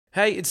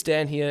Hey, it's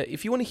Dan here.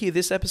 If you want to hear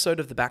this episode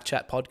of the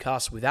BackChat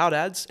podcast without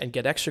ads and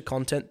get extra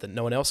content that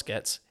no one else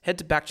gets, head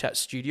to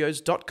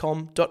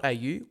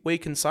backchatstudios.com.au where you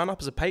can sign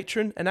up as a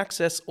patron and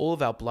access all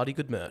of our bloody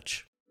good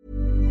merch.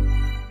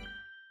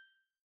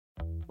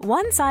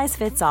 One size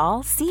fits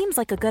all seems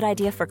like a good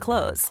idea for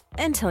clothes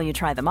until you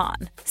try them on.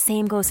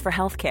 Same goes for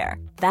healthcare.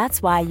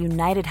 That's why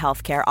United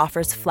Healthcare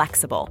offers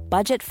flexible,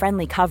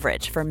 budget-friendly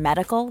coverage for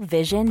medical,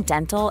 vision,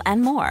 dental,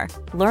 and more.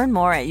 Learn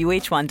more at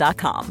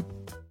uh1.com.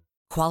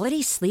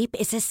 Quality sleep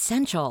is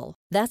essential.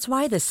 That's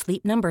why the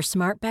Sleep Number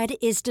Smart Bed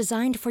is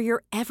designed for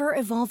your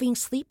ever-evolving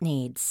sleep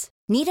needs.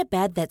 Need a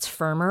bed that's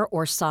firmer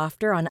or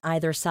softer on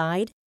either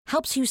side?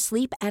 Helps you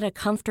sleep at a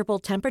comfortable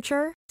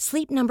temperature?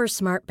 Sleep Number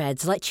Smart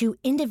Beds let you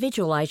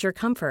individualize your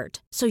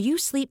comfort, so you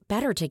sleep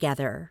better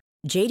together.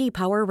 J.D.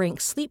 Power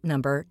ranks Sleep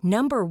Number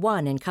number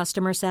 1 in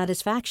customer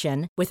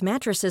satisfaction with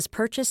mattresses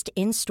purchased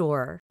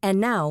in-store.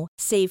 And now,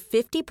 save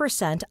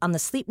 50% on the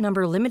Sleep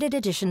Number Limited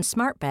Edition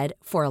Smart Bed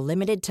for a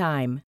limited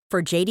time.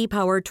 For J.D.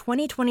 Power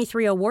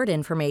 2023 award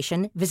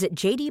information, visit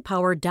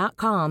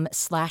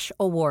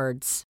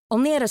jdpower.com/awards.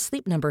 Only at a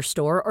Sleep Number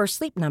store or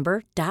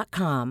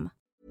sleepnumber.com.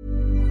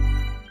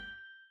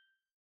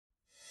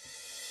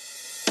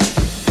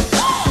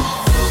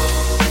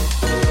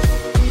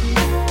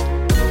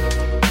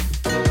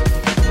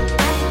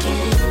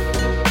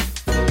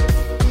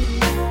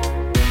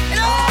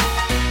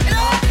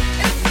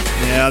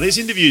 Now, this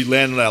interview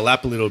landed on our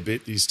lap a little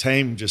bit. His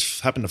team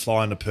just happened to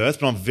fly into Perth,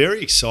 but I'm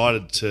very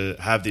excited to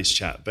have this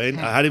chat. Ben,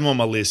 I had him on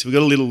my list. We've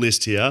got a little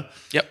list here.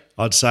 Yep.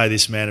 I'd say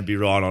this man would be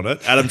right on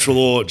it. Adam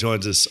Treloar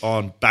joins us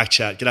on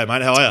BackChat. G'day,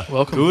 mate. How are you?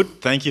 Welcome.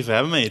 Good. Thank you for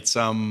having me. It's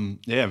I'm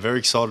very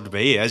excited to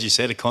be here. As you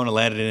said, it kind of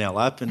landed in our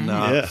lap and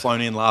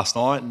flown in last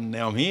night, and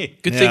now I'm here.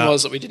 Good thing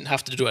was that we didn't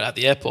have to do it at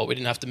the airport. We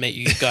didn't have to meet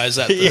you guys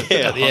at the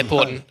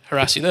airport and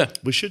harass you there.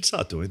 We should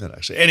start doing that,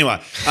 actually.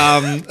 Anyway,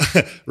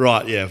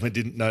 right, yeah, we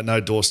didn't no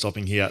door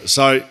stopping here.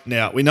 So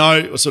now we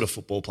know what sort of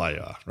football player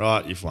you are,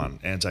 right? You've won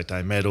Anzac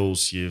Day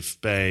medals. You've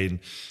been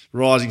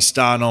Rising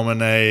Star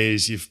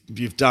nominees.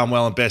 You've done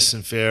well in Best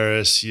and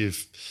Fairest.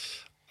 You've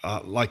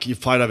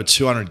played over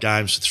 200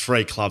 games with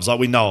 3 clubs. Like,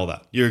 we know all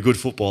that. You're a good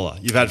footballer.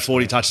 You've had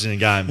 40 touches in a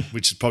game,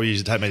 which probably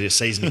usually take me a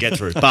season to get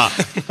through. But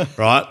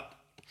right,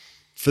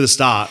 for the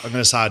start, I'm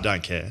going to say I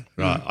don't care.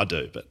 Right, I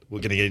do, but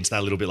we're going to get into that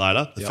a little bit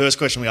later. The first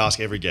question we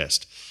ask every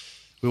guest.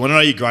 We want to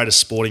know your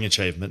greatest sporting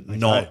achievement,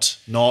 not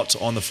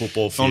on the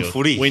football field. On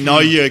footy. We know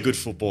you're a good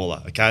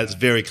footballer, okay? It's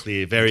very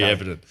clear, very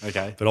evident.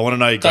 Okay. But I want to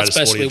know your greatest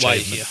That's sporting basically why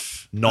achievement, you're here.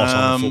 not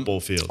on the football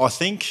field. I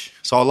think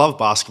so. I love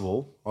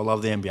basketball. I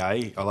love the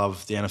NBA. I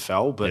love the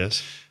NFL. But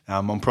Yes.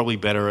 I'm probably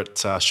better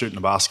at shooting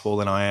a basketball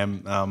than I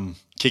am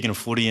kicking a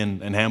footy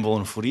and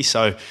handballing a footy.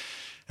 So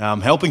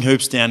helping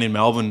hoops down in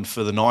Melbourne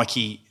for the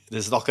Nike.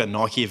 There's like a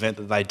Nike event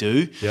that they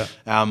do. Yeah.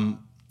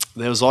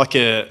 There was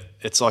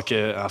it's like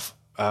a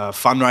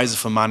fundraiser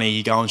for money.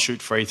 You go and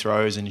shoot free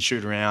throws and you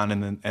shoot around,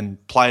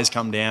 and players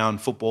come down,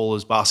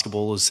 footballers,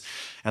 basketballers,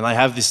 and they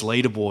have this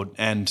leaderboard.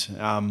 And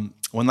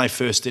when they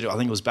first did it, I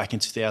think it was back in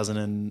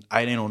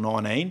 2018 or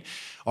 19,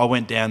 I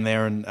went down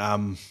there and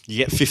you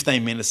get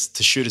 15 minutes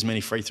to shoot as many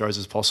free throws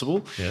as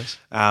possible. Yes.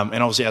 And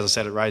obviously, as I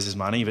said, it raises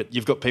money, but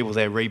you've got people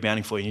there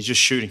rebounding for you, and you're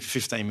just shooting for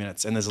 15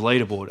 minutes, and there's a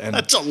leaderboard. And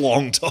That's a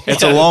long time.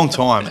 it's a long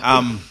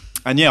time.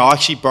 And yeah, I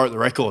actually broke the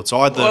record.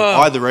 So I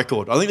had the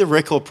record. I think the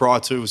record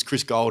prior to was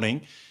Chris Golding.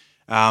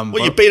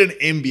 You beat an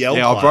NBL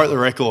player. I broke the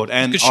record.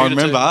 And Good I shooter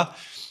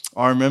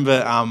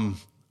remember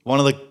one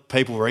of the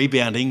people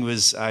rebounding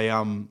was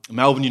a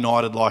Melbourne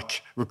United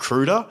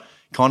recruiter.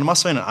 Kind of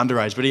must have been an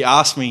underage, but he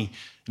asked me,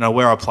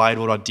 where I played,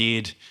 what I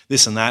did,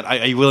 this and that.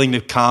 Are you willing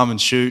to come and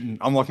shoot? And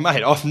I'm like,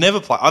 mate,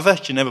 I've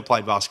actually never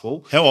played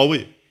basketball. How old were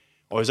you?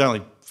 I was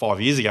only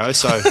 5 years ago,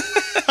 so I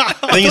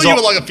thought you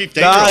were like a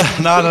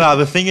 15-year-old. No.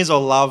 The thing is, I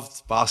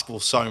loved basketball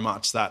so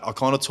much that I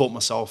kind of taught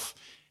myself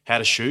how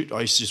to shoot.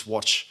 I used to just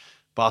watch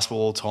basketball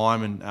all the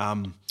time, and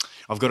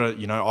I've got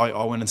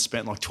I went and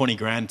spent like 20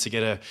 grand to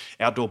get a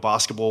outdoor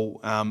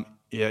basketball,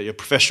 your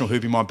professional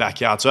hoop in my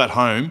backyard. So at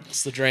home,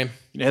 It's the dream.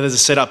 there's a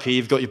setup here.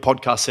 You've got your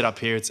podcast set up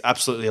here. It's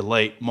absolutely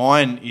elite.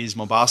 Mine is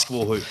my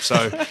basketball hoop.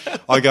 So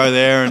I go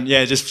there and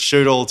just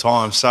shoot all the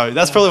time. So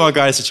that's probably my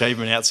greatest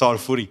achievement outside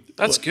of footy.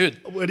 That's good.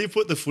 Where do you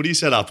put the footy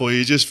set up, or are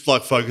you just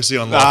focusing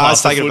on I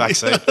just take it a back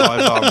seat.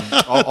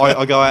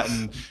 I go out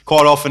and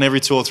quite often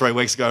every 2 or 3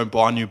 weeks go and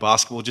buy a new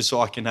basketball just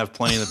so I can have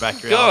plenty in the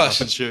backyard Gosh.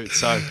 and shoot.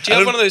 So Do you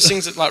have one of those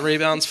things that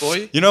rebounds for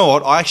you? you know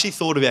what? I actually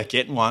thought about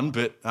getting one,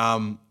 but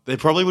there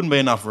probably wouldn't be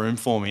enough room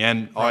for me.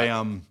 And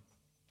I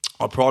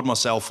pride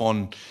myself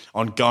on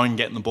going,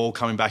 getting the ball,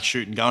 coming back,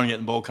 shooting, going,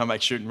 getting the ball, coming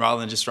back, shooting,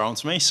 rather than just throwing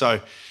to me. So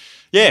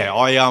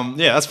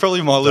that's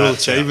probably my little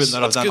achievement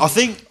that I've done. good. I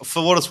think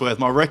for what it's worth,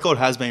 my record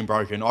has been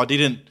broken. I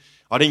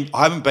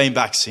haven't been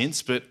back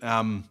since, but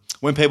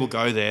when people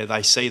go there,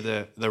 they see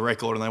the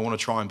record and they want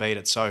to try and beat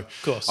it. So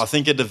course. I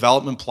think a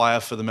development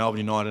player for the Melbourne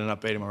United ended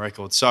up beating my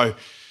record. So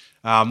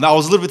I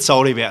was a little bit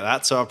salty about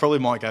that, so I probably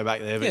might go back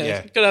there. But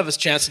yeah. You've got to have a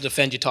chance to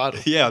defend your title.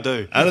 Yeah, I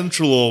do. Adam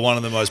Treloar, one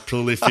of the most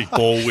prolific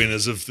ball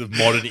winners of the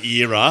modern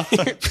era.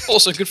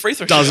 Also, good free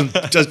throw.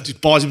 Just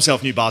buys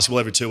himself new basketball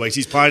every 2 weeks.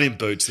 He's playing in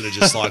boots that are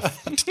just like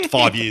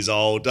 5 years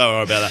old. Don't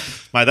worry about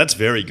that, mate. That's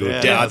very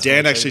good.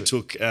 Dan actually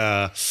took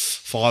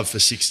 5 for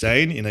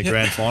 16 in a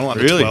grand final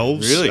under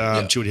 12s. Really?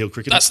 Chilwell Hill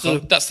Cricket.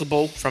 That's the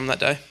ball from that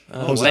day.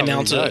 Was they that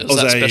announced really it great?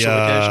 as that special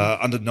occasion.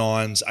 Under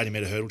 9s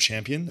 80-metre hurdle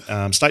champion,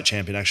 state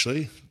champion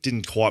actually.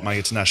 Didn't quite make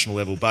it to national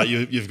level, but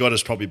you've got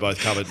us probably both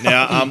covered.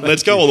 Now,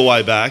 let's go all the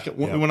way back.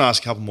 We want to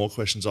ask a couple more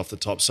questions off the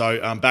top. So,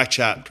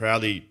 BackChat,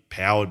 proudly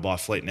powered by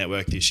Fleet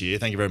Network this year.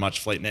 Thank you very much,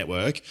 Fleet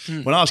Network. I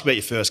want to ask about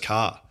your first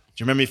car. Do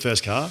you remember your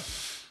first car?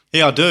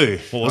 Yeah, I do.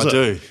 What was it?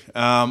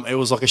 I do. It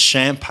was like a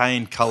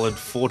champagne-coloured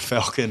Ford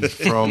Falcon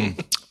from,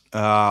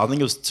 I think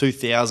it was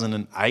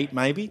 2008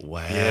 maybe.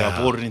 Wow. Yeah,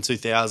 I bought it in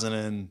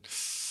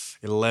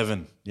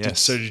 2011. Yes.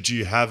 So did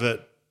you have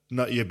it?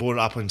 No, you bought it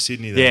up in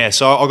Sydney then? Yeah,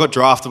 so I got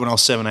drafted when I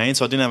was 17,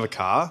 so I didn't have a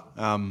car.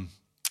 I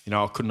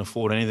couldn't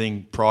afford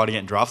anything prior to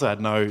getting drafted.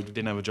 I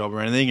didn't have a job or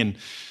anything, and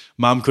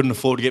Mum couldn't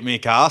afford to get me a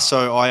car.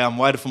 So I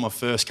waited for my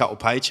first couple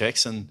of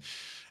paychecks and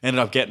ended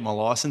up getting my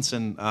license.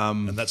 And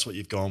that's what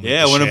you've gone with.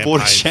 Yeah, I went and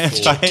bought a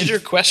champagne. Did you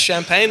request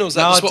champagne, or was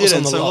that No, just I what was on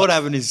didn't. the So lot? what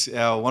happened is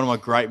one of my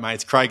great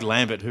mates, Craig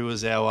Lambert, who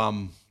was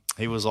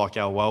he was like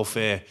our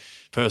welfare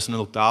person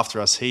who looked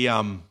after us. He,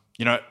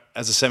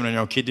 as a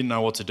 17-year-old kid, didn't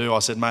know what to do. I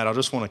said, mate, I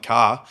just want a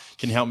car.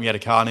 Can you help me get a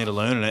car? I need to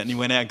learn in it. And he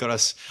went out and got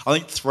us, I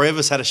think 3 of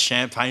us had a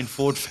champagne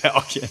Ford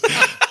Falcon.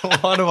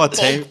 One of our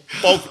team.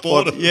 Bulk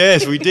bought it.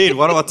 Yes, we did.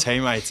 One of our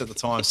teammates at the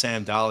time,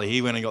 Sam Daly,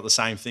 he went and got the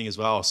same thing as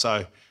well.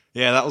 So,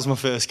 yeah, that was my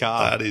first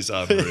car. That is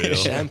unreal.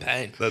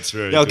 Champagne. That's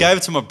very Yeah, I good. gave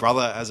it to my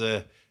brother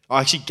I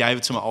actually gave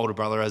it to my older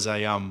brother as a,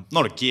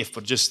 not a gift,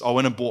 but just I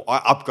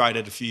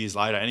upgraded a few years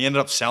later and he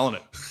ended up selling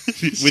it.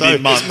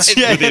 Within months.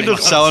 Yeah, he ended up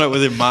selling it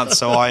within months.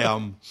 So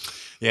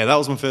that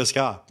was my first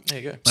car. There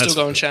you go. Still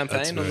going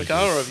champagne on the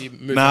car, or have you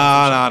moved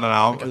on?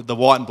 No. Okay. The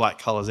white and black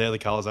colours, they're the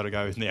colours that I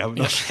go with now, but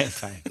not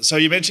champagne. So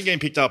you mentioned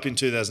getting picked up in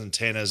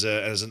 2010 as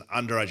an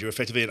underage. You were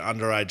effectively an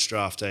underage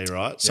draftee,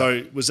 right?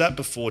 So was that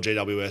before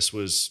GWS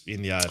was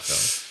in the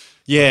AFL?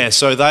 Yeah,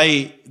 so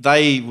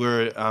they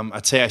were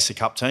a TAC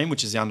Cup team,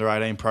 which is the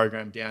under-18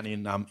 program down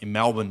in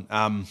Melbourne.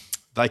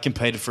 They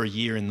competed for a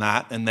year in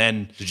that, and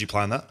then... Did you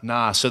play in that?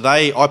 Nah, so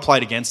I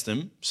played against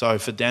them. So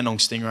for Dandenong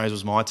Stingrays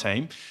was my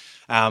team.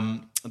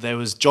 There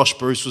was Josh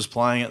Bruce was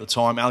playing at the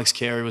time. Alex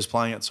Carey was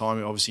playing at the time.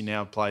 He obviously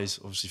now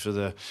plays for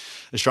the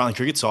Australian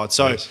cricket side.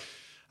 So,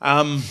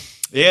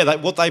 yes.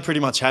 what they pretty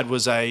much had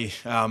was a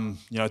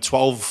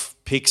 12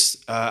 picks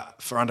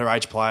for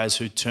underage players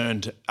who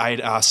turned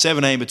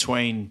 17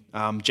 between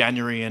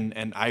January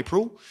and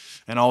April,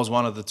 and I was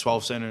one of the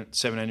 12,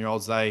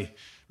 17-year-olds they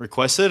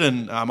requested,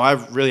 and I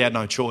really had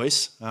no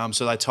choice.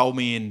 So they told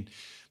me in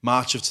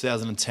March of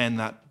 2010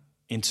 that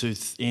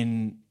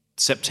in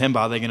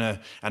September they're going to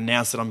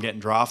announce that I'm getting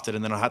drafted,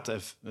 and then I had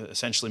to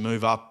essentially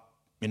move up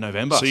in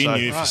November. So you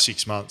knew for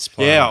 6 months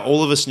playing. Yeah,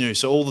 all of us knew.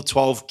 So all the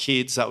 12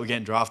 kids that were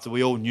getting drafted,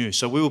 we all knew.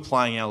 So we were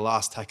playing our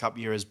last TAC-up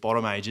year as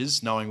bottom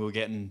ages, knowing we were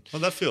getting... What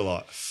did that feel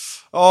like?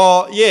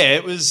 Oh, yeah,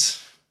 it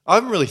was... I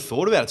haven't really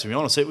thought about it, to be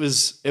honest. It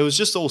was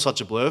just all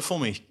such a blur for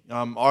me.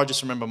 I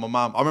just remember my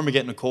mum... I remember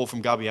getting a call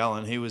from Gubby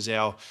Allen. He was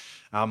our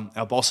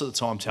boss at the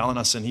time telling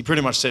us, and he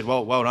pretty much said,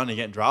 well done, you're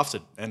getting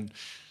drafted. And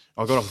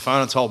I got off the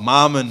phone and told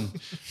Mum, and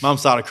Mum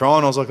started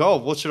crying. I was like, oh,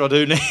 what should I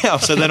do now?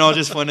 So then I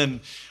just went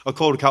and I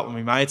called a couple of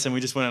my mates, and we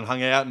just went and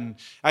hung out, and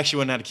actually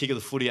went and had a kick of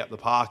the footy at the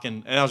park,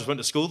 and I just went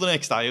to school the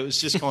next day. It was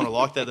just kind of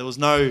like that. There was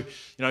no,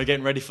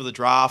 getting ready for the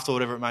draft or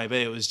whatever it may be.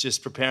 It was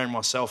just preparing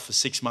myself for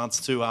 6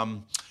 months to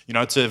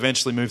to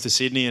eventually move to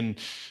Sydney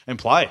and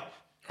play.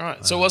 All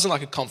right. So it wasn't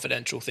like a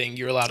confidential thing.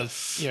 You're allowed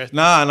to,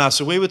 No.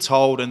 So we were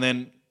told, and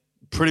then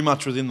pretty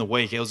much within the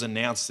week, it was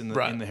announced in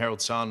the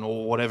Herald Sun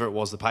or whatever it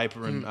was, the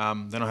paper,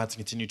 and then I had to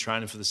continue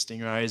training for the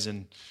Stingrays.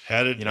 And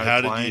how did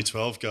Year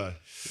 12 go?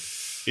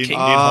 In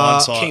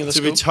hindsight,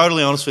 to be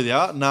totally honest with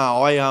you,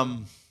 no,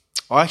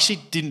 I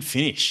actually didn't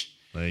finish.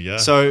 There you go.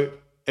 So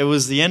it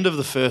was the end of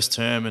the first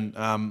term,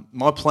 and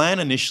my plan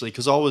initially,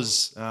 because I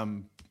was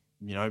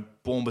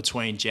born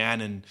between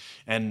Jan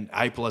and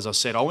April, as I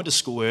said, I went to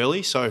school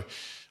early, so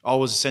I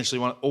was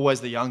essentially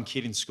always the young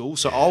kid in school.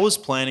 So I was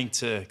planning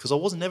because I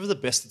was never the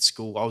best at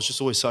school. I was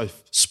just always so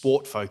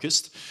sport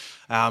focused.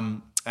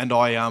 And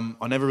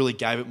I never really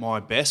gave it my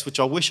best, which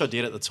I wish I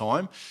did at the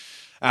time.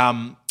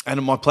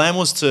 And my plan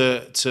was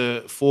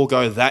to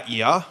forego that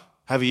year,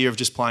 have a year of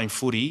just playing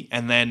footy,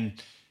 and then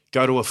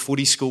go to a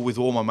footy school with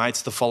all my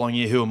mates the following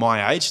year who were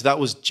my age. That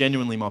was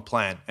genuinely my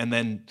plan. And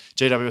then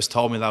GWS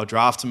told me they were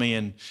drafting me,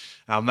 and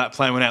that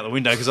plan went out the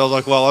window because I was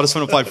like, well, I just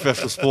want to play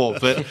professional sport.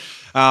 But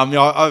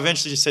I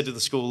eventually just said to the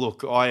school,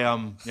 look,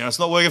 it's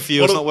not working for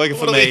you, it's not working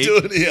for me.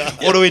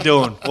 What are we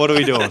doing here? What are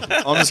we doing?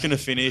 I'm just going to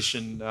finish.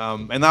 And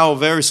they were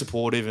very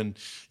supportive. And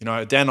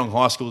Dandenong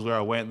High School is where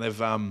I went.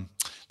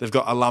 They've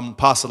got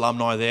past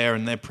alumni there,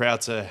 and they're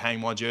proud to hang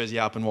my jersey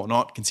up and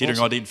whatnot, considering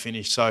I didn't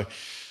finish. So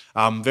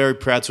I'm very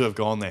proud to have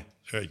gone there.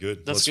 Very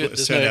good. That's Let's good.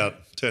 send out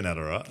turned out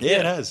all right. Yeah,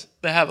 it has.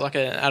 They have like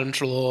an Adam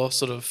Treloar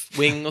sort of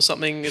wing or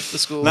something at the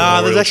school.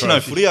 Nah, there's Royal actually no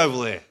Trophy. footy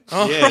over there.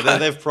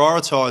 They've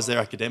prioritised their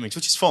academics,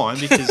 which is fine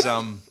because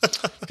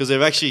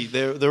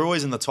they're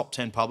always in the top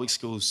 10 public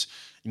schools,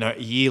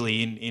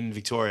 yearly in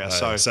Victoria.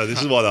 So this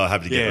is why they were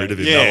happy to get rid of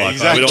him. Yeah, They're like,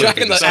 exactly. we don't want to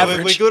Tracking do this. the So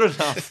average. we're good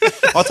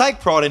enough. I take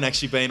pride in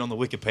actually being on the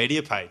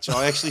Wikipedia page.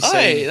 I actually see.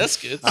 Hey, that's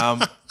good.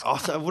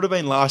 It would have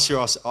been last year.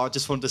 I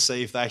just wanted to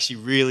see if they actually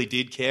really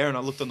did care, and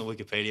I looked on the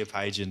Wikipedia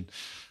page, and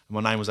my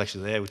name was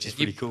actually there, which is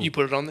pretty cool. You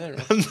put it on there,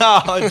 right? No,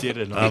 I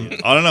didn't. I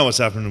don't know what's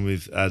happening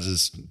with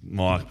Az's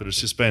mic, but it's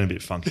just been a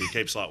bit funky. It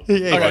keeps like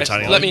rotating.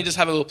 Okay, let me just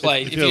have a little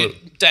play. If you-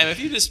 Dame, if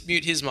you just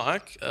mute his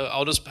mic,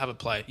 I'll just have a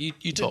play. You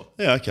talk.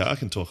 Yeah, okay, I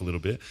can talk a little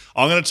bit.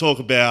 I'm going to talk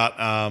about,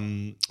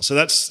 so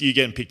that's you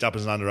getting picked up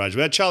as an underage.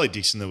 We had Charlie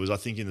Dixon that was, I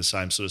think, in the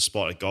same sort of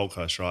spot at Gold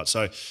Coast, right?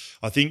 So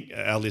I think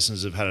our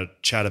listeners have had a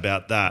chat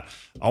about that.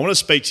 I want to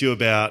speak to you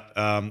about,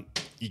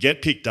 you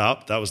get picked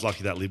up. That was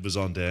lucky that lid was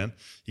on, Dan.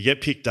 You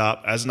get picked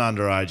up as an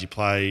underage. You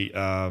play,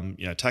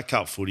 TAC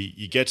Cup footy.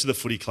 You get to the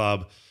footy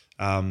club.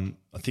 I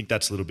think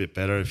that's a little bit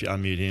better if you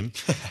unmute him.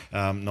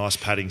 Nice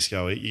padding,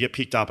 Scully. You get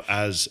picked up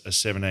as a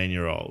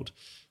 17-year-old.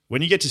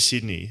 When you get to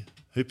Sydney,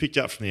 who picked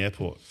you up from the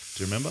airport?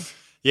 Do you remember?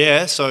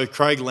 Yeah, so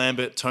Craig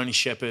Lambert, Tony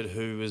Shepherd,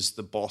 who was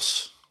the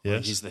boss.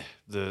 Yes. He's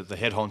the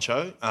head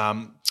honcho.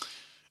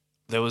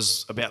 There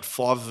was about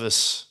 5 of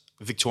us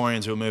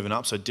Victorians who were moving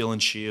up. So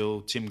Dylan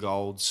Shield, Tim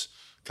Golds,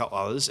 a couple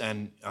others,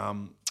 and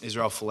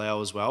Israel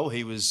Folau as well.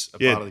 He was a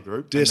part of the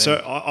group. Yeah, And so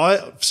then I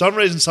for some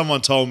reason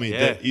someone told me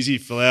that Izzy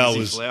Folau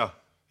was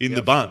in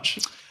the bunch.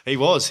 He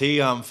was. He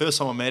first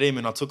time I met him,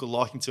 and I took a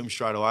liking to him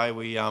straight away.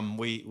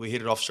 We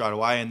hit it off straight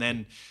away, and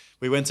then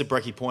we went to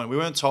Brecky Point. We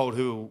weren't told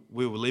who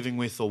we were living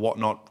with or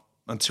whatnot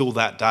until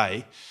that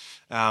day.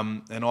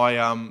 And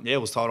I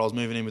was told I was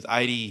moving in with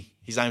 80.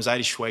 His name's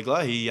 80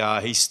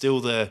 Schwegler. He's still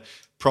the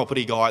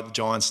property guy at the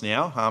Giants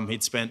now.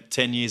 He'd spent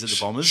 10 years at the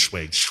Bombers.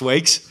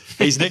 Schwegs.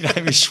 His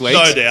nickname is Schwegs.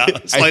 No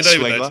doubt. Slade 80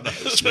 don't even know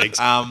Schwegler. his name.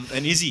 Schwegs.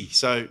 And Izzy.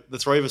 So the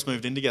three of us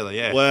moved in together.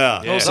 Yeah.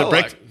 Wow. Yeah. So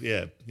What was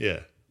yeah.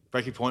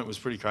 Brecky Point was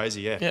pretty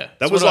crazy. Yeah. Yeah.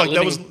 That So was what like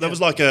about that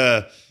was like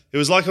a. It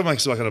was like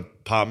almost like an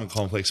apartment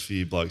complex for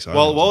you blokes.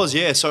 Well, it was,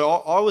 yeah. So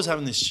I was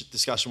having this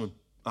discussion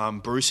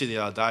with Brucey the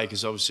other day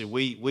because obviously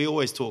we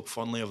always talk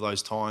fondly of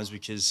those times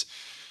because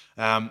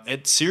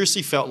it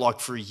seriously felt like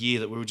for a year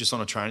that we were just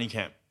on a training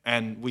camp.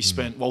 And we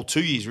spent,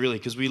 2 years really,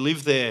 because we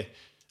lived there.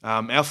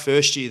 Our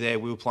first year there,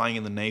 we were playing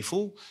in the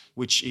NEAFL,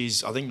 which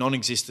is, I think,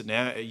 non-existent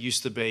now. It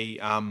used to be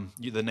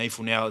the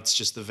NEAFL. Now it's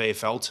just the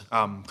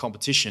VFL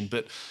competition.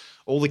 But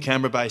all the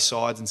Canberra-based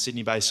sides and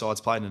Sydney-based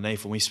sides played in the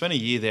NEAFL. We spent a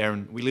year there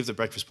and we lived at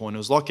Breakfast Point. It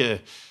was like a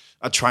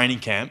training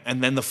camp.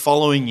 And then the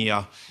following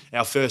year,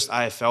 our first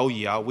AFL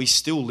year, we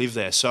still lived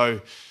there.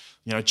 So,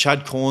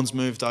 Chad Corns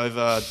moved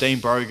over, Dean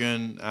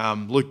Brogan,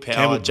 Luke Power,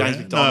 Campbell James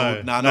Brown?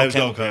 McDonald. No, No, he not was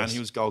Campbell Gold Brown. Coast. He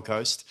was Gold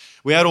Coast.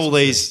 We had all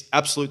these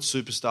absolute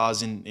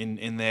superstars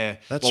in there.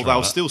 That's They were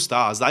right. still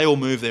stars. They all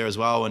moved there as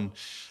well. And,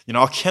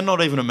 I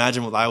cannot even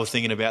imagine what they were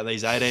thinking about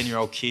these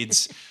 18-year-old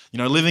kids,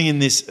 living in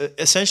this.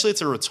 Essentially,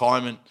 it's a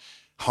retirement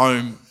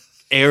home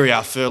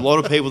area for a lot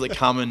of people that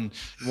come and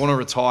want to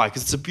retire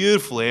because it's a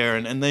beautiful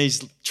area and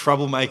these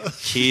troublemaker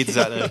kids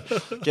that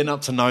are getting up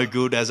to no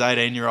good as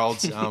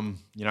 18-year-olds,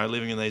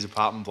 living in these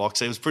apartment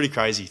blocks. It was pretty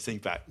crazy,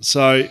 think back.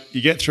 So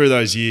you get through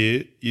those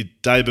years. You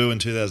debut in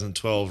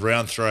 2012,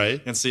 round 3.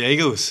 Against the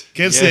Eagles.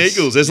 Against the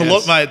Eagles. There's a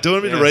lot, mate. Doing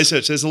a bit of Yes.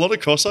 research, there's a lot of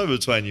crossover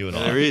between you and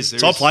I. There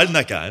is. I played in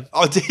that game.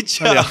 Oh, did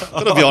you? Yeah, I've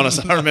got to be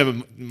honest, I don't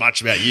remember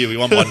much about you. We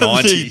won by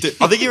 90.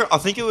 I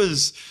think it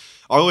was.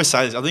 I always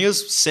say this. I think it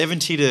was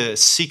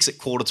 70-6 at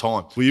quarter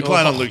time. Were you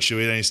playing on Luke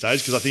Shuey at any stage?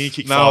 Because I think you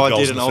kicked 5 No, I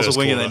goals didn't. in the I was first a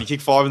winger quarter. then. He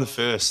kicked 5 in the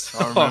first.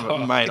 I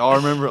remember, mate. I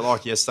remember it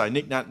like yesterday.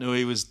 Nick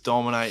Natnui was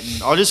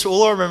dominating.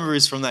 All I remember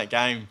is from that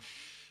game.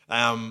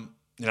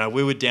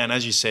 We were down,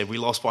 as you said, we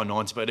lost by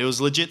 90, but it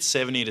was legit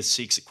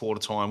 70-6 at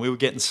quarter time. We were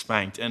getting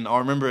spanked, and I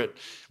remember it.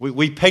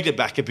 We pegged it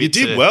back a bit.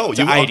 You did well.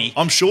 To 80.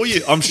 I'm sure you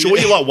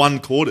like won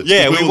quarters.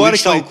 Yeah, we were won a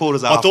literally- couple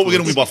quarters I thought we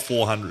were going to afterwards. win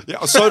by 400.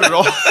 Yeah, so did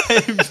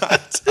I.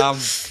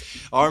 But,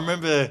 I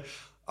remember,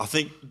 I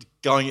think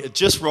going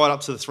just right up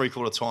to the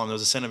 3/4 time, there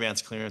was a centre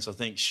bounce clearance. I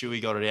think Shuey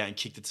got it out and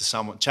kicked it to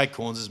someone. Chad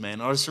Corns' man.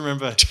 I just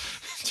remember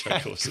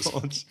Chad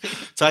Corns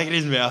taking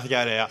his mouth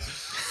guard out,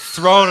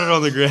 throwing it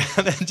on the ground,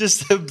 and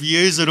just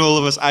abusing all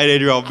of us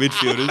 18-year-old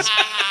midfielders.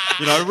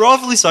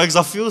 Rightfully so, because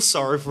I feel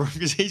sorry for him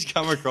because he's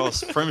come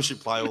across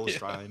premiership player all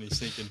Australian. He's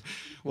thinking,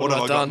 what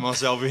have I got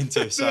myself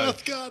into? So,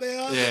 Mouth guard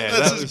out. yeah,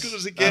 That's that as good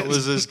as it gets. That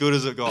was as good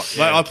as it got.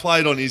 Mate, Yeah. I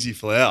played on Izzy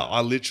Folau.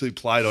 I literally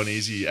played on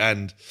Izzy,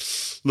 and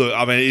look,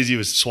 I mean, Izzy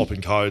was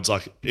swapping codes.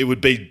 Like it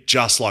would be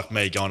just like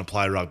me going to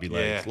play rugby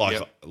league,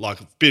 Yeah,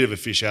 like a bit of a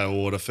fish out of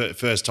water.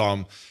 First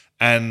time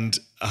And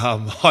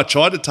I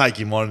tried to take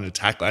him on in a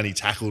tackle, and he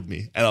tackled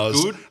me. And I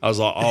was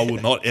like, I will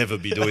not ever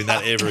be doing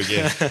that ever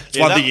again. It's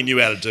one thing he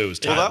knew how to do was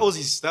tackle. Well,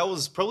 that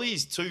was probably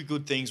his two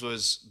good things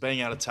was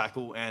being able to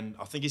tackle, and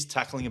I think his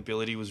tackling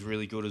ability was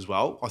really good as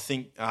well. I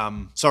think,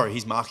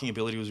 his marking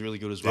ability was really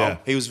good as well. Yeah.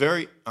 He was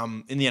very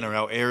in the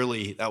NRL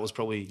aerially. That was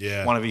probably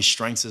one of his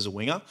strengths as a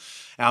winger.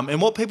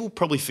 And what people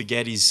probably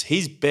forget is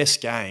his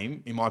best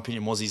game, in my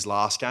opinion, was his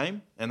last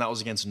game, and that was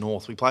against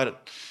North. We played it.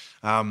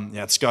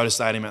 At Skoda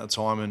Stadium at the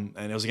time,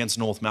 and it was against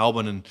North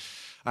Melbourne, and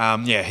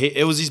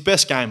it was his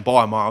best game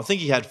by a mile. I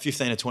think he had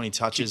 15 or 20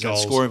 touches and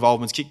score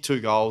involvements, kicked 2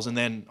 goals, and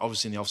then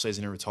obviously in the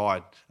off-season he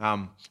retired.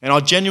 And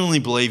I genuinely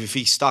believe if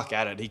he stuck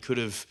at it, he could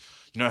have,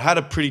 had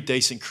a pretty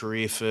decent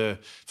career for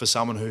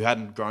someone who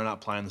hadn't grown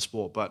up playing the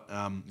sport, but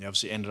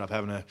obviously ended up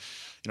having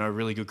a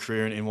really good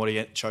career in what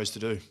he chose to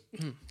do.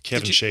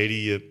 Kevin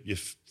Sheedy, your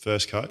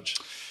first coach?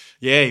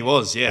 Yeah, he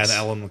was, yes. And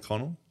Alan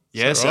McConnell?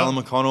 Yes, right? Alan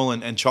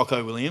McConnell and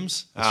Choco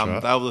Williams. Right.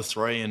 They were the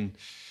three, and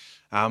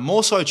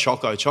more so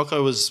Choco.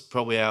 Choco was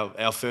probably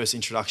our first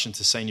introduction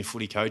to senior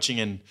footy coaching,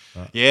 and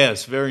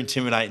it's very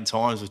intimidating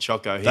times with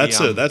Choco.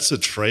 That's a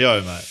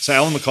trio, mate. So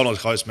Alan McConnell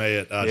coached me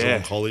at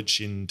Geelong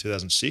College in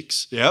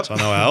 2006. Yep. So I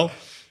know Al.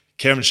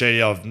 Kevin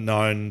Sheedy I've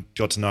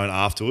got to know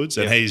afterwards,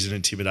 and he's an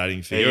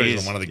intimidating figure.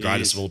 He's one of the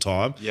greatest of all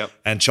time. Yep.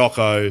 And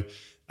Choco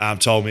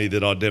told me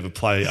that I'd never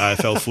play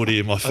AFL footy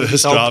in my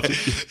first draft.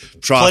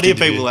 Plenty of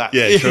people that.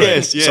 Yeah,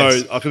 correct. Yes.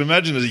 So I can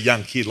imagine as a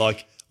young kid,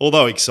 like,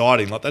 although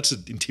exciting, like that's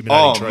an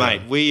intimidating trio.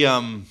 Mate,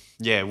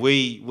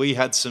 we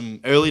had some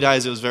early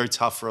days. It was very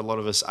tough for a lot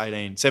of us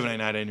 17,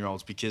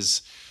 18-year-olds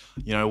because,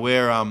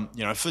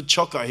 we're, for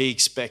Choco, he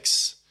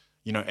expects,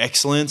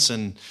 excellence,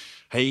 and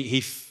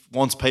he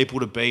wants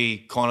people to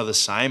be kind of the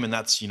same, and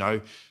that's,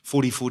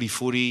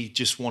 footy,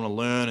 just want to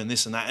learn and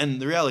this and that.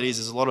 And the reality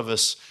is a lot of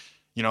us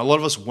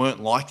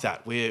weren't like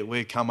that.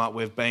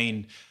 We've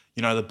been,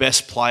 the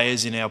best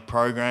players in our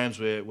programs.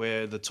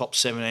 We're the top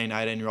 17,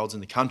 18-year-olds in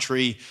the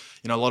country.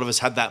 A lot of us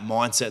had that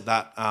mindset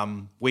that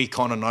we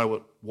kind of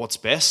know what's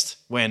best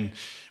when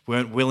we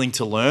weren't willing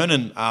to learn.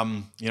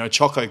 And,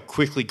 Choco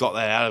quickly got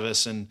that out of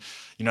us. And,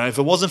 if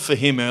it wasn't for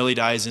him early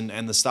days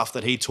and the stuff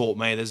that he taught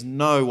me, there's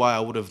no way I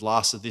would have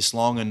lasted this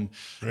long and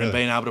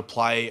been able to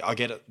play, I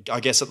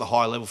guess, at the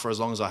high level for as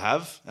long as I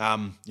have.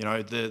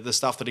 The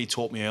stuff that he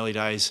taught me early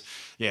days,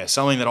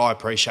 something that I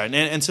appreciate.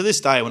 And to this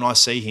day, when I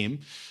see him,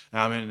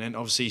 and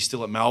obviously he's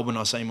still at Melbourne,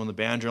 I see him on the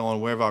boundary line,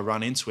 wherever I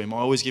run into him, I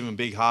always give him a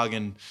big hug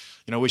and,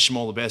 wish him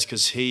all the best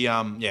because he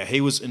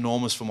was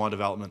enormous for my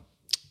development.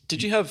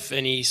 Did you have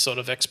any sort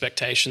of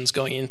expectations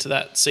going into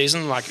that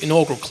season? Like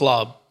inaugural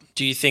club,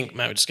 do you think,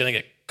 we're just going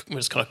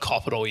to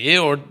cop it all year?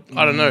 Or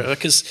I don't know,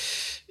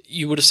 because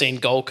you would have seen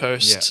Gold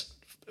Coast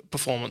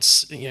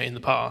performance in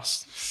the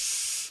past.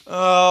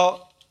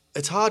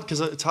 It's hard because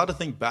it's hard to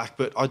think back,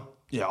 but I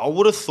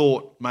would have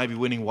thought maybe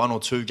winning 1 or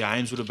 2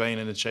 games would have been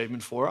an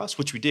achievement for us,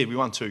 which we did. We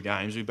won 2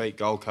 games. We beat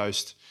Gold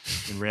Coast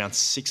in round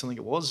 6, I think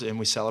it was, and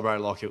we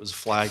celebrated like it was a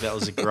flag. That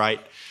was a great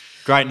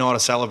night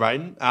of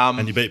celebrating.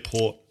 And you beat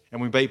Port.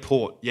 And we beat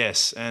Port,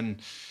 yes. And,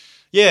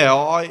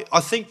 I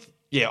think...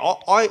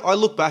 I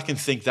look back and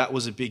think that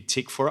was a big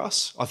tick for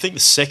us. I think the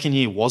second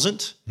year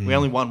wasn't. We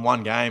only won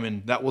 1 game,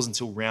 and that wasn't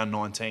until round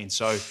 19.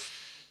 So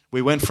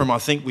we went from, I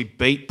think we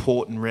beat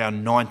Port in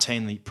round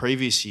 19 the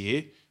previous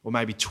year, or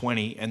maybe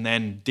 20, and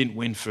then didn't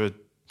win for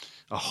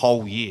a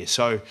whole year.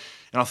 So,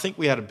 and I think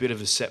we had a bit of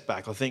a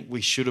setback. I think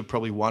we should have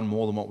probably won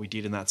more than what we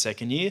did in that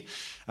second year.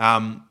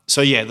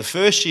 The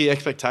first year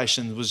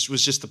expectation was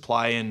just to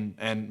play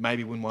and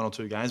maybe win 1 or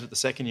 2 games, but the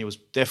second year was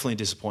definitely a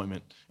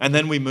disappointment. And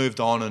then we moved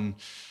on and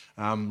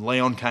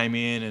Leon came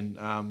in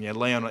and,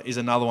 Leon is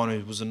another one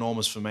who was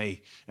enormous for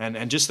me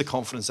and just the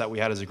confidence that we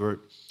had as a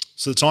group.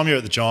 So the time you're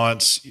at the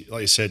Giants,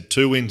 like you said,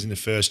 2 wins in the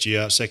first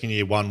year, second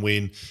year 1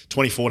 win,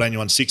 2014 you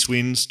won 6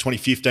 wins,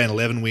 2015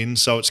 11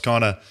 wins, so it's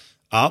kind of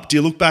up. Do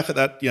you look back at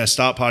that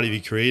start part of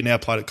your career, now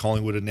played at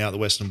Collingwood and now at the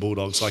Western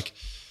Bulldogs, like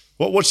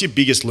what's your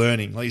biggest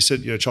learning? Like you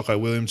said, Choco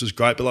Williams was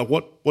great, but like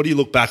what do you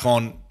look back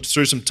on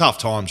through some tough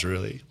times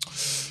really?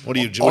 What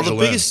do you learn?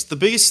 The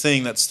biggest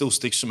thing that still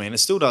sticks to me, and it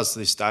still does to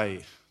this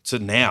day, to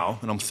now,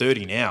 and I'm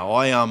 30 now,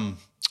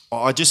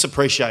 I just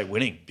appreciate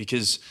winning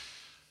because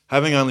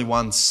having only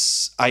won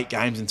 8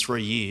 games in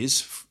 3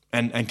 years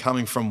and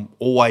coming from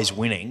always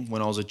winning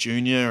when I was a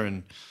junior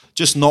and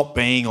just not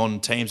being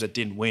on teams that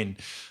didn't win,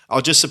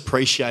 I just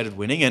appreciated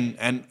winning.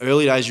 And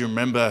early days, you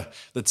remember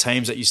the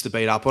teams that used to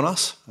beat up on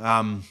us.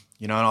 And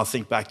I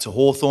think back to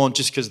Hawthorn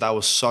just because they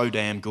were so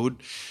damn good.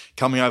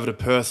 Coming over to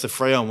Perth, the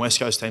Freo and West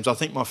Coast teams, I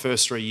think my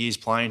first 3 years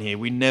playing here,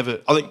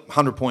 I think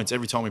 100 points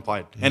every time we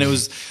played. And it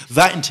was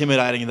that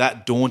intimidating,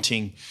 that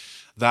daunting,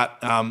 that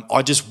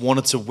I just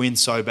wanted to win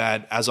so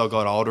bad as I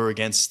got older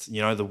against,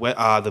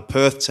 the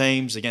Perth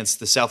teams, against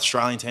the South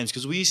Australian teams,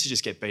 because we used to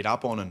just get beat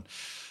up on.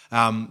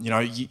 And,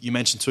 you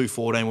mentioned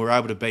 2014, we were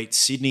able to beat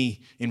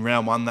Sydney in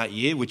round 1 that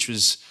year, which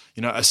was,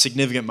 a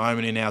significant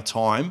moment in our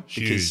time.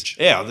 Huge.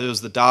 Because, there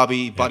was the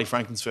derby, Buddy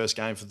Franklin's first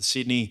game for the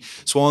Sydney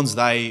Swans.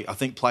 They, I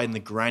think, played in the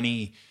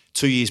Granny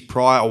 2 years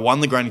prior, or won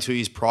the granny 2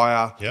 years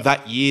prior. Yep.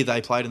 That year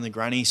they played in the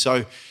granny.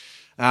 So,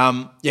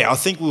 I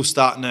think we were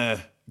starting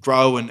to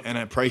grow and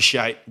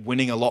appreciate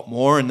winning a lot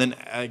more. And then,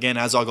 again,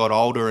 as I got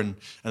older and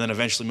then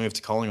eventually moved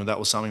to Collingwood, that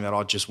was something that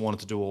I just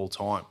wanted to do all the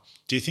time.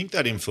 Do you think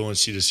that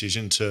influenced your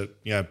decision to,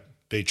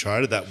 be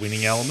traded, that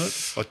winning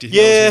element? Like, do you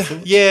think that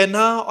was influenced?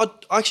 No,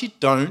 I actually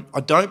don't. I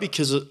don't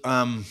because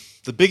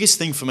the biggest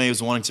thing for me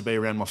was wanting to be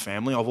around my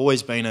family. I've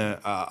always been a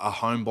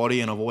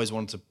homebody, and I've always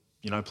wanted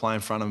to, play in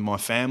front of my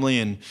family.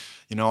 And,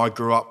 I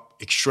grew up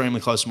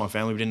extremely close to my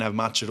family. We didn't have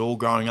much at all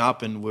growing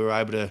up, and we were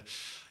able to,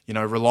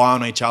 rely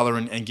on each other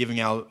and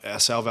giving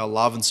ourselves our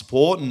love and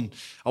support. And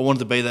I wanted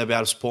to be there to be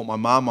able to support my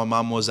mum. My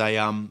mum was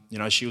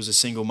she was a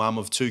single mum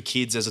of 2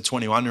 kids as a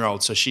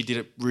 21-year-old. So she did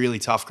it really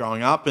tough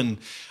growing up, and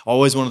I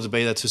always wanted to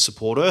be there to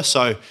support her.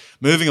 So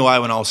moving away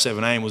when I was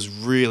 17 was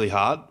really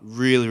hard,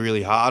 really,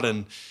 really hard.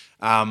 And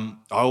I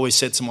always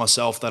said to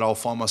myself that I'll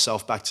find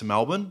myself back to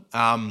Melbourne.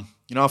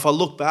 If I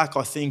look back,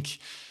 I think,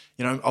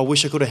 I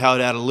wish I could have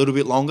held out a little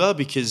bit longer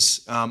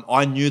because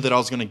I knew that I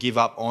was going to give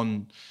up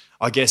on,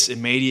 I guess,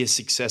 immediate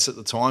success at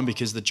the time,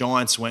 because the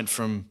Giants went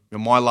from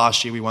my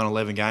last year, we won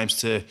 11 games,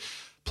 to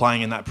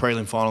playing in that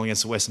prelim final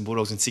against the Western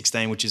Bulldogs in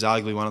 16, which is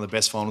arguably one of the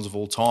best finals of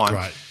all time.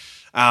 Right.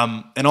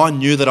 And I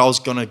knew that I was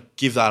going to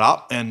give that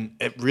up, and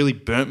it really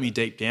burnt me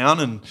deep down.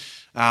 And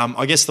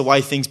I guess the way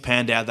things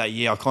panned out that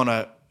year, I kind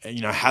of,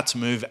 had to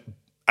move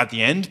at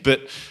the end.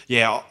 But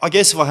yeah, I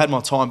guess if I had my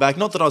time back,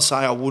 not that I'd say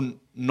I wouldn't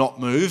not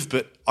move,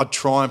 but I'd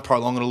try and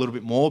prolong it a little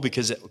bit more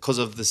because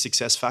of the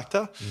success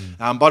factor.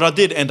 But I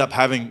did end up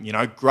having,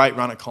 great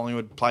run at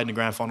Collingwood, played in the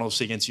grand final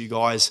against you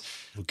guys,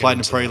 played in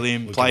the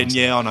prelim, played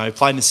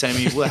in the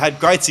semi, had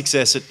great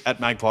success at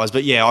Magpies.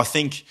 But yeah, I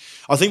think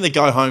the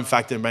go home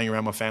factor and being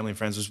around my family and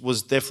friends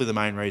was definitely the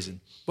main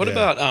reason. What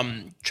about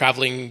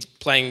traveling,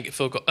 playing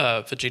for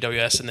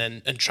GWS,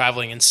 and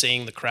traveling and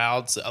seeing the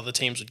crowds that other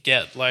teams would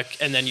get,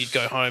 and then you'd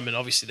go home and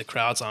obviously the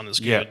crowds aren't as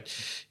good. Yeah.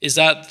 Is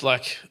that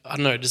I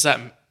don't know?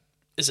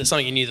 Is there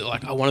something you knew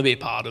that I want to be a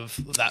part of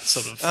that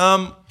sort of?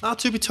 No,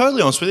 to be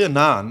totally honest with you,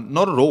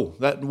 not at all.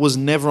 That was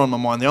never on my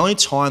mind. The only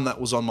time that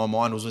was on my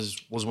mind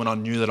was when I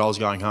knew that I was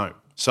going home.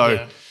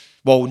 So,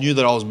 knew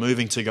that I was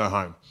moving to go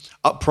home.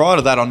 Prior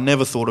to that, I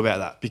never thought about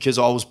that because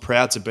I was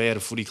proud to be at a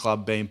footy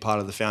club, being part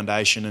of the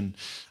foundation and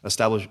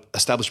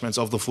establishments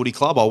of the footy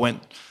club. I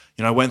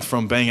went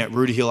from being at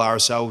Rooty Hill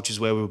RSL, which is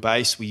where we were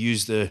based. We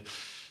used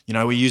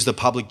the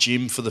public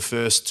gym for the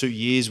first 2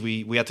 years.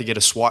 We had to get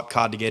a swipe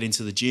card to get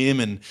into the gym,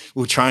 and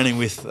we were training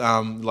with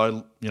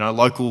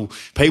local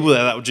people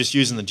there that were just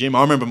using the gym.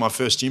 I remember my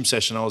first gym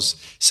session. I was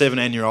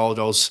 17-year-old.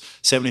 I was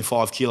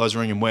 75 kilos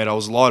ringing wet. I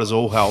was light as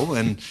all hell,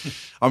 and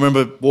I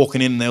remember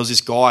walking in and there was this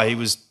guy. He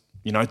was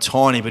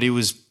tiny, but he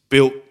was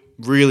built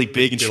really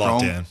big and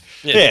strong. Like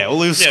Dan.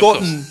 Well, he was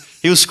squatting.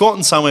 He was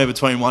squatting somewhere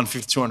between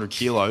 150 200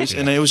 kilos,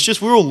 and it was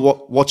just we were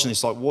all watching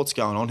this like, what's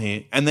going on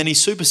here? And then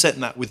he's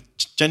supersetting that with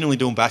genuinely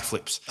doing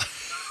backflips.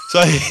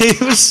 So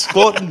he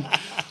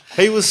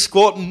was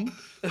squatting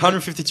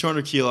 150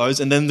 200 kilos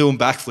and then doing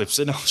backflips,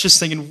 and I was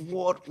just thinking,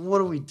 what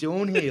are we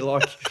doing here?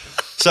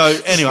 So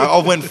anyway,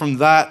 I went from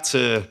that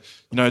to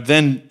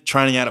then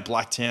training out at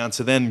Blacktown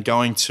to then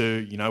going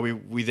to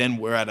we then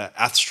were at an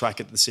aths track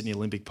at the Sydney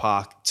Olympic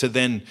Park to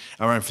then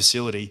our own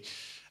facility.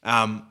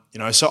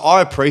 So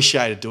I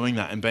appreciated doing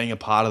that and being a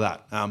part of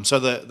that. So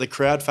the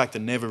crowd factor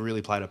never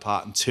really played a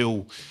part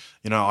until,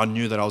 I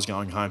knew that I was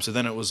going home. So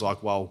then it was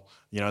like, well,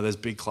 there's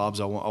big clubs.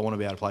 I want to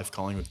be able to play for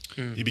Collingwood.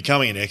 You're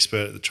becoming an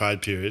expert at the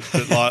trade period.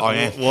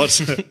 But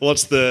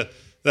what's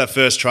that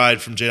first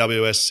trade from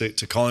GWS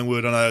to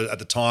Collingwood? I know at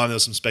the time there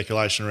was some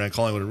speculation around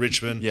Collingwood and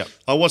Richmond. Yep.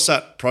 What's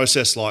that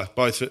process like?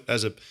 Both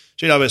as a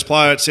GWS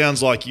player, it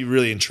sounds like you're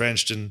really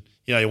entrenched and,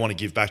 you want to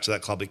give back to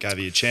that club that gave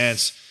you a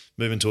chance.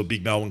 Moving to a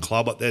big Melbourne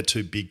club, but they're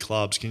 2 big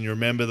clubs. Can you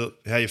remember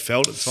how you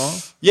felt at the time?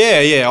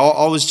 Yeah.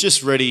 I was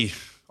just ready.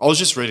 I was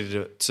just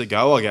ready to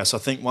go, I guess. I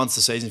think once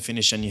the season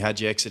finished and you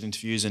had your exit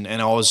interviews, and I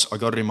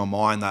got it in my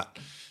mind that,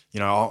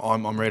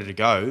 I'm ready to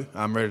go.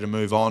 I'm ready to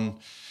move on.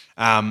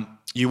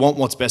 You want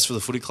what's best for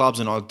the footy clubs,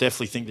 and I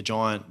definitely think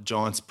the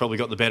Giants probably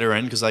got the better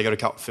end because they got a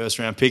couple of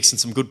first-round picks and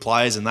some good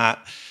players in that.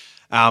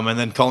 And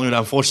then Collingwood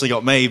unfortunately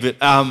got me,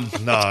 but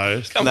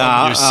no,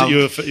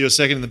 you were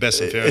second in the best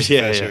and fairest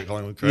year at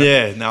Collingwood, correct?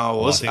 Yeah, no, I was.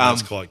 Well, I think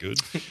that's quite good.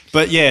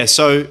 But yeah,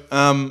 so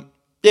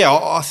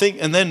I think,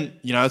 and then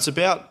it's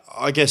about,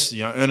 I guess,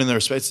 earning the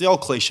respect. It's the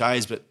old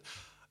cliches, but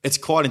it's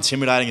quite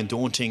intimidating and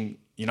daunting.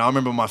 I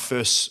remember my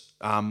first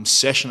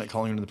session at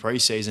Collingwood in the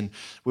preseason.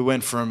 We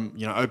went from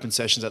open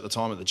sessions at the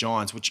time at the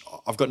Giants, which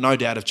I've got no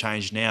doubt have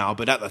changed now,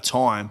 but at the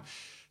time,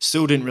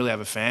 still didn't really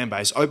have a fan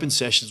base. Open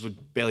sessions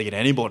would barely get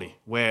anybody.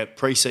 Where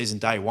preseason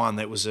day one,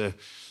 there was a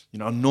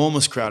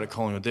enormous crowd at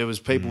Collingwood. There was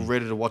people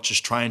ready to watch us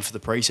train for the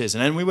preseason,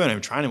 and we weren't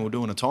even training. We were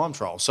doing a time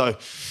trial. So,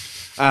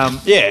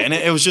 and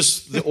it was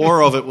just the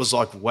aura of it was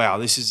like, wow,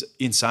 this is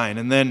insane.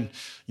 And then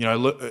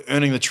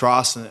earning the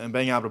trust and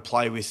being able to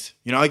play with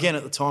again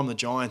at the time the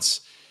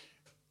Giants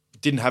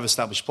didn't have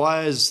established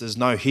players. There's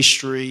no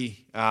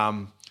history.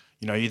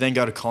 You then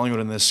go to Collingwood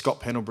and there's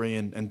Scott Pendlebury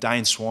and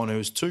Dane Swan,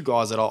 who's two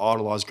guys that I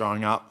idolised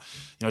growing up.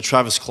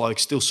 Travis Cloke,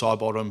 still side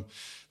bottom.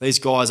 These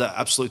guys are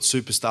absolute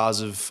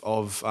superstars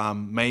of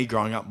me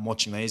growing up and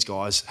watching these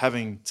guys.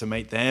 Having to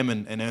meet them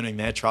and earning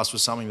their trust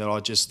was something that I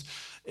just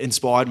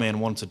inspired me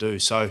and wanted to do.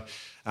 So,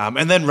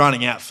 and then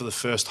running out for the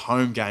first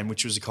home game,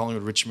 which was a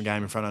Collingwood-Richmond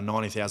game in front of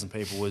 90,000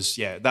 people,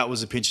 that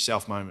was a pinch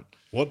yourself moment.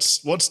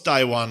 What's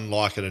day one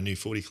like at a new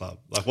footy club?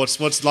 Like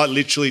what's like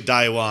literally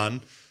day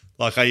one?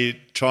 Like, are you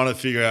trying to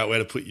figure out where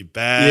to put your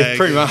bag? Yeah,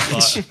 pretty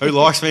much. Who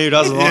likes me, who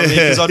doesn't like me?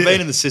 Because I'd been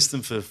in the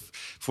system for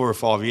 4 or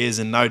 5 years,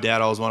 and no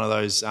doubt I was one of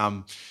those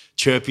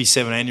chirpy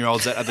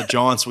 17-year-olds at the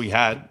Giants we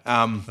had.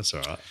 That's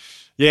all right.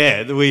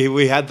 Yeah,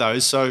 we had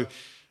those. So,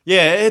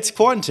 yeah, it's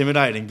quite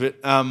intimidating. But,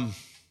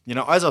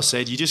 as I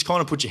said, you just kind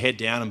of put your head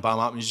down and bum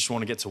up and you just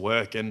want to get to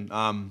work. And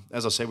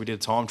as I said, we did a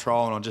time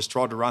trial and I just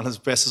tried to run as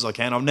best as I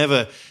can. I've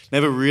never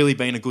really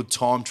been a good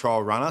time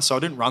trial runner, so I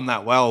didn't run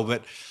that well.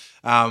 But,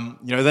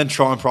 then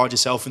try and pride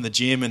yourself in the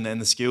gym and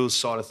the skills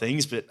side of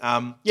things. But,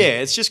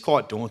 it's just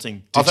quite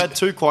daunting. I've had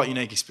two quite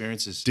unique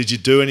experiences. Did you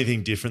do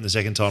anything different the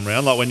second time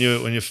around? Like when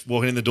you're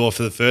walking in the door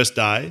for the first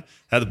day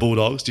at the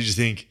Bulldogs, did you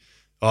think,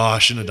 I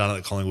shouldn't have done it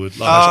at Collingwood.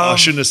 Like, I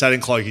shouldn't have sat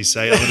in Clokey's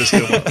seat. I'm just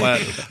going to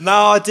play it. No,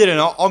 I didn't.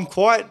 I'm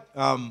quite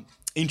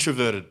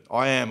introverted.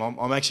 I am.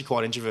 I'm actually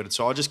quite introverted.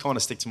 So I just kind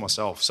of stick to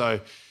myself.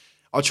 So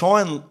I try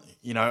and,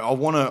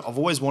 I've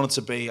always wanted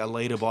to be a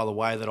leader by the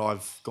way that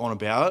I've gone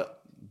about it.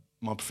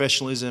 My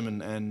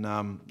professionalism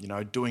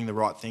and doing the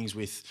right things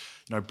with,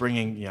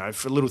 bringing,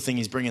 for a little thing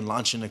is bringing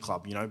lunch in the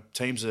club.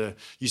 Teams are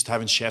used to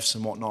having chefs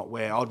and whatnot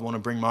where I'd want to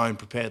bring my own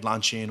prepared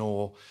lunch in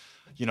or,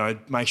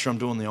 make sure I'm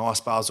doing the ice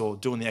bars or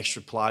doing the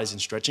extra plays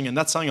and stretching. And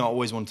that's something I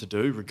always wanted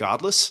to do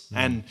regardless.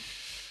 And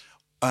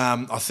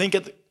I think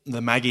at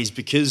the Maggies,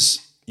 because,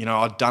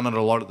 I'd done it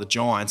a lot at the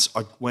Giants,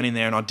 I went in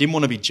there and I didn't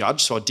want to be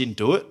judged, so I didn't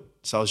do it.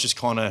 So I was just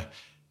kind of,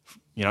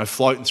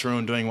 floating through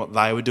and doing what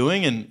they were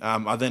doing. And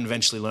I then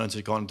eventually learned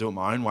to kind of do it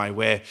my own way,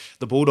 where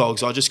the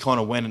Bulldogs, I just kind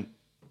of went,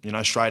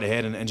 straight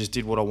ahead and just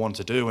did what I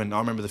wanted to do. And I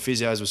remember the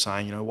physios were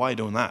saying, why are you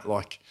doing that?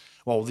 Like,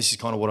 well, this is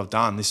kind of what I've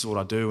done. This is what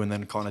I do. And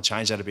then kind of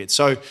changed that a bit.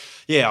 So,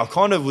 yeah, I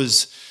kind of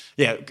went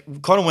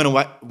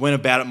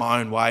about it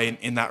my own way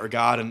in that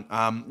regard. And,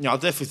 I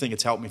definitely think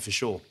it's helped me for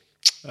sure.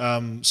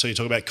 So you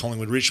talk about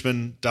Collingwood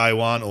Richmond, day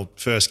one or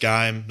first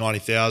game,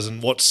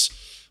 90,000. What's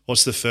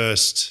the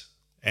first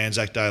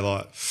Anzac Day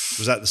like?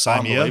 Was that the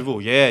same year?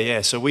 Unbelievable,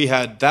 yeah. So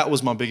that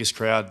was my biggest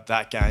crowd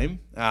that game.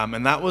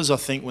 And that was, I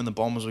think, when the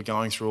Bombers were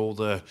going through all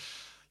the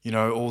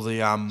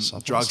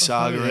drug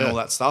saga and all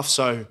that stuff.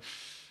 So,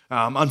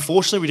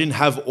 unfortunately, we didn't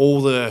have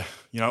all the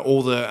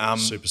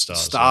superstars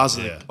stars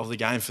of the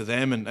game for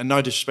them. And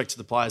no disrespect to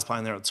the players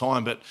playing there at the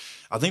time, but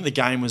I think the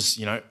game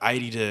was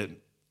 80 to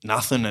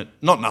nothing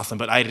not nothing,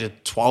 but 80 to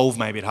 12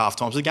 maybe at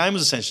halftime. So the game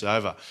was essentially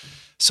over.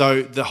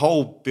 So the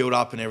whole build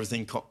up and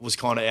everything was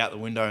kind of out the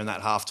window in that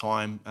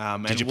halftime.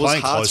 And Did you it was play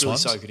in hard close to really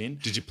ones? soak it in.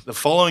 Did you? The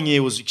following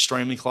year was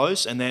extremely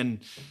close, and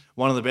then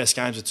one of the best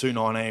games of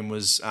 2019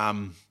 was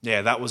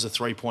that was a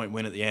 3-point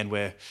win at the end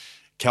where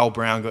Cal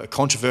Brown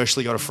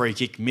controversially got a free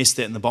kick, missed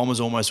it, and the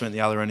Bombers almost went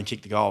the other end and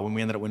kicked the goal, and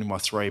we ended up winning by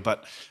 3.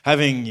 But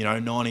having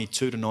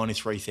 92 to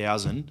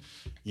 93,000,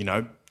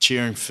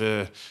 cheering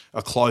for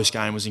a close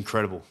game was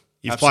incredible.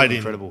 You've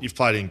incredible. You've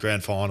played in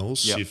grand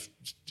finals. Yep. You've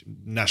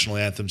national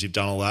anthems. You've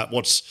done all that.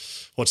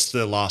 What's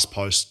the last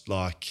post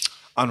like?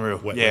 Unreal.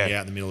 When you're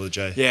out in the middle of the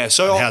G. Yeah.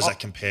 So how's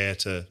that compare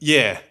to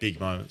big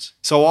moments?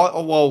 So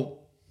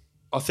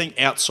I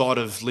think outside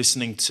of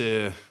listening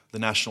to the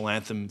national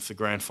anthem for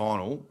grand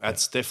final,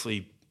 that's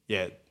definitely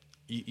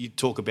You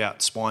talk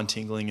about spine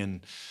tingling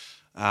and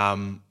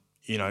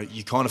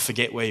you kind of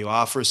forget where you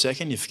are for a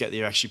second. You forget that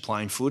you're actually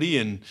playing footy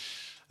and.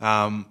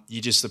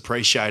 You just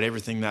appreciate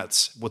everything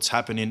what's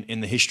happened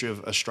in the history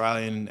of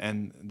Australia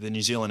and the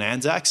New Zealand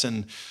Anzacs,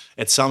 and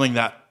it's something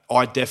that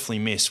I definitely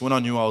miss. When I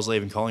knew I was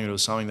leaving Collingwood, it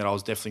was something that I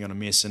was definitely going to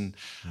miss. And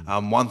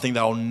one thing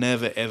that I'll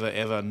never, ever,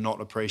 ever not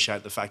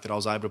appreciate, the fact that I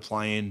was able to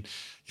play in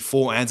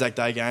 4 Anzac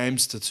Day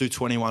games. The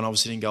 221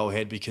 obviously didn't go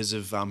ahead because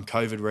of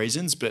COVID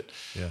reasons, but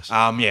yes.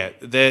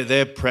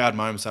 They're proud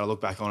moments that I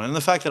look back on. And the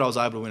fact that I was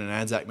able to win an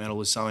Anzac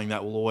medal is something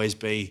that will always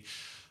be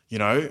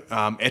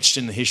etched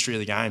in the history of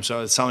the game.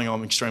 So it's something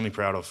I'm extremely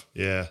proud of.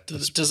 Yeah.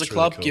 Does the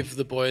club really give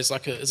the boys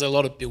is there a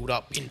lot of build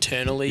up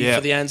internally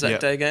for the Anzac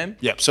Day game?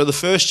 Yeah. So the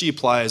first year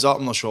players,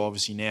 I'm not sure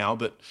obviously now,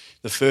 but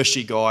the first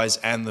year guys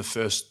and the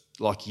first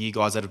year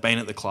guys that have been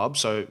at the club.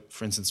 So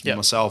for instance,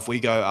 myself, we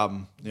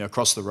go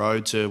across the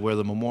road to where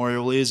the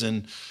memorial is,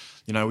 and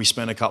we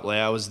spend a couple of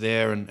hours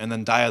there, and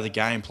then day of the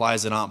game,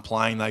 players that aren't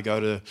playing, they go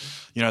to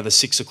the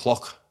 6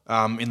 o'clock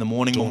in the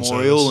morning dawn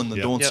memorial service. And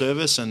the dawn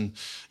service, and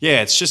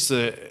it's just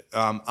a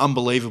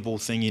unbelievable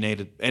thing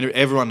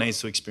everyone needs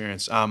to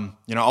experience. I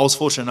was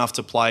fortunate enough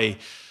to play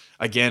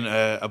again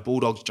a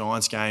Bulldogs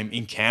Giants game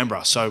in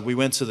Canberra, so we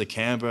went to the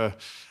Canberra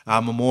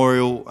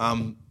memorial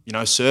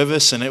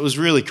service, and it was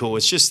really cool.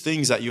 It's just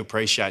things that you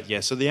appreciate.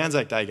 Yeah, so the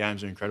Anzac Day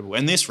games are incredible,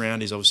 and this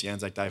round is obviously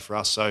Anzac Day for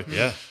us. So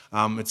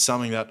it's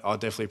something that I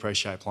definitely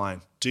appreciate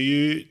playing.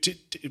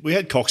 We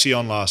had Coxie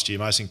on last year,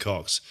 Mason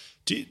Cox.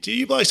 Do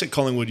you blokes at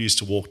Collingwood used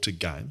to walk to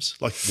games?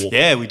 Like walk?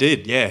 Yeah, we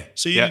did. Yeah.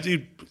 So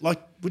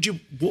would you?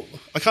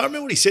 I can't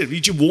remember what he said.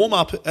 Did you warm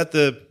up at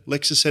the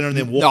Lexus Centre and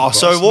then walk? No, across?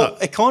 so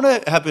it kind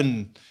of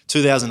happened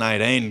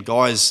 2018.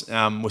 Guys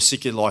were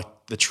sick of like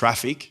the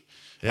traffic,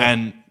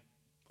 and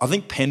I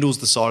think Pendles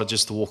decided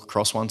just to walk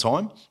across one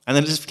time, and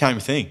then it just became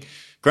a thing.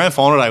 Grand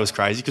Final Day was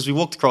crazy because we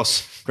walked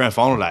across Grand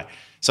Final Day.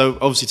 So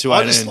obviously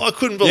 2018. I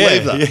couldn't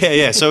believe that.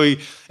 Yeah. So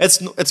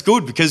it's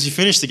good because you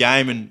finish the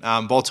game, and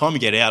by the time you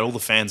get out, all the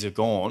fans are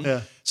gone.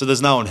 Yeah. So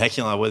there's no one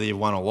heckling whether you've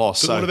won or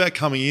lost. But what about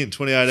coming in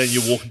 2018?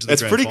 You're walking to the.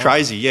 It's pretty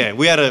crazy. Yeah,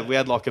 we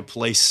had like a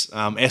police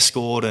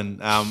escort,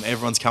 and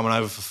everyone's coming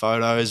over for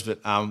photos. But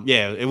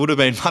it would have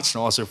been much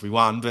nicer if we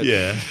won. But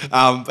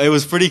it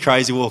was pretty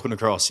crazy walking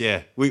across.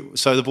 Yeah,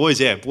 so the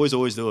boys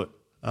always do it.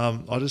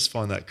 I just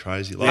find that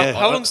crazy.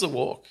 How long's the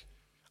walk?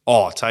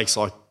 Oh, it takes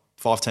like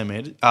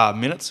 5-10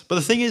 minutes. But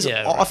the thing is,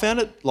 I found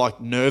it like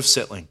nerve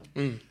settling.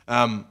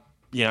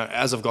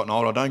 As I've gotten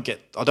older,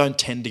 I don't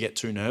tend to get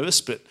too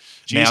nervous. But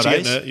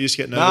nowadays, you used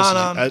to get nervous.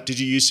 No. Did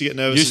you used to get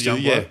nervous as a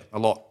young boy? A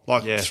lot.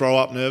 Throw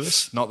up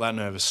nervous? Not that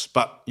nervous,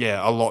 but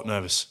a lot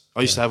nervous.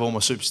 I used to have all my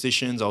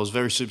superstitions. I was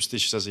very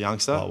superstitious as a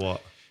youngster. Like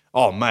what?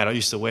 Oh, mate, I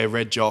used to wear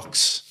red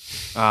jocks,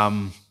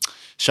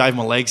 shave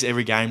my legs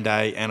every game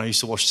day, and I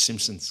used to watch The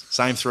Simpsons.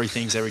 Same 3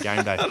 things every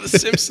game day. The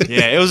Simpsons.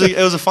 Yeah, it was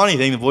a funny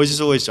thing. The boys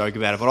just always joke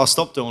about it, but I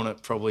stopped doing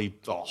it probably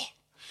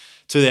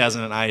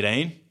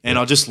 2018, and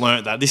I just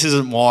learnt that this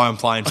isn't why I'm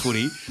playing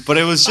footy, but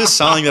it was just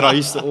something that I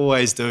used to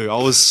always do.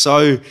 I was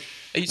so.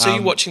 So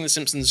you're watching The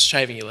Simpsons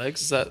shaving your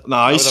legs? Is that no?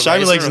 I used to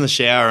shave my legs in the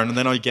shower, and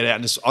then I'd get out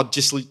and I'd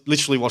just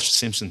literally watch The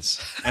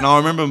Simpsons. And I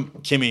remember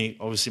Kimmy,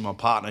 obviously my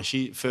partner.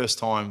 First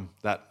time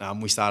that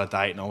we started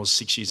dating, I was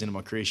 6 years into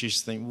my career. She used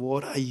to think,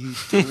 "What are you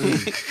doing?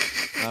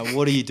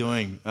 What are you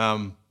doing?"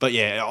 But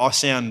yeah,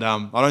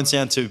 I don't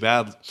sound too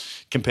bad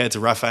compared to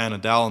Rafael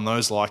Nadal and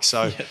those like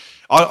so. Yeah.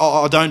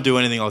 I don't do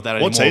anything like that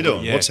anymore. What's he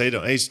doing? Yeah. What's he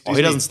doing?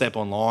 He doesn't step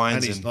on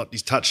lines. And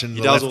he's touching. He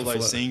does all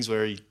those things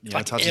where he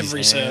touches every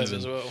his hands serve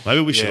as well.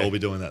 Maybe we should all be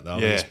doing that though.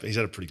 Yeah. He's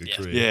had a pretty good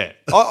career. Yeah.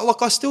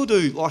 I still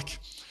do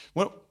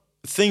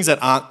things that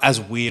aren't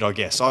as weird, I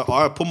guess.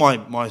 I put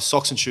my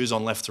socks and shoes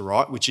on left to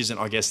right, which isn't,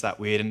 I guess, that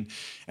weird.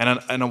 And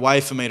a way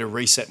for me to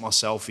reset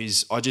myself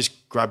is I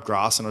just grab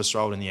grass and I just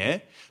throw it in the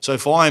air. So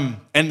if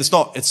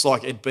it's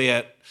like it'd be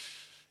at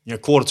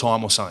quarter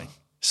time or something.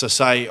 So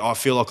say I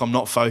feel like I'm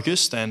not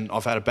focused and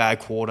I've had a bad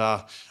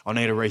quarter, I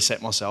need to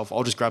reset myself.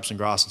 I'll just grab some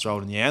grass and throw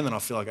it in the air, and then I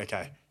feel like,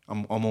 okay,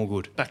 I'm all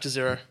good. Back to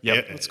zero.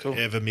 Yep. That's cool.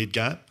 Ever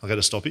mid-game? I got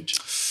a stoppage?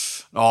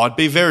 Oh, it'd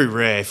be very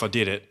rare if I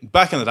did it.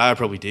 Back in the day I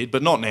probably did,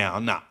 but not now.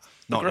 Nah,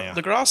 not now.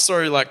 The grass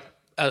throw,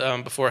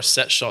 before a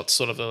set shot's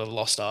sort of a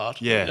lost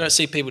art. Yeah. You don't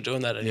see people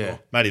doing that anymore. Yeah.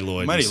 Matty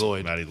Lloyd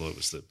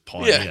was the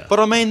pioneer. Yeah.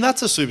 But I mean,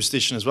 that's a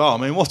superstition as well. I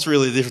mean, what's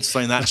really the difference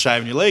between that and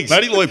shaving your legs?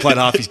 Matty Lloyd played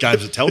half his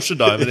games at Telstra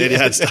Dome, and then he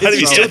had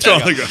he's still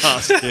throwing the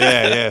grass.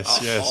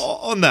 Yes.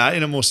 On that,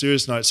 in a more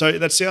serious note, so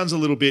that sounds a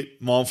little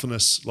bit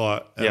mindfulness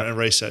and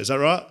reset. Is that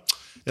right?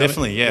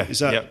 Definitely, yeah. Is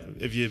that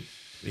have you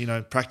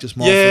practiced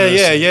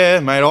mindfulness? Yeah,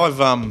 mate.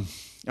 I've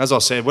as I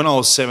said, when I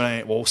was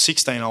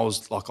 16, I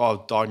was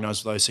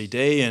diagnosed with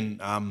OCD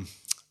and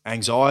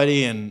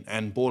anxiety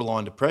and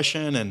borderline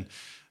depression and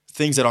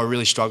things that I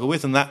really struggle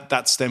with, and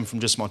that stemmed from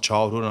just my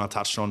childhood. And I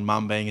touched on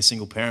mum being a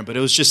single parent, but it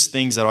was just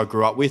things that I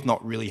grew up with,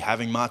 not really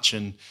having much.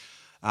 And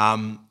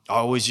I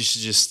always used to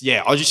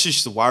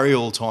used to worry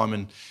all the time.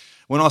 And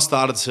when I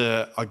started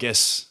to, I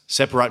guess,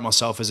 separate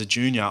myself as a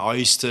junior, I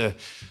used to,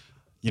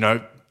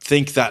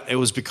 think that it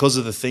was because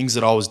of the things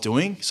that I was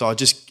doing. So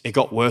it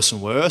got worse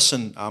and worse.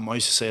 And I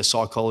used to see a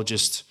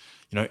psychologist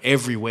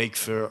every week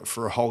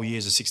for a whole year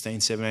as a 16,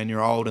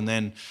 17-year-old. And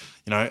then,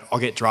 I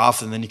get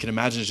drafted, and then you can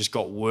imagine it just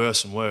got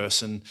worse and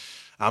worse. And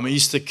it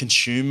used to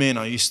consume me, and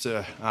I used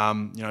to,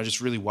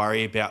 just really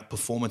worry about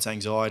performance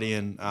anxiety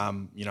and,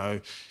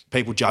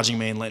 people judging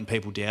me and letting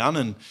people down.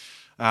 And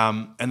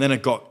then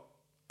it got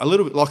a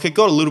little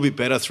bit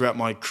better throughout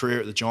my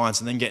career at the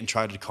Giants, and then getting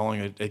traded to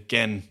Collingwood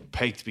again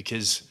peaked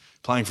because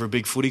playing for a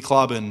big footy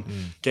club and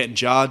getting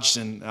judged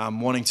and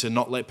wanting to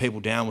not let people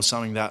down was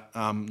something that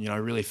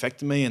really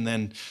affected me. And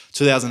then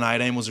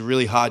 2018 was a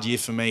really hard year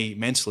for me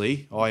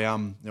mentally. I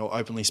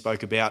openly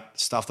spoke about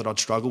stuff that I'd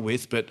struggled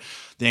with, but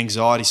the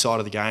anxiety side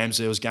of the games,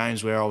 there was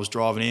games where I was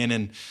driving in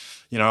and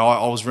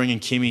I was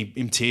ringing Kimmy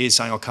in tears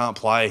saying I can't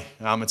play.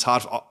 It's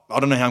hard. I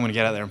don't know how I'm going to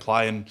get out there and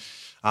play. And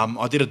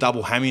I did a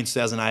double hammy in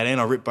 2018.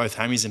 I ripped both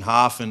hammies in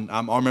half, and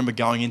I remember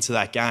going into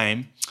that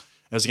game.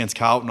 It was against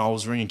Carlton. I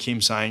was ringing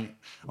Kim saying,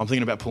 I'm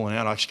thinking about pulling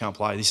out. I actually can't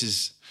play. I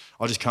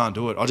just can't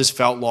do it. I just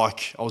felt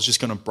like I was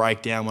just going to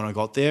break down when I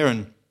got there.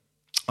 And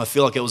I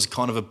feel like it was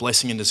kind of a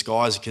blessing in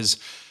disguise because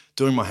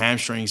doing my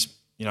hamstrings,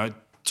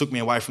 took me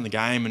away from the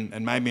game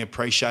and made me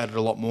appreciate it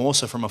a lot more.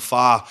 So from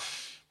afar,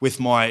 with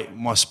my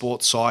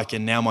sports psych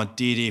and now my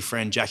dear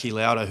friend Jackie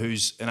Lauder,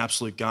 who's an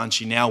absolute gun.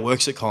 She now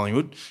works at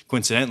Collingwood,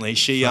 coincidentally.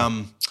 She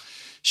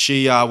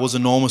was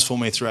enormous for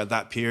me throughout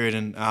that period.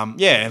 And,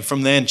 and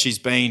from then she's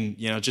been,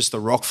 just a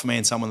rock for me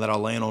and someone that I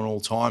lean on all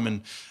the time.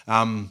 And,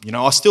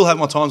 I still have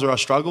my times where I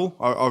struggle.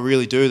 I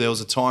really do. There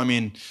was a time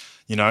in,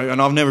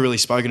 and I've never really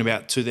spoken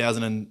about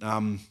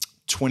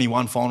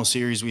 2021 final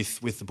series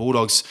with the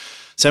Bulldogs.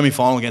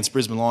 Semi-final against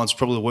Brisbane Lions,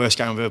 probably the worst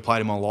game I've ever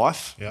played in my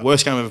life. Yep.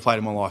 Worst game I've ever played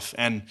in my life.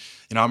 And,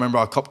 I remember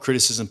I copped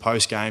criticism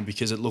post-game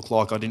because it looked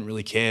like I didn't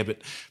really care. But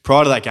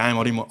prior to that game,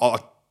 I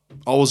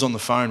was on the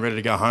phone ready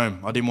to go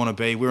home. I didn't want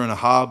to be. We were in a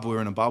hub. We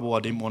were in a bubble. I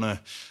didn't want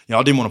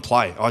to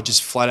play. I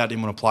just flat out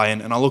didn't want to play.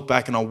 And I look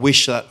back and I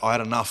wish that I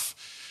had enough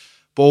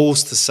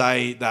balls to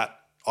say that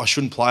I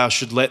shouldn't play. I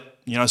should let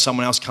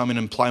someone else come in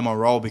and play my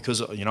role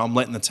because I'm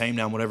letting the team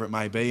down, whatever it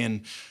may be.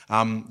 And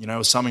it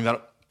was something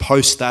that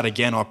post that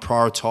again, I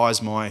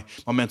prioritised my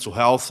mental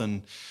health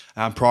and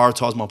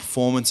prioritised my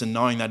performance, and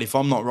knowing that if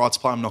I'm not right to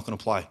play, I'm not going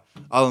to play.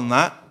 Other than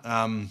that,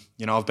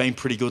 I've been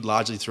pretty good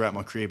largely throughout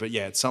my career. But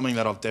yeah, it's something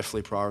that I've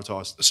definitely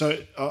prioritised. So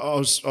I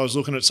was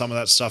looking at some of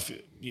that stuff.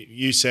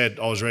 You said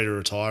I was ready to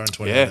retire in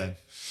 2010. Yeah.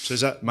 So is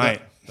that,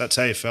 mate? That's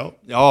how you felt?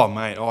 Oh,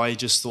 mate, I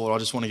just thought I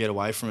just want to get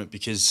away from it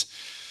because.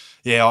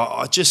 Yeah,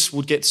 I just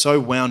would get so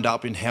wound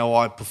up in how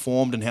I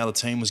performed and how the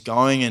team was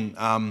going,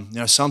 and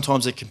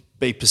sometimes it can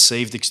be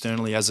perceived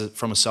externally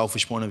from a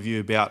selfish point of view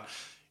about,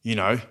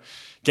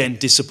 getting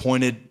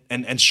disappointed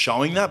and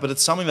showing that. But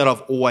it's something that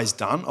I've always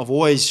done. I've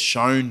always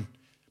shown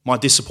my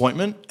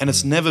disappointment, and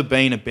it's never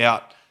been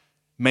about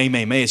me.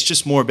 It's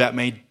just more about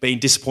me being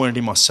disappointed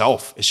in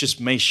myself. It's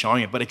just me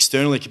showing it. But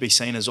externally, it could be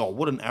seen as,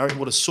 what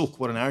a sook,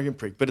 what an arrogant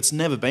prick. But it's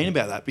never been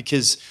about that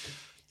because.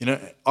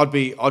 I'd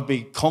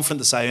be confident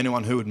to say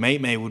anyone who would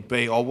meet me would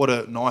be, what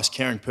a nice,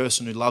 caring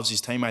person who loves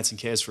his teammates and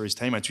cares for his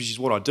teammates, which is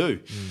what I do.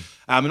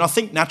 And I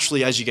think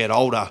naturally as you get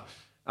older,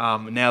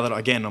 now that,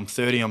 again, I'm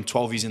 30, I'm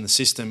 12 years in the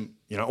system,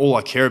 all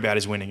I care about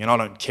is winning, and I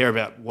don't care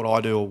about what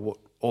I do or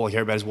all I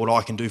care about is what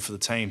I can do for the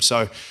team.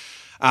 So,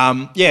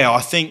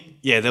 I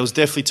think, there was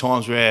definitely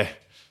times where,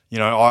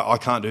 I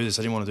can't do this.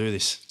 I didn't want to do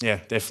this. Yeah,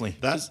 definitely.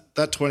 That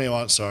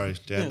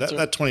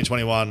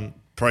 2021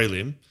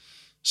 prelim,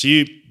 so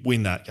you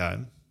win that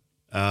game.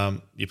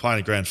 You're playing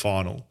a grand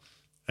final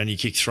and you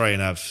kick 3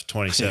 and have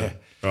 27,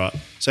 right?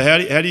 So how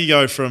do you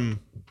go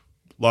from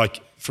a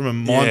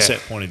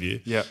mindset point of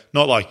view? Yeah.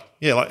 Not how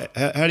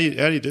do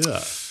you do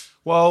that?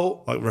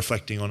 Well,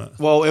 reflecting on it.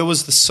 Well, it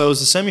was the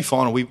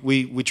semi-final.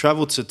 We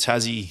travelled to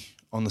Tassie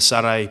on the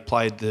Saturday,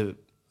 played the.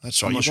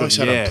 That's right. You guys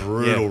had a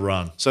brutal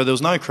run. So there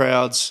was no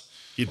crowds.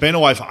 You'd been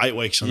away for 8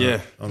 weeks on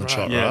the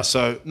trot, right?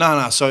 So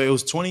no. So it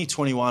was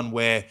 2021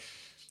 where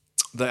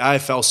the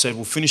AFL said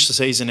we'll finish the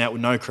season out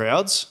with no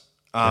crowds.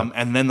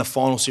 And then the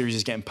final series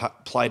is getting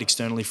played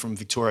externally from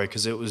Victoria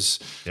because it was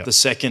the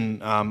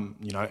second,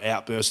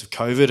 outburst of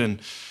COVID.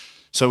 And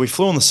so we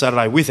flew on the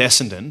Saturday with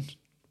Essendon,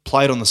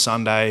 played on the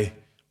Sunday,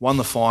 won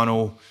the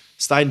final,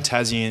 stayed in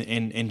Tassie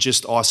in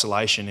just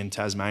isolation in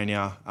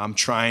Tasmania,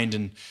 trained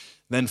and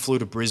then flew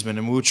to Brisbane.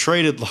 And we were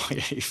treated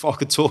like, if I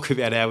could talk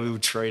about how we were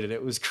treated,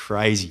 it was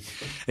crazy.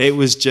 It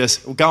was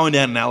just going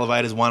down in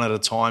elevators one at a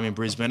time in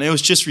Brisbane. It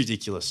was just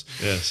ridiculous.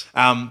 Yes.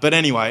 But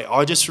anyway,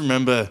 I just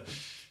remember...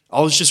 I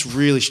was just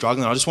really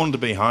struggling. I just wanted to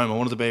be home. I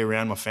wanted to be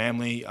around my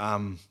family.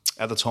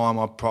 At the time,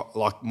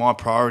 my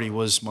priority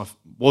was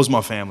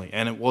my family,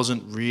 and it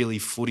wasn't really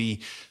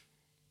footy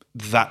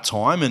that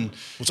time. And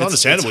it's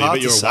understandable, but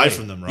you're away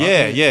from them,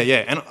 right?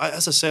 Yeah. And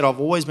as I said, I've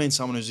always been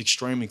someone who's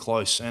extremely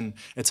close, and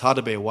it's hard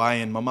to be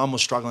away. And my mum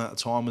was struggling at the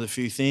time with a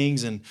few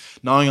things, and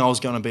knowing I was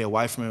going to be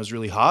away from her was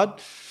really hard.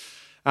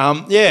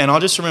 And I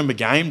just remember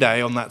game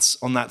day on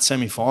that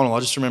semi-final. I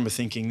just remember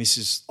thinking,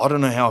 I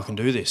don't know how I can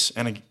do this.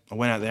 And I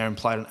went out there and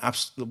played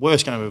the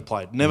worst game I've ever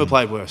played. Never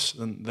played worse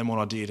than what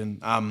I did. And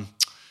I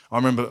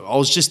remember I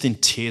was just in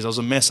tears. I was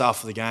a mess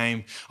after the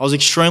game. I was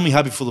extremely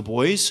happy for the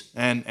boys.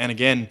 And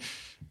again,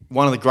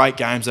 one of the great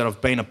games that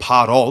I've been a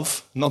part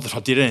of, not that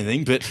I did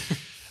anything, but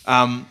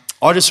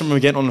I just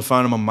remember getting on the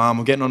phone to my mum,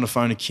 or getting on the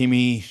phone to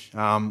Kimmy,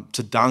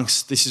 to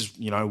Dunks. This is,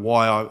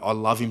 why I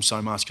love him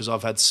so much, because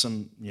I've had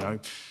some,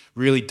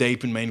 really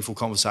deep and meaningful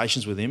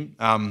conversations with him,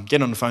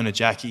 getting on the phone to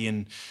Jackie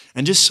and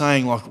just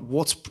saying, like,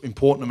 what's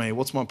important to me,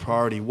 what's my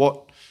priority,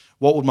 what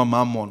would my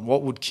mum want,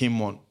 what would Kim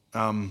want,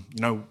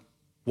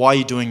 why are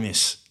you doing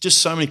this? Just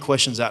so many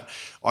questions that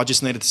I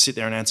just needed to sit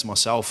there and answer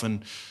myself.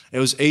 And it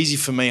was easy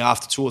for me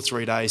after 2 or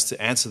 3 days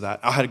to answer that.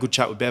 I had a good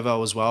chat with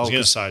Bevo as well. I was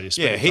going to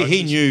say,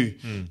 he knew,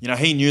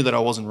 he knew that I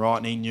wasn't right,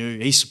 and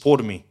he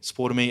supported me.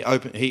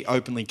 He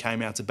openly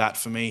came out to bat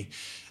for me.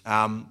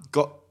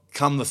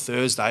 Come the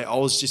Thursday, I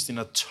was just in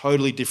a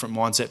totally different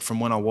mindset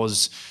from when I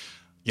was,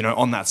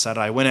 on that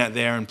Saturday. I went out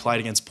there and played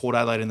against Port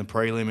Adelaide in the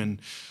prelim,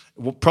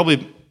 and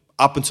probably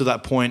up until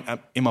that point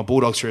in my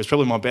Bulldogs career, it's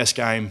probably my best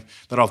game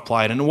that I've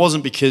played. And it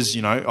wasn't because,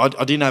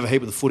 I didn't have a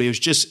heap of the footy. It was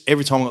just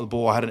every time I got the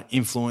ball, I had an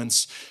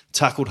influence,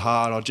 tackled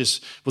hard. I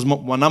just was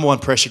my number one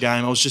pressure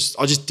game. I just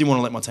didn't want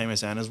to let my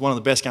teammates down. It was one of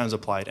the best games I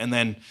played. And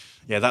then,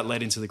 that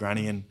led into the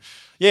granny. And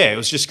it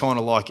was just kind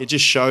of like, it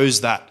just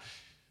shows that,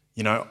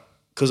 you know,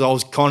 because I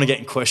was kind of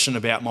getting questioned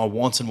about my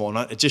wants and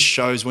whatnot. It just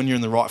shows when you're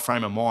in the right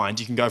frame of mind,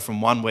 you can go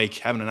from 1 week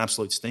having an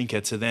absolute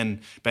stinker to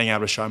then being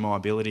able to show my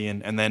ability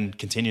and then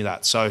continue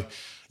that. So,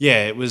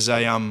 yeah, it was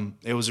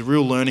a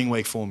real learning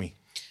week for me.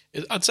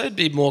 I'd say it'd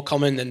be more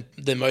common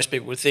than most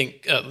people would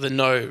think.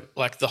 The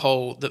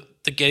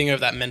getting over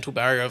that mental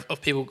barrier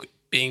of people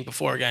being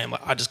before a game,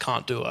 like, I just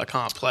can't do it, I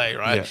can't play,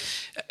 right? Yeah.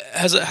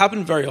 Has it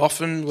happened very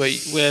often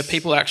where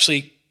people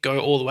actually go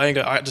all the way and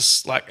go, I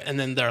just like, and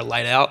then they're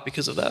laid out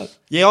because of that?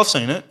 Yeah, I've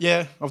seen it.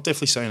 Yeah, I've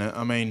definitely seen it.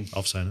 I mean,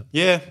 I've seen it.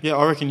 Yeah,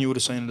 I reckon you would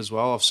have seen it as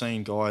well. I've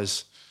seen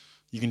guys,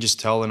 you can just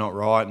tell they're not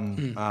right,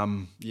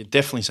 and you've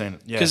definitely seen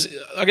it. Yeah, because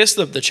I guess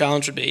the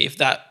challenge would be if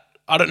that.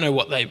 I don't know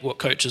what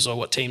coaches or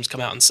what teams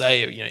come out and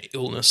say, you know,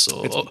 illness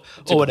or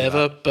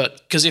whatever,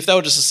 but because if they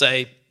were just to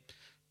say,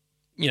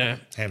 you know,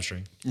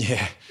 hamstring.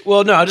 Yeah.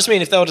 Well, no, I just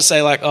mean if they were to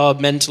say like, oh,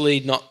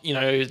 mentally not, you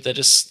know, they're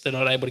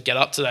not able to get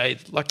up today.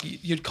 Like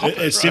you'd cop it.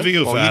 It's right?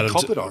 difficult for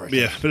Adam.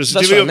 Yeah, but it's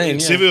difficult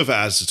for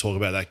Adam to talk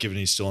about that, given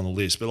he's still on the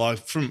list. But like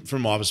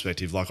from my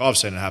perspective, like I've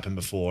seen it happen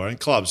before, and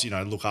clubs, you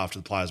know, look after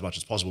the player as much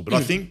as possible. But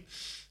I think,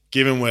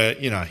 given where,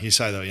 you know, you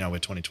say that, you know, we're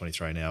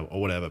 2023 now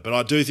or whatever, but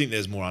I do think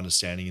there's more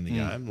understanding in the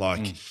game,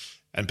 like,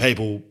 and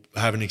people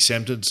have an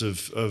acceptance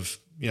of.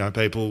 You know,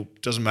 people,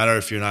 doesn't matter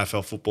if you're an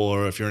AFL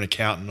footballer or if you're an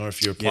accountant or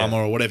if you're a plumber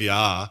or whatever you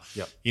are,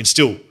 you can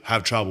still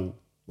have trouble,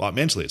 like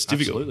mentally. It's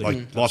difficult.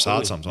 Absolutely. Like life's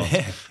hard sometimes.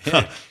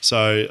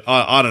 So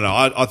I don't know.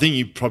 I think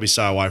you probably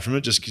stay away from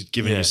it just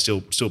given you're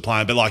still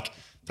playing. But like,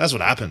 that's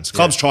what happens.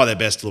 Clubs try their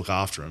best to look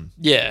after them.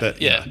 Yeah,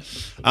 but, yeah.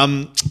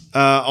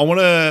 I want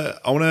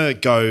to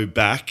go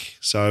back.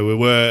 So we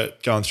were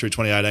going through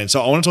 2018. So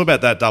I want to talk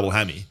about that double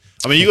hammy.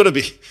 I mean, you got to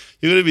be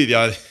the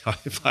only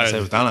player. So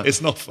we've done it.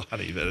 It's not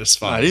funny, but it's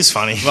funny. No, it is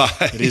funny.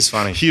 It is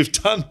funny. You've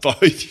done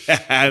both your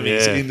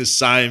hammies in the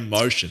same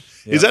motion.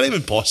 Yep. Is that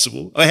even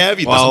possible? I mean, how have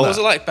you done that? Was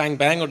it like bang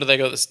bang, or do they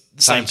go at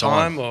the same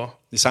time? Or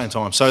the same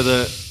time? So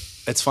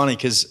it's funny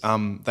because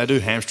they do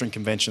hamstring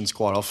conventions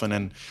quite often,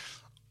 and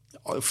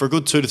for a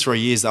good 2 to 3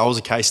 years, that was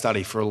a case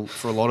study for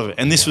a lot of it.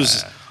 And this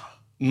was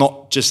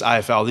not just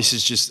AFL. This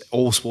is just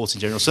all sports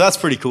in general. So that's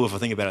pretty cool if I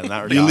think about it in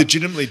that regard. You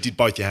legitimately did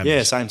both your hammies?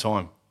 Yeah, same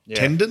time. Yeah.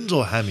 Tendons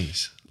or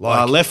hammies?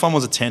 Left one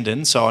was a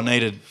tendon, so I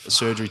needed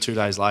surgery 2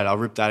 days later. I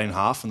ripped that in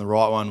half, and the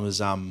right one was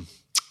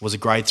a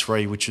grade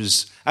 3, which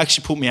was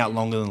actually put me out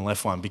longer than the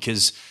left one,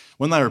 because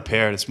when they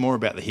repair it, it's more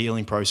about the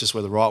healing process.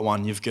 Where the right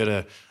one, you've got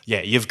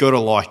to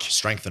like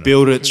strengthen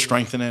build it,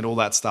 strengthen it, all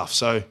that stuff.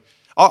 So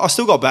I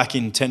still got back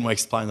in 10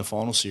 weeks to play in the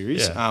final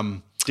series. Yeah.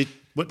 Do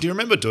you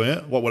remember doing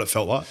it? What it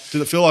felt like?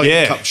 Did it feel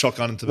like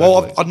shotgun into the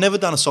Well, I'd never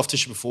done a soft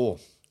tissue before,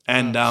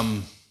 and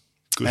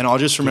and I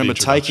just remember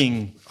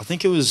taking, I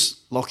think it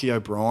was Lockie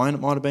O'Brien, it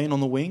might have been,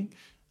 on the wing.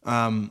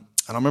 And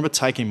I remember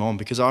taking him on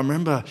because I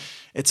remember,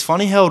 it's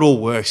funny how it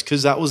all works,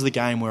 because that was the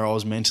game where I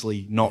was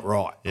mentally not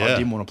right. Yeah. I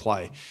didn't want to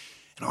play.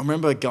 And I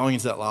remember going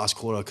into that last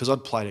quarter, because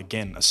I'd played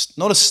again,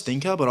 not a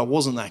stinker, but I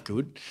wasn't that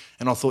good.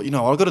 And I thought,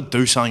 I've got to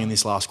do something in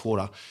this last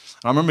quarter. And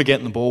I remember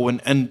getting the ball,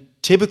 and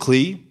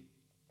typically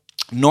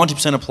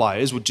 90% of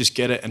players would just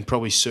get it and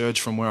probably surge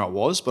from where I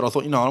was. But I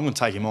thought, I'm going to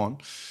take him on.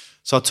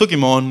 So I took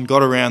him on,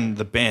 got around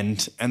the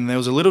bend, and there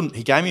was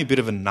he gave me a bit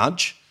of a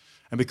nudge.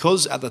 And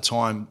because at the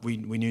time we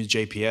knew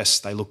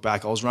GPS, they looked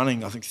back, I was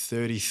running, I think,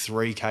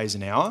 33 Ks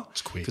an hour.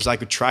 It's quick. Because they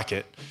could track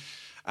it.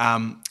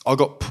 I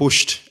got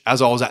pushed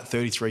as I was at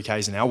 33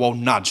 Ks an hour. Well,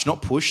 nudged,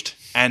 not pushed.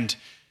 And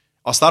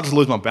I started to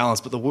lose my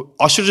balance, but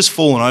I should have just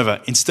fallen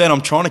over. Instead,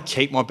 I'm trying to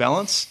keep my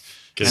balance.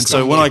 And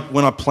so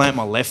when I plant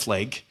my left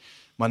leg,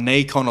 my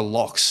knee kind of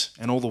locks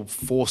and all the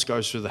force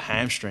goes through the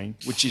hamstring,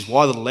 which is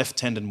why the left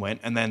tendon went,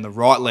 and then the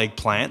right leg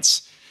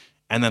plants,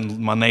 and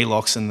then my knee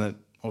locks, and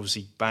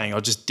obviously bang, I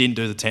just didn't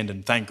do the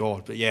tendon, thank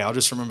God. But yeah, I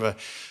just remember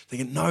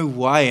thinking, no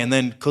way. And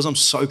then because I'm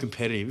so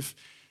competitive,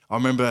 I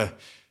remember,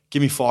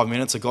 give me 5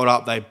 minutes, I got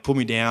up, they put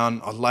me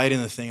down, I laid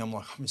in the thing, I'm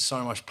like, I'm in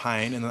so much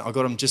pain, and then I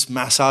got them just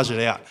massage it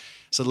out.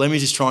 So let me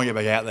just try and get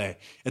back out there.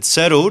 It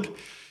settled.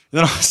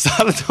 Then I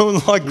started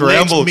doing like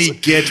ground balls. Let me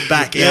get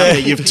back out there.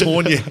 You've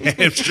torn your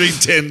hamstring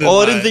tendon.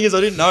 All I didn't think is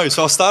I didn't know.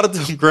 So I started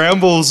doing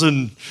ground balls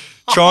and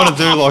trying to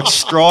do like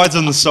strides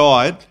on the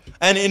side.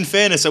 And in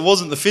fairness, it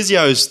wasn't the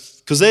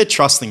physios, because they're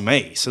trusting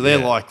me. So they're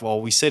like, well,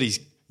 we said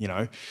he's, they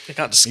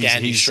can't just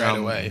scan you straight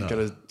away.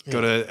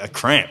 Got a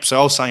cramp. So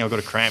I was saying I got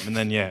a cramp, and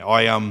then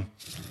I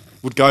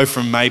would go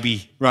from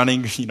maybe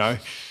running,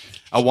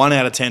 a 1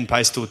 out of 10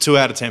 pace to a 2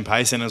 out of 10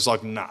 pace, and it was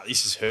like, nah,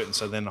 this is hurting.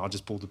 So then I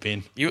just pulled the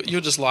pin. You're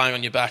just lying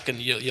on your back,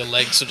 and your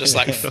legs are just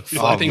like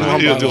flapping.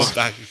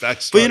 Back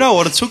but you know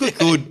what?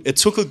 It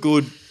took a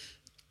good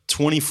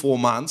 24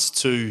 months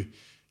to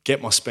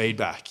get my speed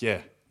back. Yeah,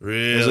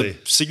 really, it was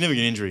a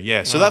significant injury.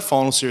 Yeah, so that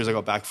final series I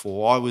got back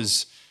for,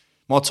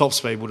 my top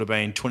speed would have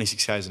been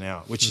 26 k's an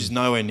hour, which is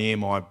nowhere near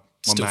my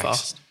Still max.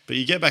 fast. But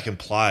you get back and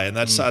play, and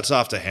that's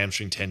after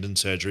hamstring tendon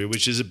surgery,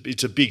 which is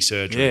it's a big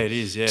surgery. Yeah, it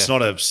is, yeah. It's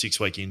not a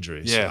 6-week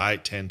injury. It's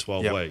 8, 10,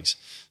 12 weeks.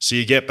 So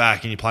you get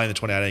back and you play in the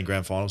 2018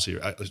 Grand Final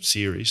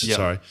series. Yep.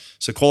 Sorry.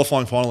 So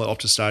qualifying final at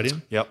Optus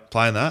Stadium. Yep.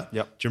 Playing that.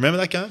 Yep. Do you remember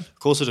that game? Of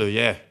course I do,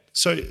 yeah.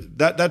 So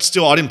that's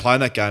still, I didn't play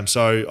in that game,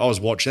 so I was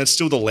watching. That's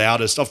still the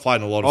loudest. I've played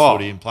in a lot of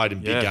footy and played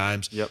in big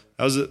games. Yep.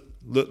 That was it.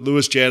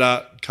 Lewis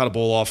Jetta cut a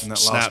ball off,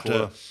 snapped it,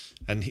 quarter.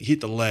 and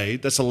hit the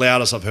lead. That's the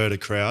loudest I've heard a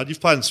crowd.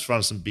 You've played in front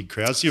of some big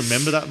crowds. Do you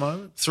remember that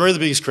moment? Three of the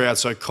biggest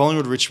crowds. So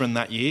Collingwood, Richmond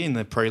that year in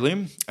the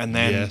prelim, and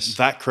then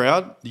that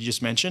crowd you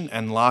just mentioned,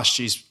 and last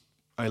year's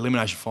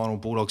elimination final,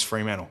 Bulldogs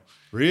Fremantle.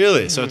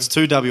 Really? So it's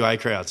 2 WA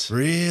crowds.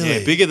 Really?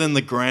 Yeah, bigger than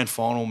the grand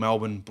final,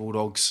 Melbourne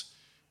Bulldogs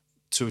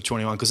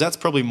 221, because that's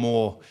probably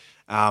more,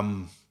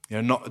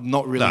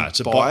 not really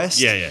biased.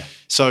 Yeah.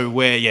 So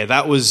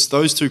that was,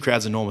 those two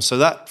crowds enormous. So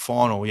that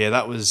final,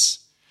 that was,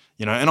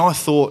 and I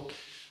thought,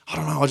 I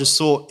don't know, I just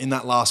thought in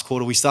that last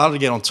quarter we started to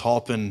get on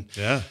top, and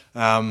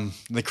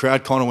the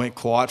crowd kind of went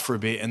quiet for a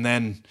bit, and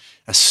then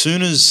as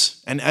soon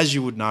as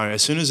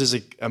there's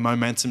a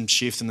momentum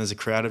shift and there's a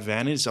crowd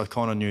advantage, I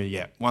kind of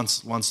knew,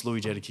 once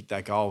Louis Jetta kicked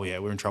that goal,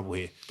 we're in trouble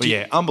here. But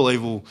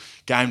unbelievable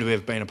game to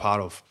have been a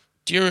part of.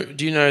 Do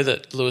you know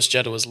that Lewis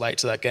Jetta was late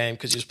to that game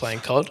because he was playing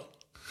COD?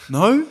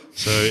 No?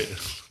 So,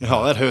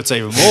 that hurts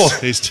even more.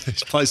 he's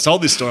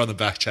told this story on the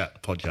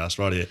BackChat podcast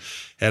right here,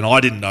 and I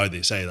didn't know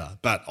this either,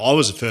 but I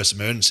was the first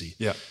emergency.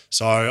 Yeah.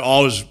 So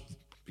I was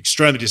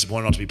extremely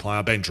disappointed not to be playing.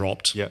 I've been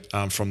dropped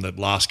from the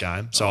last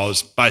game, so I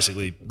was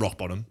basically rock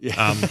bottom.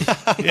 Yeah.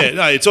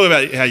 It's all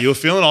about how you were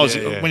feeling.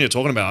 When you're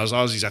talking about it,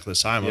 I was exactly the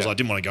same. I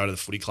didn't want to go to the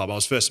footy club. I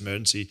was first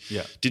emergency.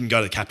 Yeah. Didn't go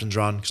to the captain's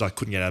run because I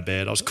couldn't get out of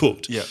bed. I was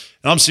cooked. Yeah.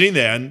 And I'm sitting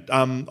there, and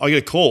I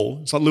get a call.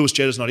 It's like, Lewis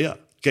Jetta's not here.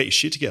 Get your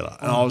shit together.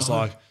 And I was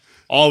like,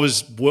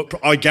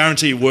 I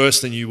guarantee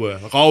worse than you were.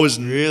 Like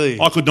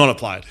I could not have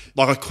played.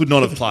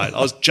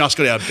 I was just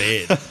got out of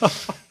bed.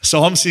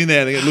 So I'm sitting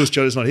there and Lewis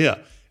Jetta's not here.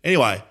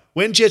 Anyway,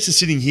 when Jets are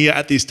sitting here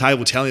at this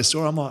table telling a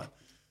story, I'm like,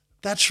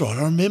 that's right,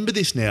 I remember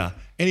this now.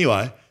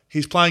 Anyway,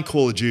 he's playing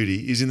Call of Duty.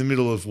 He's in the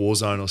middle of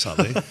Warzone or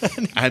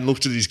something and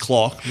looked at his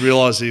clock,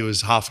 realised he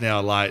was half an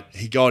hour late.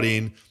 He got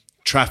in,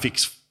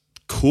 traffic's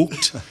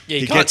cooked. Yeah,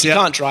 you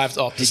can't drive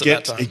the opposite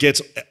that time. He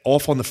gets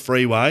off on the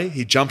freeway.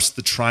 He jumps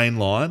the train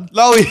line.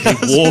 No, he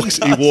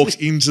walks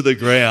into the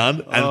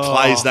ground and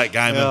plays that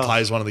game and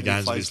plays one of the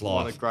games of his life.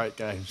 One of the great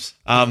games.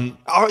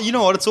 You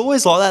know what? It's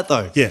always like that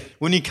though. Yeah.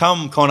 When you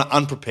come kind of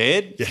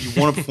unprepared,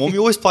 you want to perform. You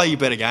always play your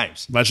better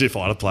games. Imagine if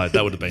I'd have played,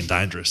 that would have been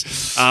dangerous.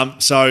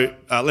 So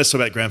let's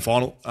talk about grand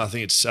final. I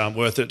think it's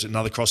worth it.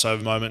 Another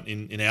crossover moment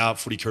in our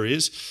footy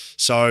careers.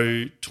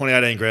 So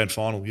 2018 grand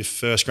final, your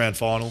first grand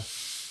final.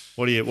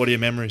 What are your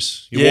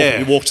memories?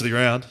 You walked to the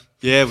ground.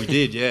 Yeah, we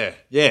did.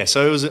 Yeah.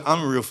 So it was an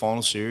unreal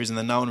final series, and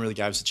then no one really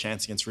gave us a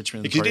chance against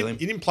Richmond in the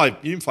prelim. You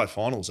didn't play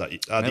finals the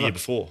year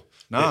before.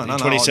 No, in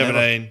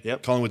 2017,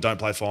 Yep. Collingwood don't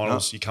play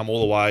finals. No. You come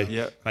all the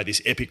way, make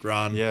this epic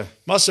run. Yeah,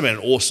 must have been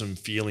an awesome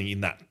feeling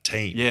in that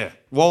team. Yeah.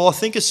 Well, I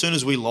think as soon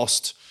as we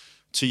lost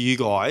to you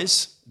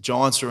guys,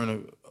 Giants were in a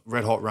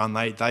red hot run.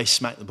 They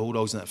smacked the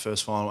Bulldogs in that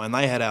first final, and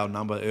they had our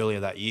number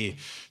earlier that year.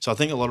 So I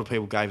think a lot of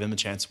people gave them a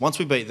chance. Once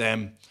we beat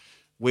them,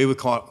 we were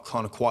kind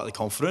of quietly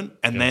confident,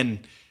 and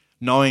then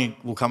knowing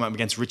we'll come up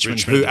against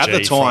Richmond who at the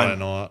time,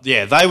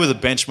 they were the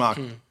benchmark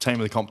team of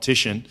the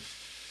competition.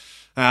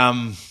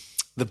 The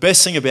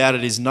best thing about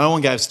it is no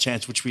one gave us a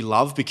chance, which we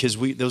love because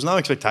there was no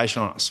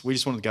expectation on us. We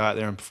just wanted to go out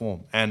there and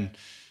perform. And,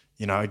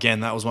 again,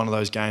 that was one of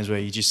those games where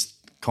you just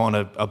kind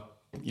of,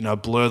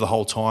 blur the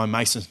whole time.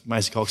 Mason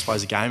Cox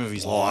plays a game of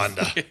his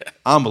life.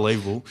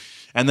 Unbelievable.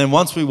 And then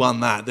once we won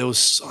that, there was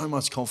so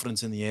much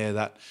confidence in the air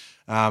that,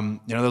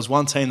 there was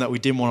one team that we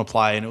didn't want to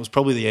play, and it was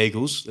probably the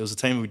Eagles. There was a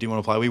team we didn't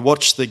want to play. We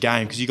watched the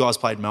game because you guys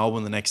played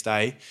Melbourne the next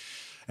day,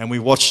 and we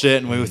watched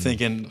it, and we were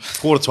thinking,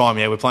 quarter time,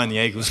 we're playing the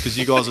Eagles because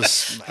you guys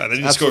are. They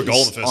didn't score a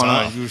goal in the first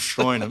half. You were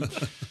destroying them.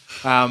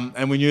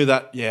 And we knew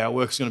that, our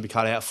work was going to be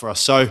cut out for us.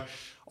 So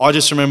I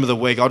just remember the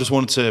week. I just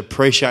wanted to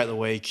appreciate the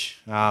week,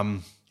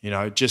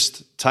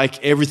 just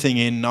take everything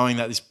in, knowing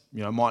that this,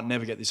 might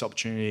never get this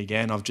opportunity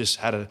again. I've just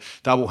had a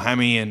double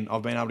hammy, and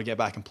I've been able to get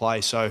back and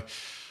play. So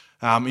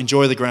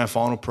enjoy the grand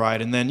final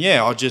parade. And then,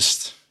 I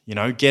just,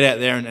 get out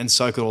there and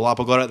soak it all up.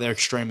 I got out there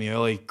extremely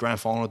early, grand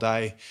final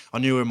day. I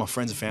knew where my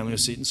friends and family were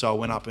sitting, so I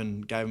went up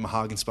and gave them a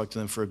hug and spoke to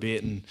them for a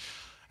bit. And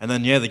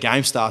then, the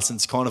game starts, and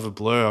it's kind of a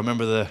blur.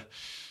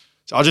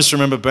 I just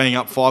remember being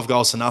up 5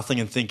 goals to nothing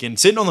and thinking,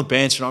 sitting on the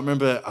bench,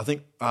 and I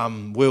think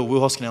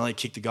Will Hoskin-Elliott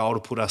kicked the goal to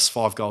put us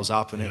 5 goals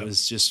up, and it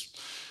was just,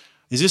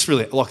 is this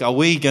really, are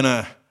we going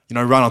to,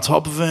 run on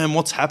top of them?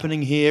 What's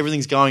happening here?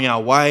 Everything's going our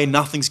way.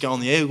 Nothing's going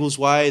the Eagles'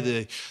 way.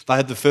 They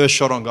had the first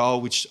shot on goal,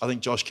 which I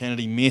think Josh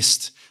Kennedy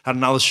missed, had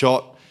another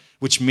shot,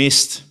 which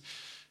missed.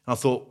 And I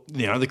thought,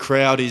 the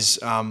crowd is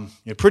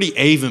pretty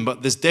even,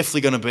 but there's definitely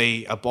going to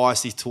be a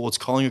bias towards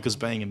Collingwood because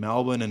being in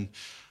Melbourne.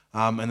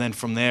 And then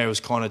from there, it was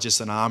kind of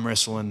just an arm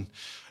wrestle. And,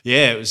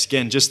 it was,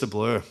 again, just a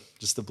blur.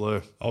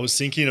 I was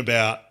thinking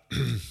about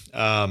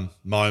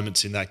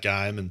moments in that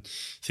game and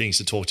things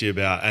to talk to you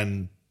about.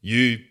 And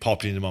you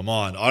popped into my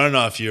mind. I don't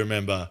know if you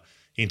remember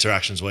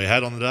interactions we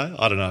had on the day.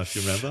 I don't know if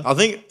you remember. I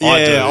think,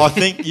 I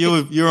think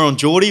you were on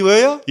Geordie, were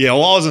you? Yeah,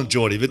 well, I wasn't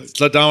Geordie, but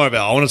don't worry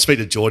about it. I want to speak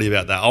to Geordie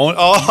about that.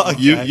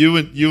 Okay.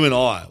 You and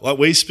I, like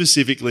we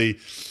specifically.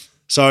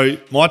 So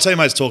my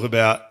teammates talk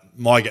about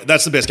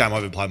that's the best game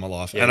I've ever played in my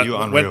life. Yeah, and you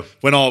were unreal.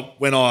 When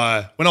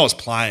I was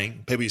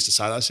playing, people used to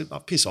say that. I said, "Oh,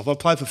 piss off! I've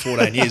played for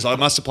 14 years. I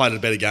must have played a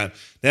better game."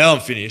 Now I'm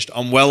finished.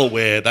 I'm well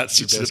aware that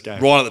sits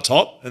right at the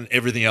top, and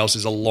everything else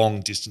is a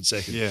long distance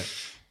second. Yeah,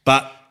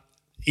 but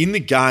in the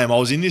game, I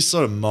was in this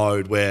sort of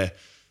mode where,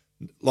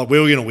 like, we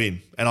were going to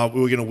win, and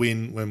we were going to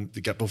win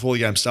before the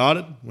game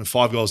started. When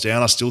 5 goals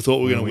down, I still thought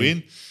we were going to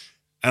win.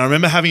 And I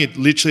remember having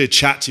literally a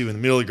chat to you in the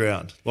middle of the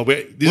ground. Well,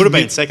 would have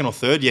been second or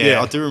third,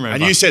 yeah, I do remember.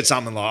 And you said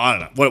something like, I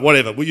don't know,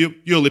 whatever. Well, you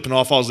were lipping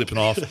off, I was lipping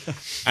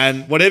off.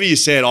 And whatever you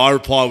said, I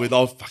replied with,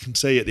 I'll fucking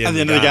see you at the end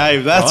of the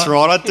game. That's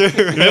right, I do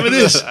remember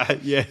this?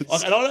 Yes.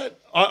 And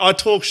I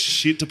talk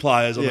shit to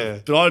players,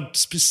 but I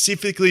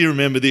specifically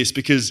remember this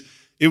because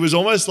it was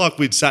almost like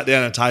we'd sat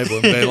down at a table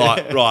and been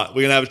like, right,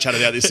 we're going to have a chat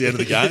about this at the end of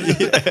the game.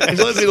 It was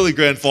like literally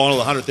grand final,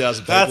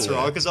 100,000 people. That's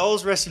right, because I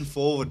was resting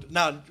forward.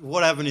 No,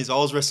 what happened is I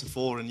was resting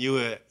forward and you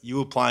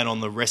were playing on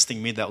the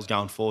resting mid that was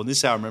going forward. And this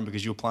is how I remember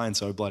because you were playing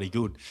so bloody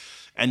good.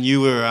 And you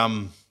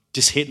were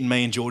just hitting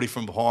me and Geordie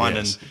from behind.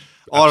 Yes. And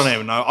I don't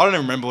even know. I don't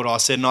even remember what I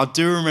said. And I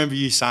do remember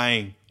you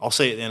saying, I'll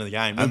see you at the end of the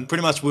game. And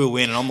pretty much we'll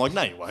win. And I'm like,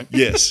 no, you won't.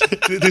 Yes.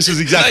 This was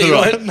exactly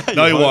right.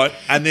 No, you won't.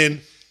 And then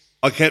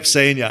I kept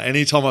seeing you.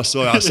 Anytime I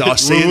saw you, I said, I'll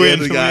see you at the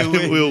end of the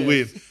game. We'll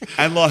win.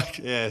 And like,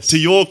 to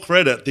your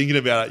credit, thinking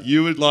about it,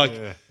 you would like,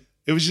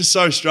 it was just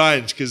so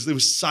strange because it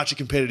was such a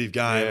competitive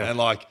game. And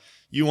like,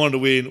 you wanted to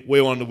win,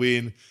 we wanted to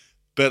win.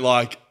 But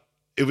like,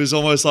 it was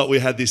almost like we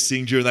had this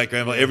thing during that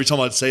game. Like every time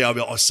I'd see you, I'd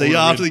be like, I'll see you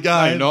after the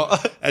game. No,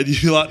 not.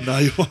 And you're like, no,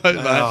 you won't,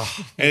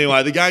 mate.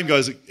 Anyway, the game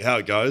goes how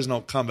it goes, and I'll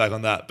come back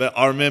on that. But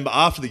I remember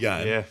after the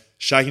game,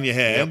 shaking your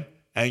hand.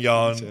 And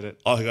going,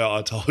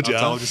 I told you.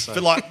 So.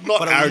 But like,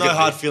 not arrogantly. No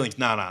hard feelings.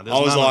 No. I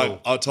was like,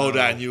 I told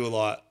you, and you were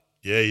like,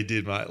 yeah, you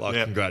did, mate. Like,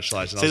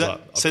 congratulations.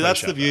 So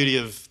that's the beauty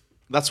of,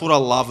 that's what I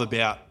love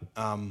about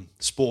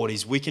sport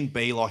is we can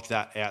be like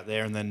that out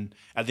there, and then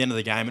at the end of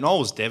the game, and I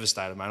was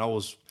devastated, mate. I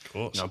was,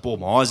 bawled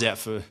my eyes out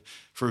for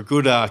a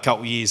good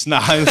couple of years.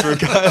 No, for a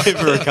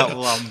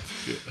couple,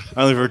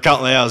 only for a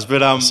couple of hours.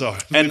 But sorry,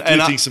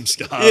 and some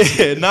scars.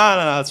 Yeah, no,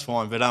 that's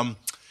fine. But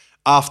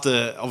after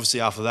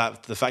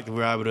that, the fact that we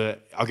were able to,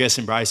 I guess,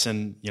 embrace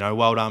and,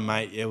 well done,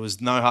 mate. It was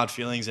no hard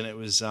feelings, and it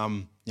was,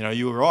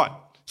 you were right.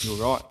 You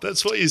were right.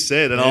 That's what you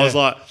said, and I was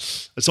like,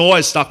 it's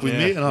always stuck with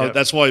me, and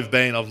that's why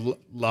I've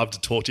loved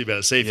to talk to you about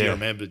it, see if you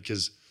remembered,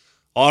 because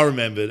I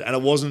remembered, and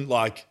it wasn't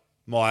like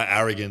my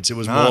arrogance. It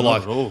was more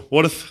like,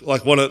 what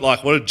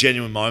a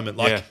genuine moment.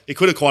 Like it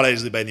could have quite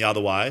easily been the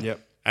other way. Yep.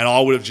 And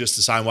I would have just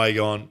the same way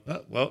gone,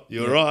 oh, well,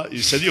 you were right.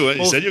 You said you were.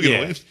 You said you were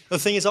going to win. The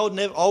thing is, I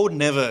would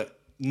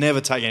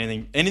never take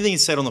anything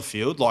said on the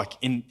field, like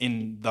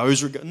in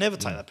those regards, never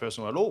take that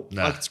personal at all.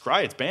 No. Like, it's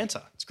great, it's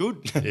banter, it's good.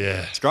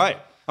 Yeah. It's great.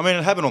 I mean,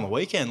 it happened on the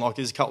weekend. Like,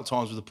 there's a couple of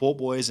times with the Port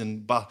boys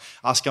and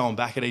us going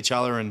back at each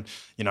other, and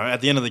at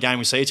the end of the game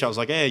we see each other. I was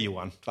like, yeah, you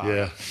won.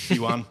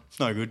 You won.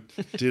 No good.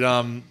 Did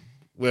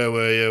where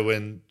were you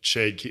when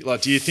Sheed kicked?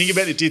 Like, do you think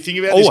about this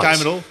game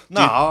at all?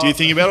 No. Do you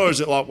think about it, or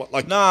is it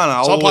like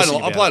no? So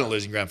I played a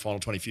losing grand final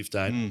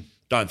 2015.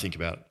 Don't think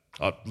about it.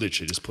 I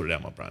literally just put it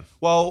out my brain.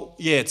 Well,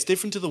 yeah, it's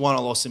different to the one I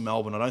lost in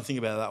Melbourne. I don't think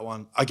about that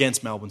one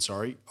against Melbourne.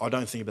 Sorry, I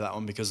don't think about that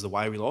one because of the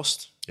way we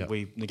lost. Yep.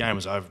 The game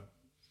was over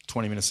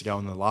 20 minutes ago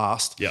in the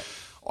last. Yeah,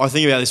 I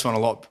think about this one a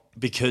lot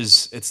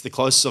because it's the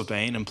closest I've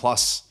been, and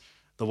plus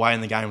the way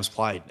in the game was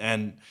played.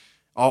 And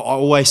I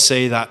always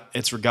see that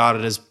it's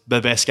regarded as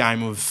the best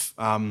game of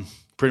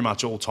pretty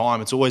much all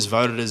time. It's always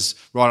voted as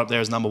right up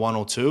there as number 1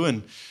 or 2.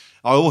 And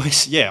I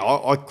always,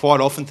 I quite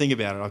often think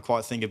about it. I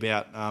quite think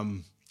about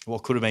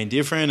what could have been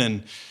different.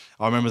 And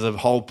I remember the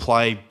whole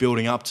play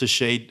building up to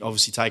Sheed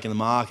obviously taking the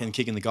mark and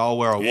kicking the goal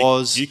where I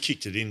was. You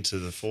kicked it into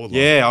the forward line.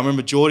 Yeah, I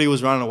remember Geordie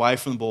was running away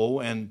from the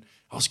ball, and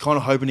I was kind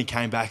of hoping he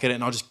came back at it,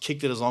 and I just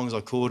kicked it as long as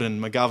I could.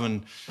 And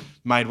McGovern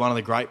made one of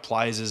the great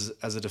plays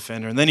as a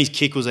defender. And then his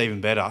kick was even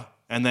better.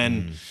 And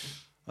then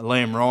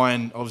Liam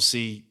Ryan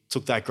obviously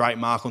took that great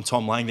mark on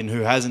Tom Langdon, who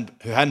hadn't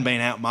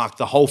been outmarked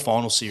the whole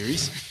final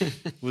series,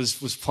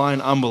 was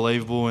playing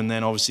unbelievable. And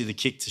then obviously the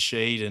kick to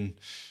Sheed, and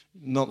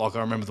not like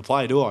I remember the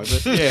play, do I?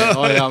 But yeah,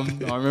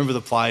 I remember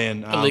the play.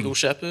 And illegal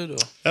shepherd, or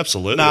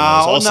absolutely.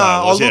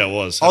 It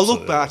was. I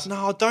look back.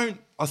 No, I don't.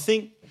 I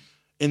think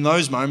in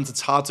those moments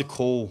it's hard to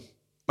call.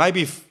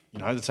 Maybe if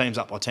the team's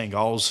up by 10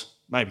 goals,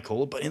 maybe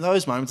call it. But in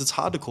those moments it's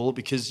hard to call it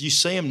because you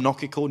see them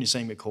not get called and you see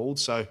them get called.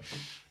 So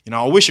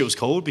I wish it was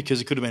called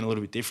because it could have been a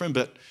little bit different.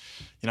 But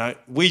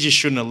we just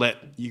shouldn't have let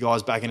you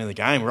guys back into the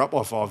game. We're up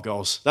by 5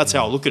 goals. That's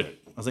how I look at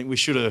it. I think we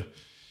should have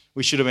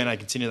been able to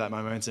continue that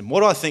momentum.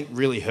 What I think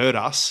really hurt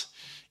us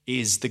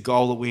is the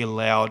goal that we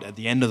allowed at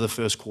the end of the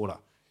first quarter.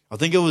 I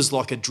think it was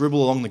like a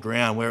dribble along the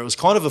ground where it was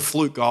kind of a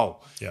fluke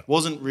goal. Yeah.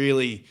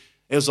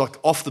 It It was like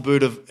off the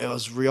boot of, it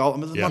was Rioli. I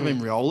mean, it might have been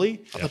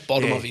Rioli. At the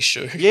bottom of his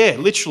shoe. Yeah,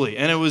 literally.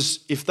 And it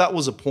was, if that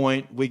was a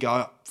point, we go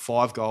up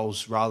 5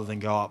 goals rather than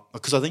go up.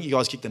 Because I think you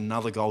guys kicked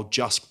another goal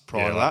just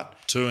prior to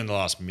that. 2 in the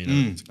last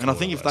minute. And I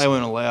think if they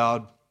weren't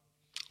allowed,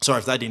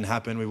 if that didn't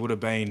happen, we would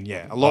have been,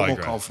 a lot more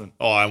confident.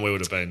 Oh, and we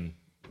would have been,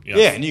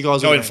 and you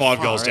guys going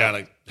 5 goals down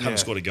and haven't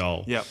scored a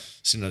goal. Yep.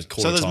 It's in the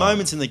quarter So there's time.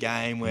 moments in the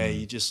game where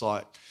you just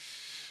like,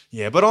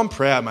 but I'm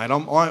proud, mate.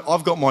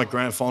 I've got my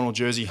grand final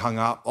jersey hung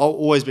up. I'll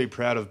always be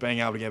proud of being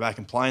able to get back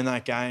and play in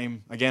that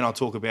game. Again, I'll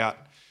talk about,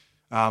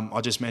 I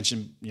just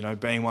mentioned,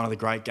 being one of the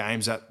great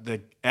games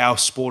that our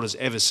sport has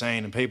ever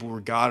seen, and people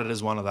regard it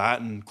as one of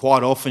that. And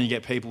quite often you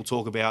get people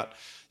talk about,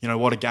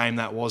 what a game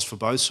that was for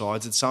both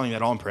sides. It's something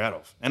that I'm proud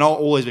of, and I'll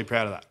always be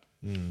proud of that.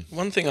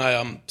 One thing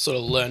I sort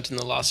of learned in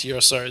the last year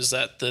or so is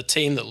that the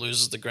team that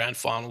loses the grand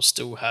final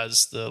still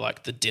has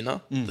the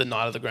dinner the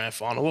night of the grand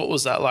final. What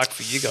was that like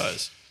for you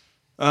guys?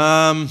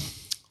 It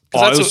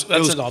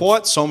was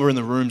quite somber in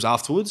the rooms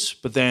afterwards,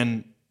 but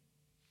then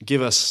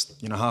give us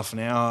half an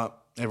hour,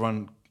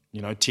 everyone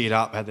teared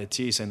up, had their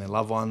tears, seen their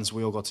loved ones.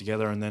 We all got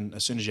together, and then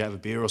as soon as you have a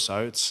beer or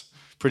so, it's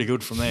pretty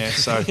good from there.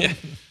 So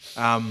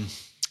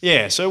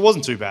so it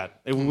wasn't too bad.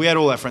 We had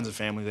all our friends and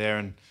family there,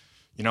 and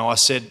I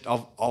said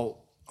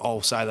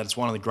I'll say that it's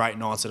one of the great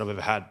nights that I've ever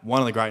had.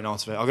 One of the great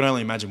nights I can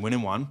only imagine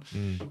winning one.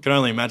 Can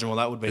only imagine what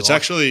that would be. It's like.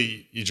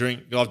 actually, you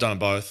drink. I've done it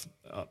both.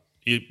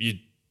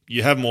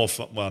 You have more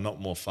fun. Well,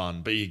 not more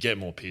fun, but you get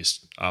more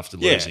pissed after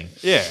losing.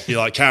 Yeah, you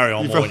like carry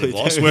on more when you've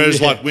lost.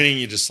 Whereas like winning,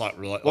 you just like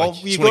you've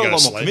just got go a lot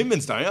to more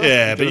commitments, don't you?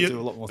 Yeah,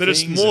 but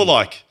it's more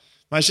like,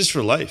 mate, it's just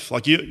relief.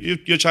 Like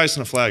you're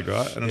chasing a flag,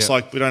 right? And it's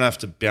like we don't have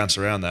to bounce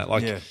around that.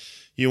 Like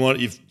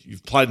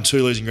you've played in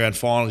 2 losing grand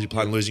finals. You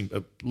played in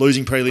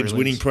losing prelims,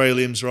 winning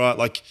prelims, right?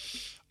 Like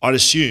I'd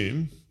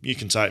assume you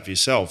can say it for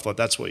yourself. Like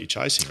that's what you're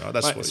chasing, right?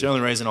 That's the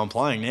only reason I'm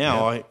playing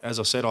now. Yeah. As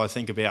I said, I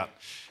think about.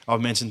 I've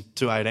mentioned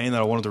 218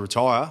 that I wanted to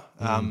retire,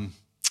 and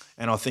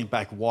I think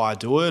back why I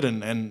do it,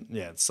 and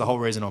it's the whole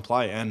reason I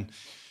play. And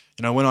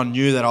when I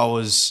knew that I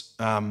was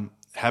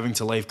having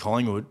to leave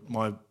Collingwood,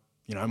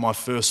 my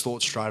first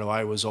thought straight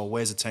away was,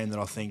 where's a team that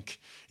I think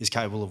is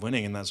capable of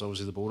winning? And that's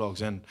obviously the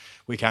Bulldogs. And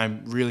we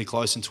came really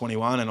close in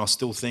 21, and I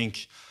still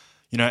think,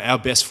 our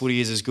best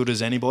footy is as good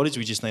as anybody's.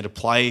 We just need to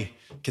play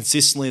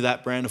consistently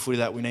that brand of footy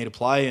that we need to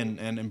play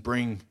and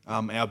bring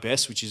our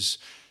best, which is.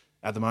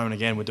 At the moment,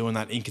 again, we're doing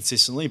that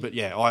inconsistently. But,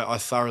 I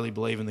thoroughly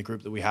believe in the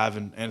group that we have,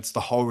 and it's the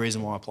whole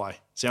reason why I play.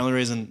 It's the only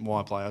reason why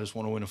I play. I just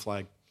want to win a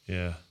flag.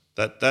 Yeah.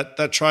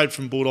 That trade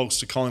from Bulldogs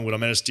to Collingwood, I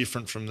mean, it's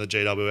different from the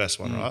GWS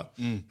one, right?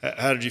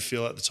 How did you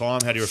feel at the time?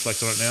 How do you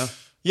reflect on it now?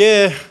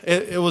 Yeah,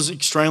 it was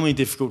extremely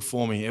difficult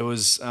for me. It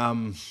was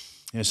something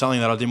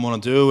that I didn't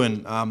want to do,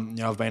 and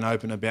I've been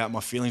open about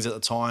my feelings at the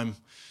time,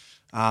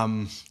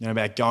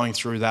 about going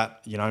through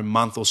that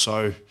month or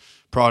so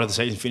prior to the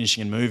season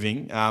finishing and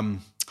moving.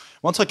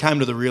 Once I came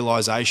to the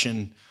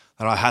realisation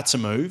that I had to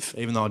move,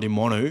 even though I didn't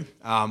want to,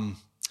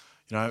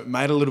 it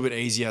made it a little bit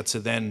easier to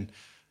then,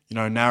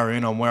 narrow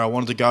in on where I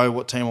wanted to go,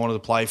 what team I wanted to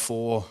play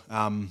for,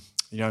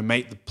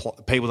 meet the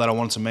people that I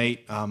wanted to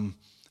meet.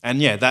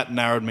 That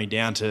narrowed me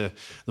down to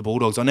the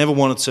Bulldogs. I never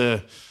wanted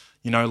to,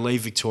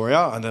 leave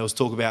Victoria, and there was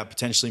talk about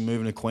potentially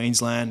moving to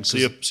Queensland. So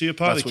you're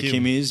part of the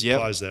Kim is, yeah.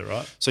 Plays there,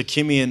 right? So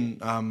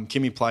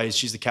Kimmy plays,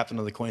 she's the captain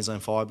of the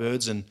Queensland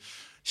Firebirds, and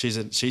she's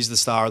the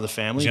star of the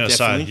family. I was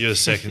definitely. Say, you're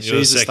second.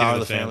 She's the star of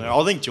the family.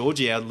 I think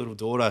Georgie, our little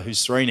daughter,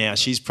 who's 3 now,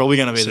 she's probably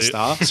going to be the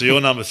star. So you're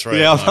number 3.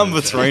 Yeah, I'm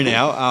number 3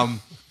 now.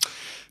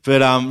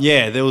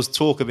 There was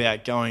talk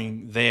about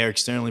going there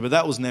externally, but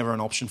that was never an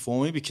option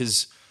for me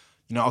because,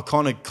 I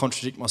kind of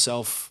contradict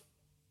myself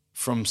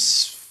from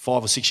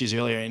 5 or 6 years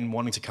earlier in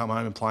wanting to come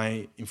home and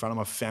play in front of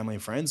my family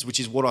and friends,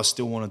 which is what I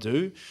still want to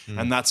do,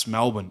 and that's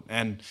Melbourne.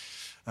 And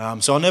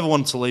so I never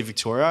wanted to leave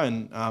Victoria.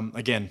 And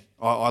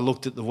I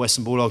looked at the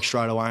Western Bulldogs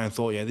straight away and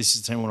thought, this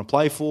is the team I want to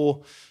play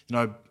for.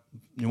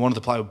 You wanted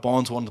to play with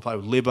Bonds, wanted to play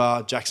with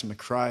Libba, Jackson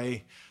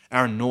McRae,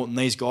 Aaron Norton,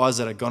 these guys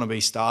that are going to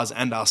be stars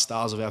and are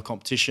stars of our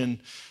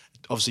competition.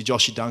 Obviously,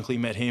 Joshy Dunkley,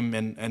 met him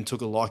and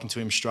took a liking to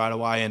him straight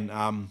away. And,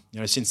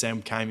 since then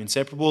became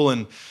inseparable.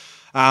 And,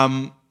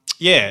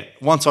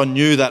 once I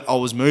knew that I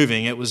was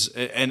moving, it was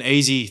an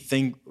easy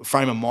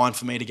frame of mind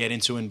for me to get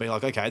into and be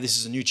like, okay, this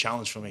is a new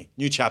challenge for me,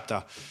 new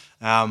chapter.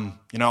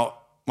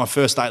 My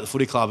first day at the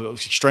footy club, I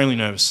was extremely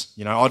nervous.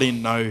 I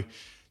didn't know,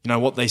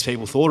 what these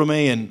people thought of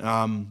me. And,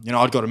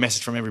 I'd got a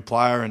message from every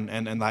player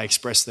and they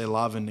expressed their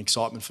love and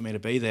excitement for me to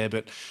be there.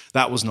 But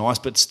that was nice.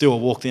 But still, I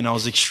walked in, I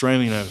was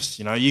extremely nervous.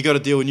 You got to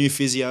deal with new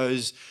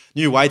physios,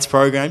 new weights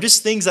program,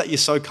 just things that you're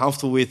so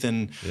comfortable with.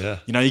 And,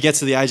 you get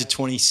to the age of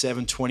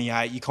 27,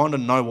 28, you kind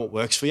of know what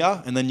works for you.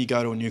 And then you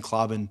go to a new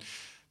club and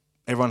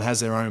everyone has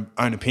their own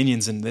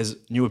opinions, and there's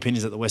new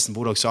opinions at the Western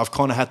Bulldogs. So I've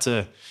kind of had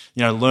to,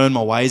 learn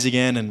my ways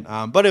again.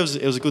 And but it was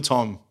a good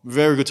time,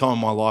 very good time in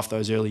my life,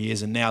 those early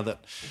years. And now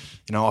that,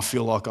 I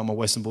feel like I'm a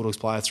Western Bulldogs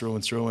player through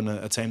and through, and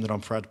a team that I'm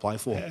proud to play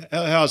for.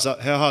 How hard's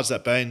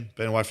that been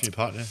away from your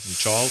partner, your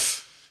child?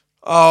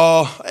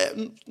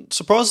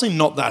 Surprisingly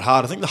not that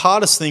hard. I think the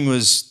hardest thing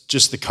was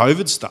just the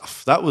COVID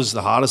stuff. That was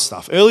the hardest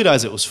stuff. Early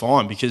days it was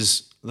fine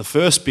because the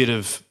first bit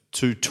of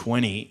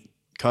 220,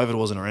 COVID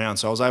wasn't around.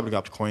 So I was able to go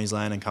up to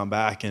Queensland and come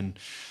back and,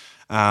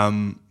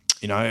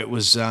 it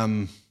was,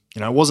 it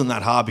wasn't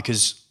that hard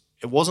because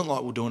it wasn't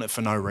like we're doing it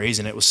for no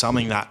reason. It was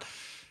something that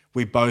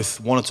we both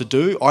wanted to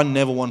do. I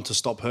never wanted to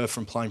stop her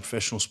from playing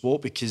professional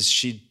sport because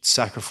she'd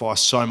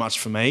sacrificed so much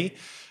for me.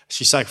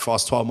 She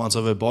sacrificed 12 months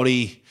of her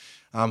body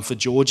for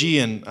Georgie,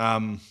 and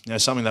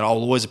something that I'll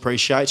always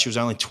appreciate. She was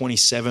only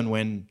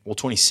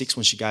 26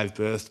 when she gave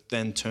birth,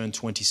 then turned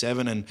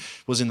 27, and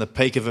was in the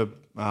peak of her,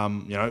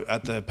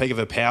 at the peak of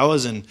her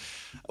powers, and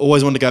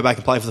always wanted to go back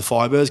and play for the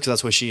Firebirds because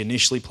that's where she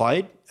initially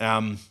played.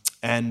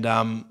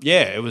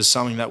 It was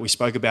something that we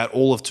spoke about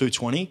all of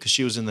 220 because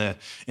she was in the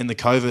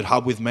COVID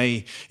hub with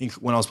me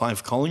when I was playing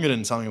for Collingwood,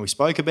 and something we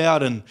spoke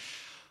about. And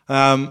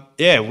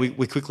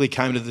we quickly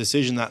came to the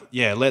decision that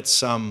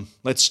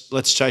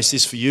let's chase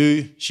this for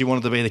you. She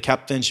wanted to be the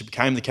captain. She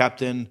became the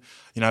captain.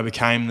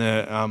 Became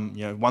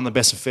the won the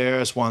best and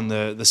fairest, won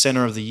the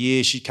centre of the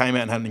year. She came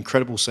out and had an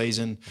incredible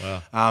season.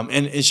 Wow.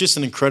 And it's just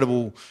an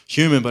incredible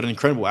human, but an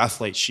incredible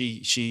athlete.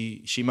 She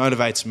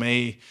motivates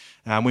me.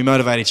 We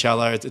motivate each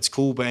other. It's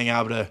cool being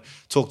able to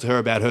talk to her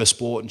about her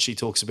sport, and she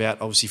talks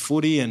about obviously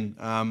footy. And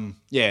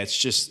it's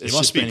just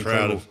been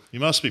incredible. You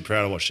must be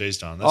proud of what she's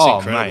done.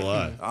 That's incredible,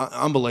 mate,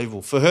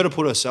 unbelievable for her to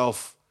put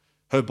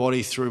her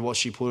body through what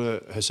she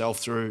put herself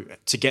through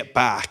to get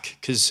back,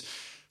 because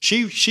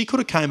she could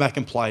have came back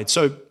and played.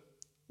 So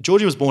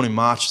Georgie was born in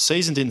March. The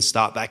season didn't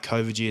start that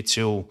COVID year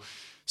till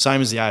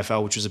same as the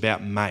AFL, which was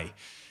about May.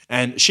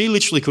 And she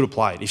literally could have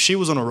played. If she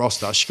was on a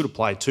roster, she could have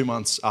played 2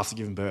 months after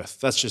giving birth.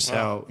 That's just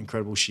how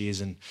incredible she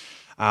is. And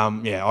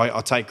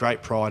I take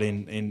great pride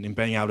in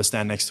being able to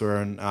stand next to her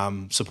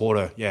and support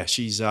her. Yeah,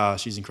 she's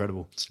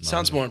incredible.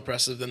 Sounds more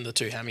impressive than the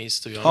two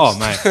hammies, to be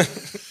honest.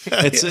 Oh,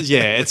 mate.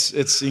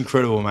 it's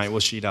incredible, mate,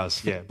 what she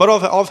does. Yeah. But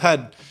I've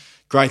had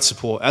great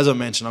support. As I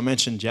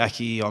mentioned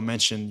Jackie. I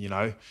mentioned,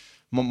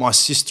 my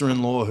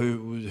sister-in-law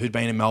who'd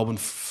been in Melbourne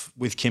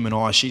with Kim and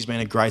I. She's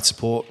been a great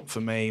support for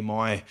me.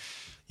 My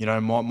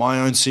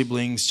own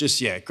siblings,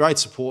 just, great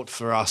support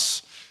for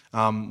us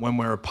when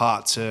we're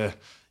apart to,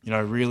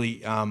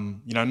 really,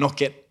 not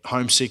get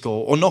homesick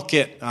or not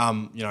get,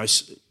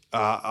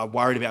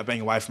 worried about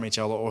being away from each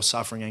other or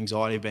suffering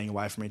anxiety of being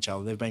away from each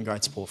other. They've been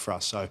great support for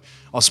us. So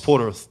I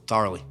support her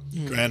thoroughly.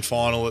 Grand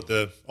final at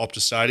the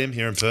Optus Stadium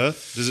here in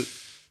Perth.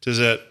 Does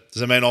it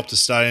mean Optus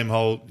Stadium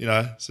hold,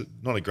 it's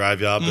not a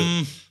graveyard, but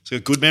it's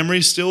got good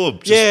memories still? Or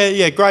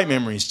just great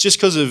memories. Just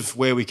because of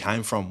where we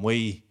came from.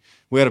 We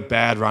had a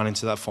bad run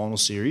into that final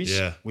series.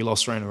 Yeah. We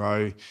lost 3 in a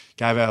row,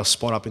 gave our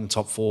spot up in the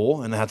top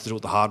 4, and they had to do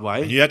it the hard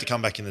way. And you had to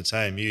come back in the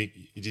team. You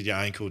did your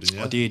ankle, didn't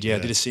you? I did, yeah. I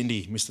did a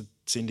Cindy. Missed a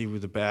Cindy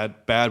with a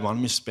bad one.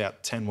 Missed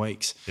about 10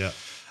 weeks. Yeah.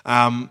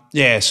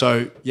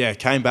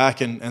 Came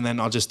back and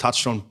then I just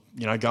touched on,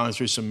 going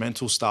through some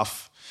mental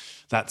stuff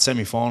that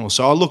semi-final.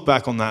 So I look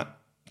back on that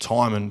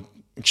time and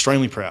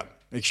extremely proud.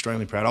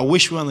 I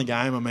wish we won the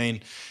game. I mean,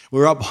 we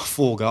were up by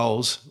 4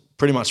 goals,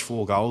 pretty much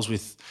 4 goals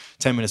with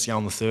 10 minutes to go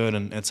in the third,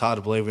 and it's hard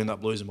to believe we ended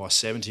up losing by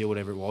 70 or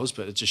whatever it was,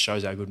 but it just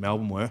shows how good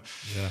Melbourne were.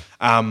 Yeah.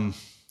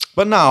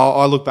 But no,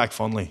 I look back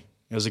fondly.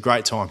 It was a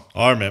great time.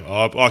 I remember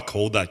I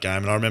called that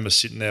game, and I remember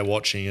sitting there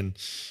watching, and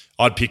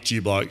I'd picked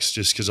you blokes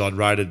just because I'd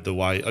rated the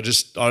way. I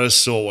just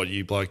saw what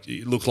you bloke.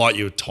 You looked like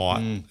you were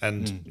tight,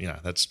 and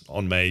that's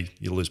on me.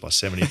 You lose by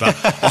 70,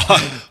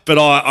 but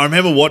I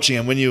remember watching,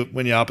 and when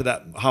you're up at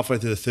that halfway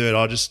through the third,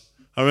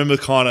 I remember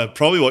kind of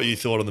probably what you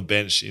thought on the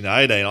bench in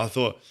 18. I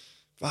thought,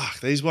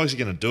 fuck, these blokes are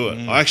going to do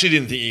it. I actually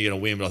didn't think you were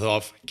going to win, but I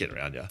thought, get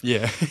around you.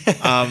 Yeah.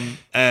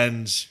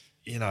 And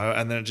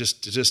then it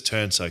just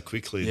turned so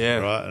quickly. Yeah.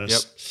 Right. And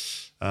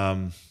it's,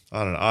 I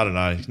don't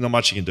know. Not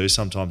much you can do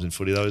sometimes in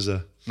footy, though, is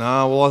there?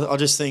 No, well, I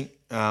just think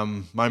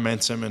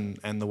momentum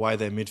and the way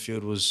their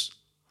midfield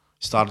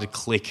started to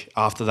click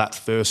after that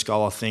first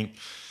goal. I think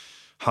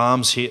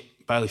Harms hit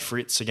Bailey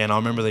Fritz again. I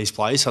remember these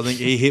plays. I think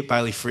he hit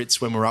Bailey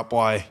Fritz when we were up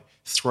by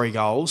 3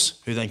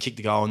 goals, who then kicked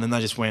the goal, and then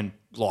they just went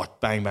like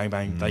bang, bang,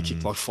 bang. They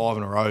kicked like 5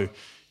 in a row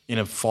in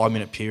a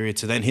 5-minute period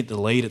to then hit the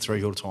lead at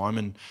 3/4 time.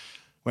 And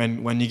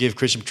when you give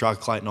Christian Petrarca,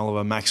 Clayton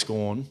Oliver, Max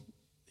Gawn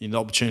the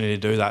opportunity to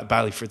do that,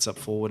 Bailey Fritz up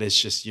forward, it's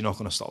just, you're not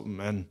going to stop them.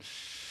 And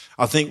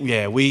I think,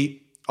 I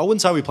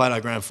wouldn't say we played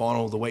our grand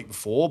final the week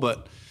before,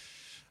 but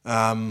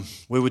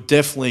we were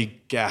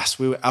definitely gassed.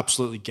 We were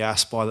absolutely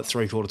gassed by that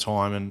 3/4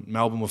 time, and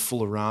Melbourne were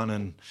full of run,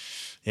 and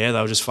they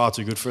were just far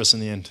too good for us in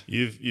the end.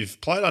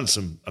 You've played under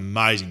some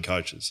amazing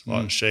coaches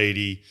like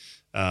Sheedy,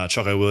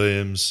 Choco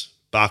Williams,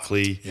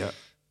 Buckley,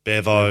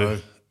 Bevo.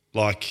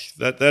 Like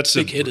that's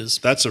big hitters.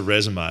 That's a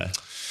resume.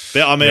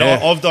 But I mean,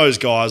 of those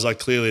guys, like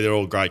clearly they're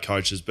all great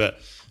coaches. But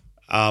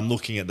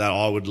looking at that,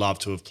 I would love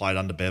to have played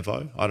under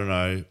Bevo. I don't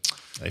know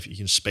if you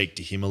can speak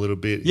to him a little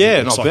bit.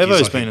 Yeah,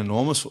 Bevo's been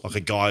enormous. Like a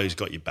guy who's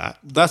got your back.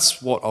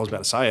 That's what I was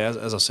about to say.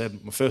 As I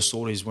said, my first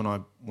thought is when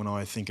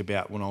I think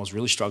about when I was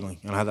really struggling,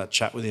 and I had that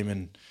chat with him,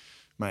 and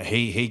mate,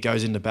 he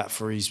goes into bat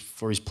for his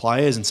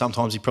players, and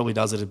sometimes he probably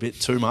does it a bit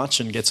too much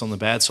and gets on the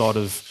bad side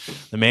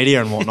of the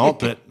media and whatnot.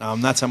 But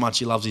that's how much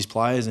he loves his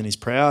players, and he's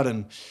proud.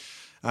 And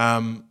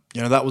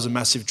that was a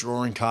massive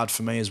drawing card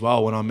for me as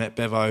well when I met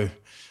Bevo.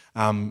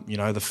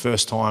 The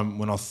first time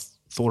when I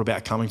thought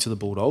about coming to the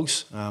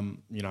Bulldogs,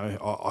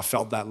 I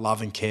felt that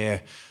love and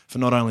care for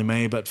not only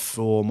me but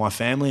for my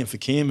family and for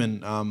Kim.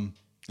 And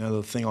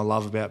the thing I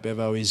love about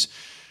Bevo is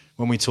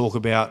when we talk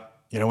about,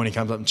 when he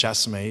comes up and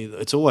chats to me,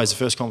 it's always the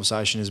first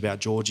conversation is about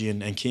Georgie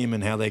and Kim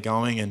and how they're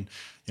going. And,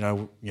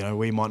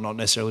 we might not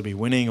necessarily be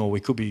winning, or we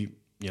could be,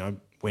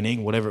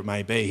 winning, whatever it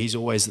may be.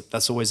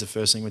 That's always the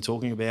first thing we're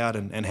talking about,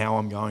 and how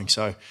I'm going.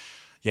 So,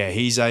 yeah,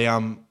 he's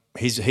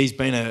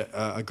been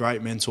a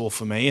great mentor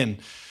for me. And,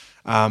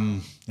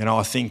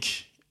 I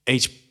think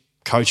each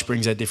coach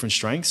brings their different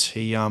strengths.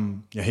 He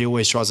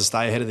always tries to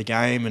stay ahead of the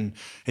game, and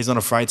he's not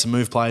afraid to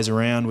move players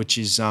around, which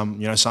is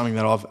something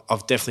that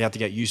I've definitely had to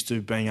get used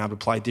to, being able to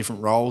play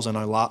different roles. I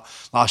know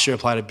last year I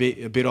played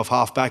a bit off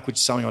half back, which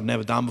is something I'd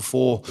never done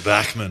before. The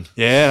backman,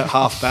 yeah,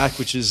 half back,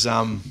 which is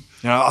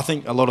I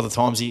think a lot of the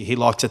times he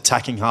likes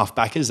attacking half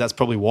backers. That's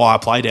probably why I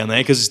play down there,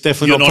 because it's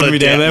definitely not putting me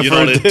down there. You're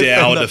not a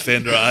dour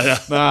defender, are you?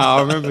 No,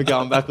 I remember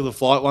going back with a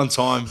flight one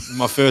time.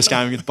 My first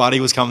game against Buddy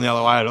was coming the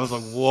other way, and I was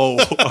like, "Whoa,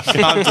 I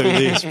can't do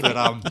this." But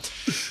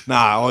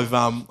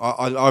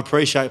I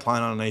appreciate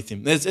playing underneath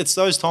him. It's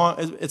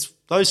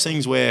those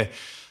things where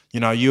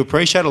you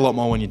appreciate a lot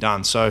more when you're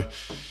done. So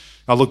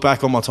I look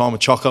back on my time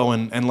with Choco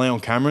and Leon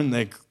Cameron.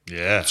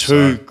 They're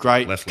two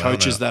great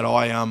coaches that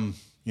I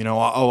I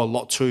owe a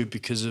lot to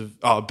because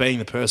of being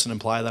the person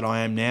and player that I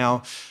am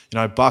now.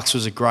 Bucks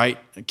was a great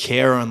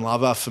carer and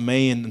lover for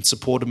me and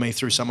supported me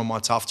through some of my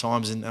tough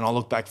times. And I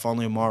look back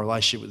fondly on my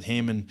relationship with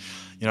him. And,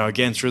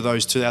 again, through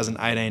those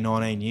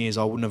 2018-19 years,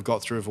 I wouldn't have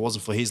got through if it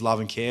wasn't for his love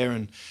and care.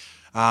 And,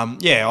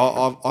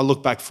 I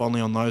look back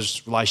fondly on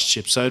those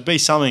relationships. So it'd be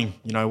something,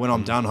 when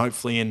I'm done,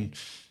 hopefully in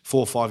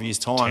 4 or 5 years'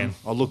 time,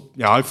 I'll look,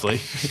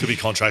 hopefully. Could be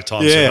contract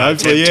time. Yeah, so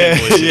hopefully, 10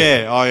 boys,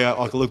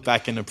 I can look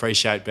back and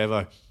appreciate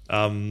Bevo.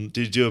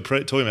 Did you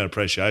talking about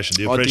appreciation?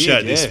 Do you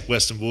appreciate this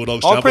Western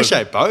Bulldogs? I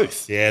appreciate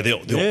both. Yeah,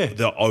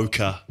 the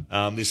ochre.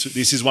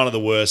 This is one of the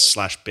worst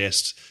 /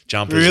 best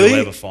jumpers really? you'll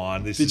ever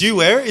find. Did you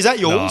wear it? Is that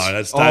yours? No,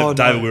 that's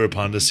David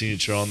Wirapunda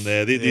signature on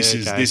there. This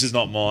is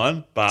not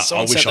mine, but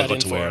Someone I wish I got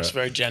to for wear us it.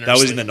 very generously.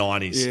 That was in the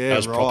 90s. Yeah, that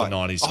was right. proper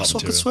 90s type I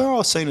material. swear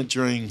I've seen it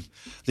during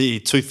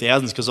the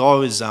 2000s because I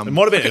was. It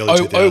might have been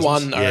early 2000s.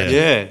 01,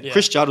 yeah.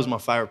 Chris Judd was my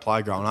favourite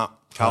player growing up.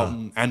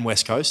 Carlton and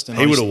West Coast. And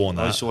he would have worn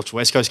that. I used to watch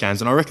West Coast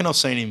games, and I reckon I've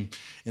seen him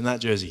in that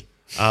jersey.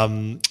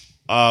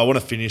 I want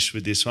to finish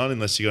with this one,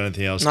 unless you got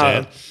anything else,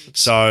 Dan.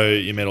 So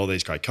you met all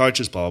these great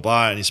coaches, blah, blah,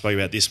 blah, and you spoke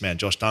about this man,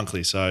 Josh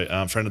Dunkley. So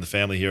friend of the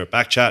family here at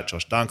BackChat,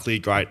 Josh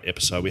Dunkley, great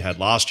episode we had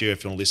last year.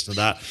 If you want to listen to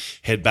that,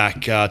 head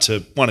back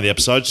to one of the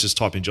episodes. Just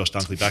type in Josh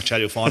Dunkley BackChat,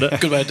 you'll find it.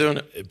 Good way of doing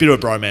it. A bit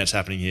of a bromance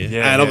happening here.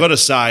 Yeah, and I've got to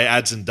say,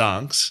 ads and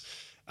dunks,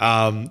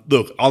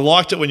 look, I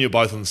liked it when you were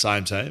both on the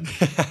same team,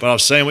 but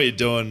I've seen what you're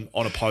doing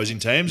on opposing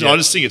teams, and I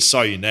just think it's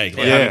so unique.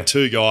 Like having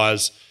two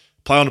guys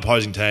play on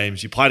opposing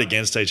teams. You played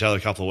against each other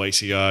a couple of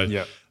weeks ago.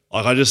 Yeah.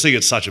 Like, I just think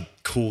it's such a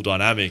cool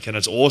dynamic, and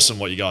it's awesome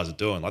what you guys are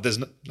doing. Like, there's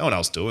no one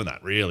else doing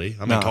that, really.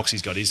 I mean,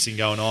 Coxie's got his thing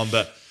going on,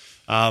 but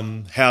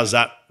how's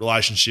that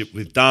relationship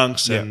with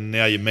dunks and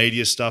now your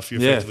media stuff?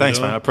 Yeah, thanks,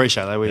 doing? Man. I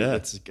appreciate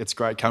that. It's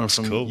great coming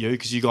from you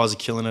because you guys are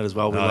killing it as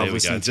well. We love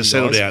listening to you. Just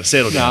settle down.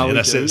 Settle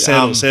down.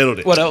 Settle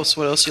down. What else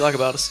do you like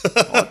about us?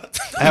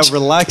 How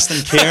relaxed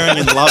and caring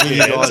and loving you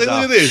guys are. Look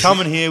at this.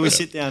 Coming here, we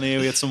sit down here,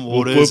 we get some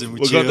waters and we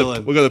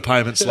chill. We've got the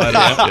payments later.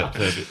 Yeah,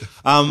 perfect.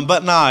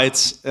 But no,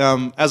 it's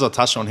as I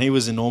touched on, he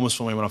was enormous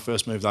for me when I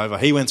first moved over.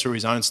 He went through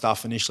his own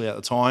stuff initially at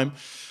the time.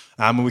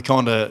 And we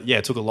kind of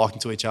took a liking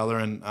to each other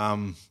and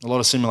a lot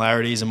of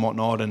similarities and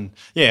whatnot. And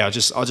I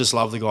just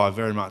love the guy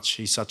very much.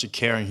 He's such a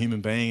caring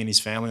human being, and his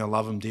family, I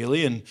love him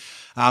dearly. And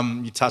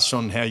you touched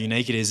on how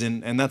unique it is,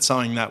 and that's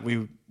something that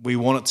we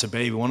want it to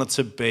be. We want it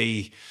to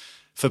be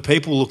for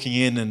people looking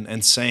in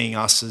and seeing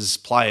us as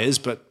players,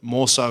 but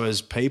more so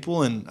as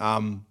people. And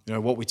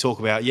what we talk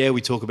about. Yeah,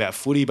 we talk about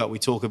footy, but we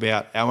talk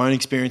about our own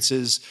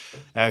experiences.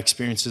 Our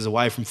experiences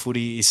away from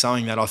footy is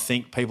something that I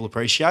think people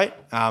appreciate.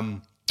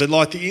 But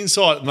like the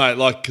insight, mate,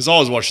 like, because I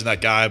was watching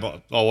that game,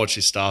 I watched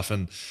his stuff,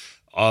 and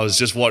I was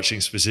just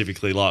watching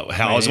specifically like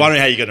how I was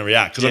wondering how you're going to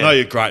react, because I know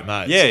you're great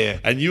mates. Yeah.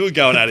 And you were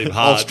going at him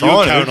hard. I was trying you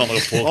were carrying on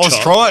like a pork chop. I was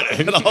trying to.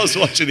 And I was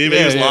watching him.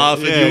 He was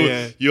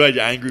laughing. You had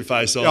your angry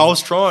face on. Yeah, I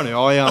was trying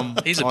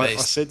to. He's a beast.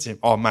 I said to him,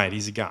 "Oh, mate,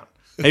 he's a gun."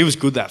 He was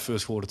good that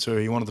first quarter too.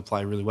 He wanted to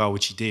play really well,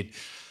 which he did.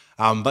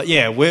 But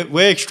yeah,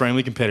 we're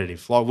extremely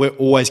competitive. Like, we're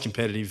always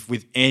competitive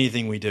with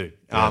anything we do.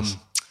 Yes.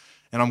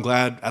 And I'm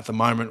glad at the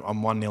moment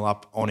I'm 1-0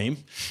 up on him.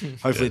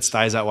 Hopefully it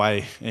stays that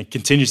way and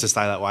continues to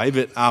stay that way.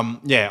 But I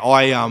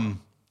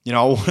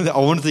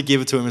wanted to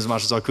give it to him as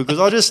much as I could, because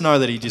I just know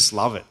that he just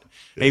love it.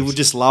 Yes. He would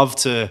just love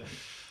to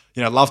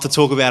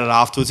talk about it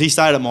afterwards. He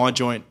stayed at my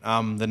joint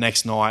the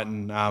next night,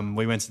 and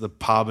we went to the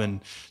pub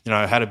and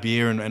had a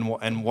beer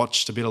and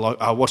watched a bit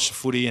of watched the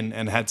footy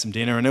and had some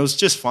dinner, and it was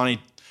just funny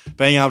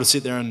being able to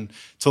sit there and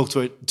talk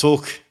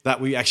that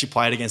we actually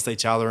played against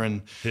each other,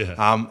 and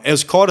it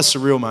was quite a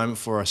surreal moment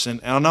for us.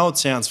 And I know it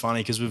sounds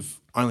funny because we've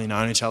only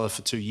known each other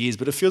for 2 years,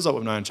 but it feels like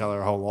we've known each other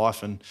our whole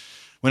life. And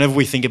whenever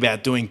we think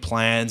about doing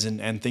plans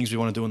and things we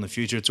want to do in the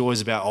future, it's always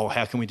about,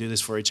 how can we do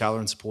this for each other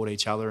and support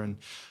each other? And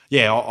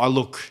I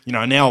look,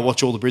 now I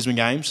watch all the Brisbane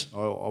games. I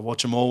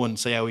watch them all and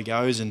see how he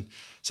goes and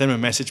send him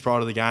a message prior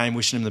to the game,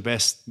 wishing him the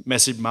best,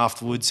 message him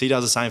afterwards. He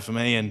does the same for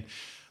me, and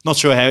not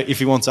sure if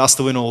he wants us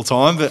to win all the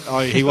time, but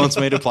he wants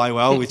me to play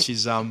well, which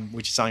is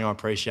something I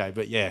appreciate.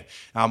 But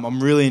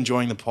I'm really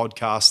enjoying the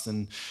podcast,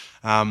 and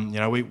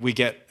we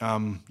get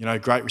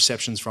great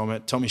receptions from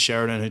it. Tommy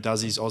Sheridan, who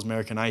does his Oz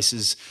American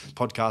Aces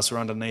podcast, are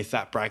underneath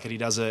that bracket. He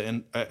does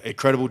an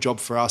incredible job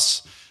for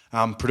us,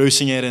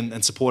 producing it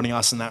and supporting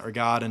us in that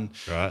regard. And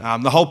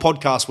the whole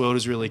podcast world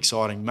is really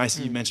exciting.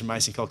 Mason, you mentioned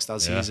Mason Cox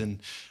does his, and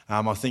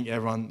I think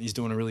everyone is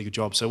doing a really good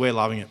job. So we're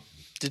loving it.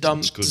 Did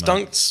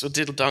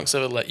Dunks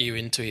ever let you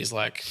into his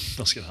I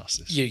was going to ask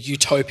this.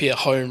 Utopia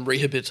home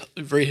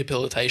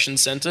rehabilitation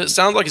centre? It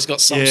sounds like he's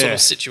got some sort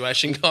of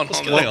situation going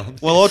on.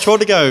 Well, I tried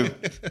to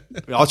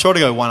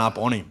go one up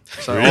on him.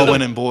 So I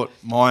went and bought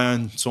my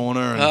own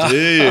sauna,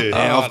 and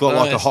I've got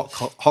like a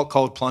hot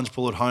cold plunge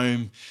pool at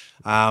home.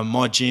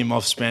 My gym,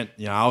 I've spent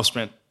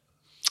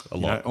a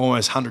lot.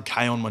 Almost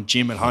 100K on my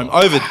gym at home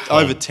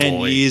over 10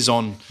 years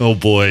on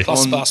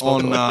plus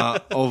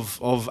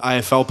of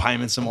AFL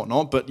payments and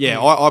whatnot. But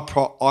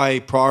I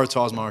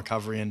prioritise my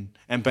recovery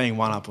and being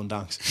one up on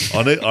Dunks.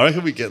 I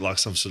reckon we get like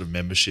some sort of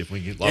membership.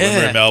 We get when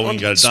we're in Melbourne,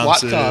 go to Dunks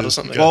swipe card or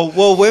something.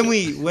 Well, when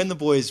we were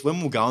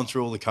going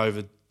through all the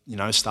COVID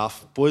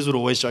stuff, boys would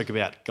always joke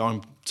about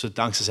going to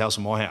Dunks' house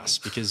or my house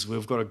because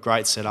we've got a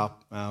great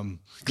setup.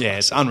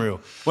 It's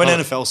unreal. When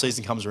NFL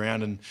season comes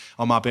around and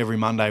I'm up every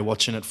Monday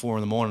watching at 4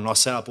 a.m, I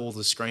set up all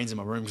the screens in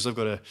my room because I've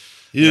got to.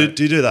 Do you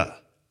do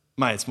that?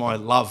 Mate, it's my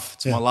love.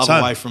 It's my love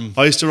away from.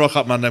 I used to rock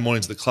up Monday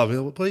morning to the club.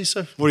 What are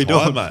you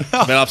doing, mate?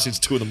 I've been up since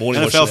 2 a.m.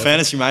 NFL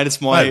fantasy, mate. It's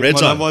my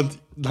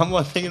number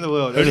one thing in the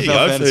world. Who do you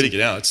go for? Who do you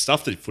get out? It's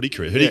stuff the footy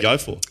career. Who do you go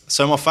for?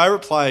 So my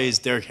favourite player is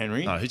Derrick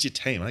Henry. No, who's your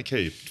team? I don't care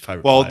your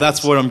favourite player. Well,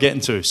 that's what I'm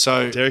getting to.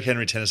 So Derrick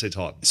Henry, Tennessee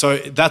Titans. So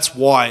that's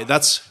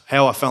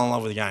how I fell in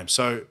love with the game.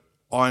 So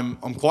I'm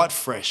quite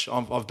fresh.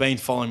 I've been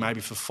following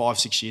maybe for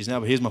 5-6 years now,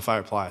 but here's my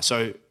favourite player.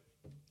 So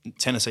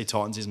Tennessee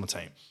Titans is my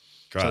team.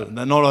 Great. So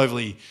they're not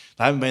overly.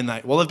 They haven't been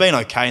that. Well, they've been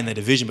okay in their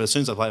division, but as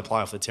soon as they play a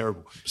playoff, they're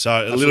terrible. So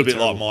a little bit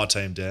like my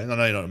team, Dan. I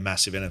know you're not a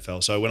massive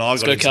NFL. So when I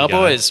got into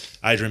Cowboys. The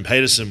game, Adrian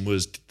Peterson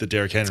was the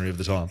Derrick Henry of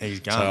the time. He's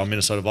gone. So I'm a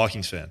Minnesota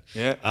Vikings fan.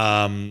 Yeah.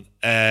 I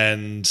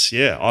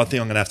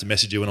think I'm going to have to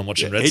message you when I'm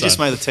watching Red Zone. He just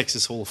made the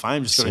Texas Hall of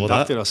Fame. Just got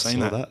inducted. I've seen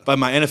that. But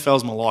my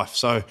NFL's my life.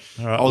 So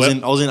right, I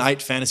was in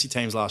 8 fantasy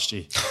teams last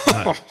year.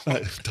 No,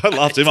 don't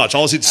laugh too much. I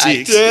was in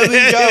 6. Yeah,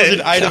 there you go. I was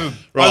in 8 of them.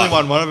 Right. Only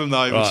won one of them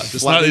though. Right.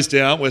 Just note this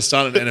down. We're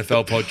starting an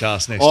NFL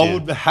podcast next year. I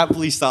would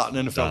happily start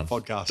an NFL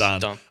podcast.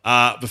 Done.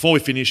 Before we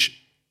finish,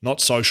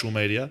 not social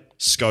media,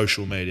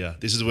 social media.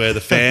 This is where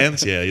the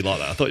fans, you like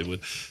that. I thought you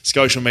would.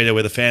 Social media,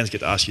 where the fans get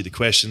to ask you the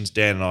questions.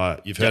 Dan and I,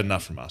 you've heard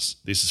enough from us.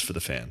 This is for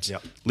the fans.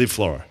 Yep. Live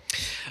Flora.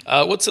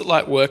 What's it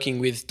like working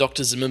with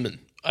Dr. Zimmerman?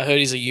 I heard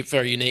he's a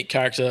very unique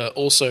character.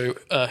 Also,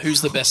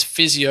 who's the best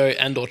physio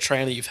and or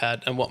trainer you've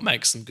had and what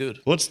makes them good?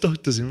 What's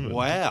Dr. Zimmerman?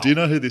 Wow. Do you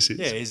know who this is?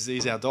 Yeah,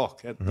 he's our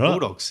doc at the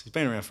Bulldogs. He's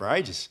been around for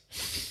ages.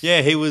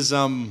 Yeah, he was...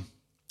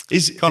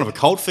 He's kind of a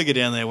cult figure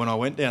down there when I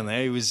went down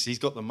there. He's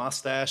got the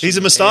mustache. He's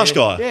a moustache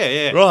guy.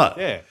 Yeah. Right.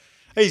 Yeah.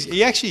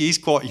 He actually is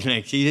quite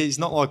unique. He's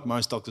not like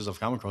most doctors I've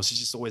come across. He's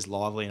just always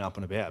lively and up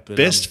and about. But,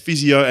 best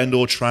physio and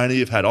or trainer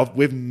you've had?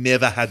 We've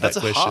never had that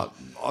question.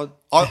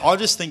 I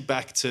just think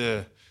back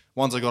to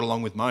ones I got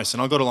along with most,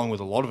 and I got along with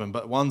a lot of them,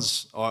 but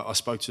ones I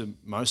spoke to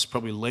most,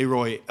 probably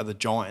Leroy at the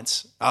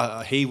Giants.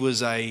 He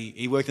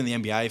worked in the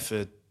NBA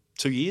for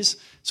 2 years,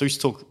 so we used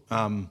to talk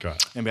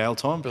NBA all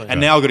the time. Brilliant. And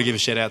now I've got to give a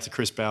shout out to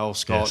Chris Bell,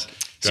 Scott,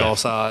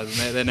 Salsa.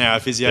 They're now our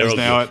physios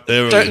now.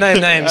 Don't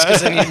name names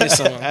because then you miss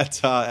someone. At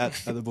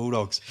the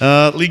Bulldogs.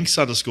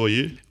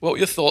 Links_you. What were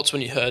your thoughts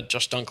when you heard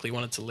Josh Dunkley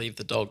wanted to leave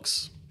the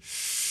Dogs?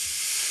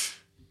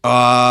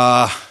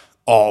 I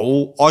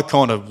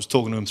kind of was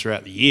talking to him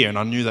throughout the year, and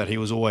I knew that he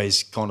was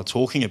always kind of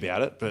talking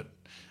about it. But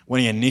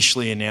when he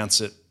initially announced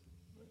it,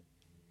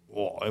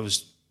 it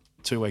was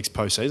 2 weeks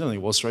post-season. I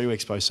think it was 3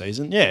 weeks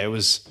post-season. Yeah, it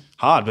was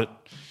hard, but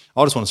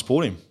I just want to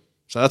support him.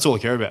 So that's all I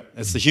care about.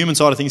 It's the human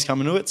side of things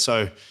coming to it,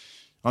 so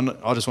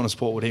I just want to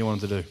support what he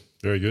wanted to do.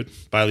 Very good.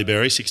 Bailey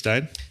Berry,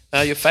 16.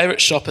 Your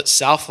favourite shop at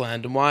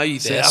Southland, and why are you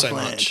there so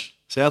much?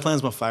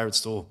 Southland's my favourite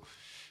store.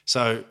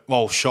 So,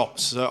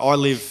 shops. So I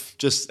live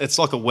it's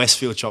like a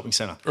Westfield shopping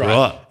centre.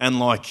 Right. And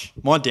like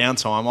my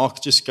downtime, I'll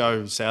just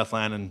go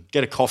Southland and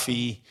get a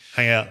coffee.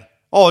 Hang out.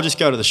 I'll just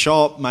go to the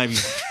shop, maybe...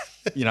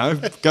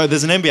 go.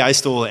 There's an NBA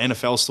store, an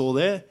NFL store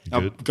there.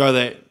 I go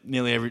there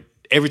nearly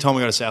every time I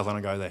go to Southland.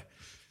 I go there.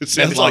 It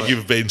sounds like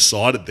you've been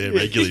cited there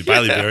regularly.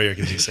 Bailey Berry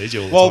reckons he sees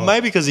you all the time.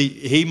 maybe because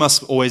he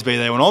must always be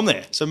there when I'm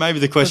there. So maybe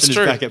the question is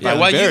back at Bailey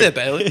why are Berry. you there,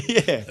 Bailey?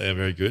 Yeah,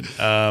 very good.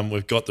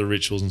 We've got the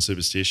rituals and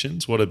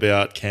superstitions. What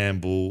about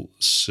Campbell?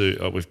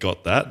 We've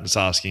got that. It's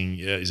asking,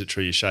 is it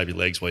true you shave your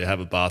legs while you have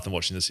a bath and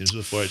watching The Sims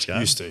before each game?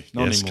 Used to.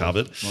 Not anymore.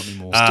 Covered. Not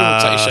anymore. Still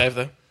looks like you shave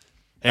though.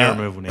 Hair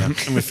removal now.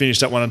 And we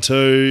finished up 1 and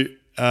 2.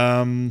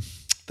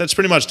 That's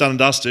pretty much done and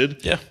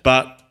dusted. Yeah.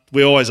 But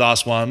we always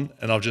ask one,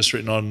 and I've just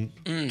written on.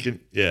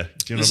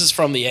 This is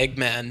from the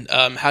Eggman.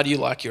 How do you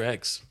like your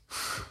eggs?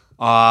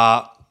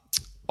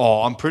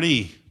 I'm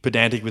pretty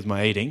pedantic with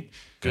my eating.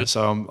 Good.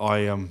 So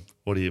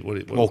What do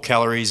you more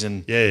calories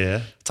and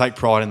take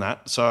pride in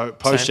that. So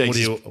poached Same.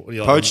 eggs. What do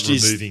you poached like,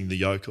 is removing the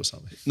yolk or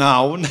something?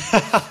 no, no.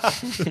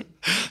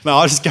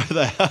 I just go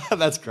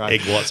that's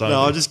great. Egg whites No, only.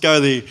 I just go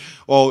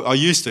I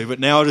used to, but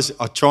now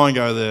I try and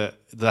go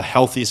the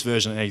healthiest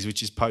version of eggs,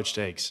 which is poached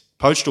eggs,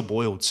 poached or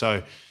boiled.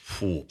 So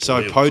Boiled.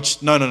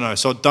 poached. No.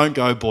 So don't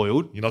go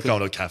boiled. You're not going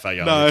to a cafe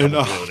going,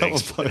 No. boiled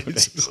eggs,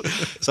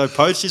 please. So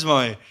poached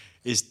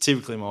is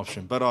typically my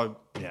option, but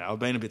I've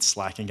been a bit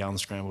slack in going the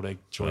scrambled egg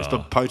choice,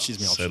 but poached is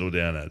my option. Settle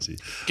down, Adsy.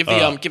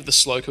 Give the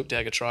slow cooked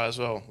egg a try as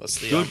well. That's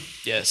the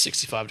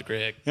 65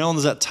 degree egg. How long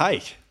does that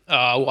take?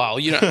 Well,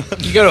 you go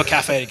to a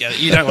cafe to get it.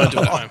 You don't want to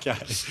do it at home. Okay.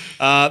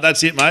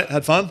 That's it, mate.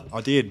 Had fun?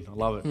 I did. I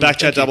love it.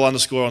 BackChat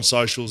 __ on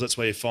socials. That's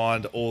where you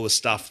find all the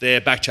stuff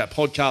there.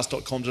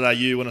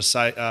 Backchatpodcast.com.au. I want to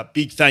say a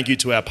big thank you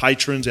to our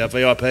patrons, our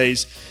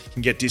VIPs. You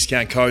can get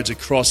discount codes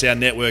across our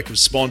network of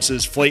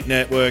sponsors. Fleet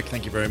Network,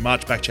 thank you very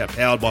much. BackChat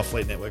powered by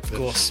Fleet Network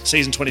for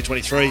season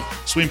 2023.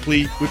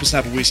 Swimply,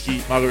 Whippersnapper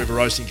Whiskey, Margaret River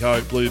Roasting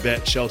Co., Blue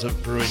Bet, Shelter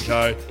Brewing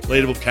Co.,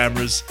 Leadable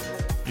Cameras.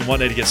 You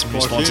might need to get some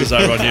new sponsors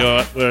over on you.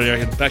 What do you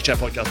reckon?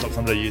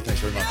 Backchatpodcast.com.au. Thanks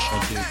very much.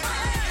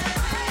 Thank you.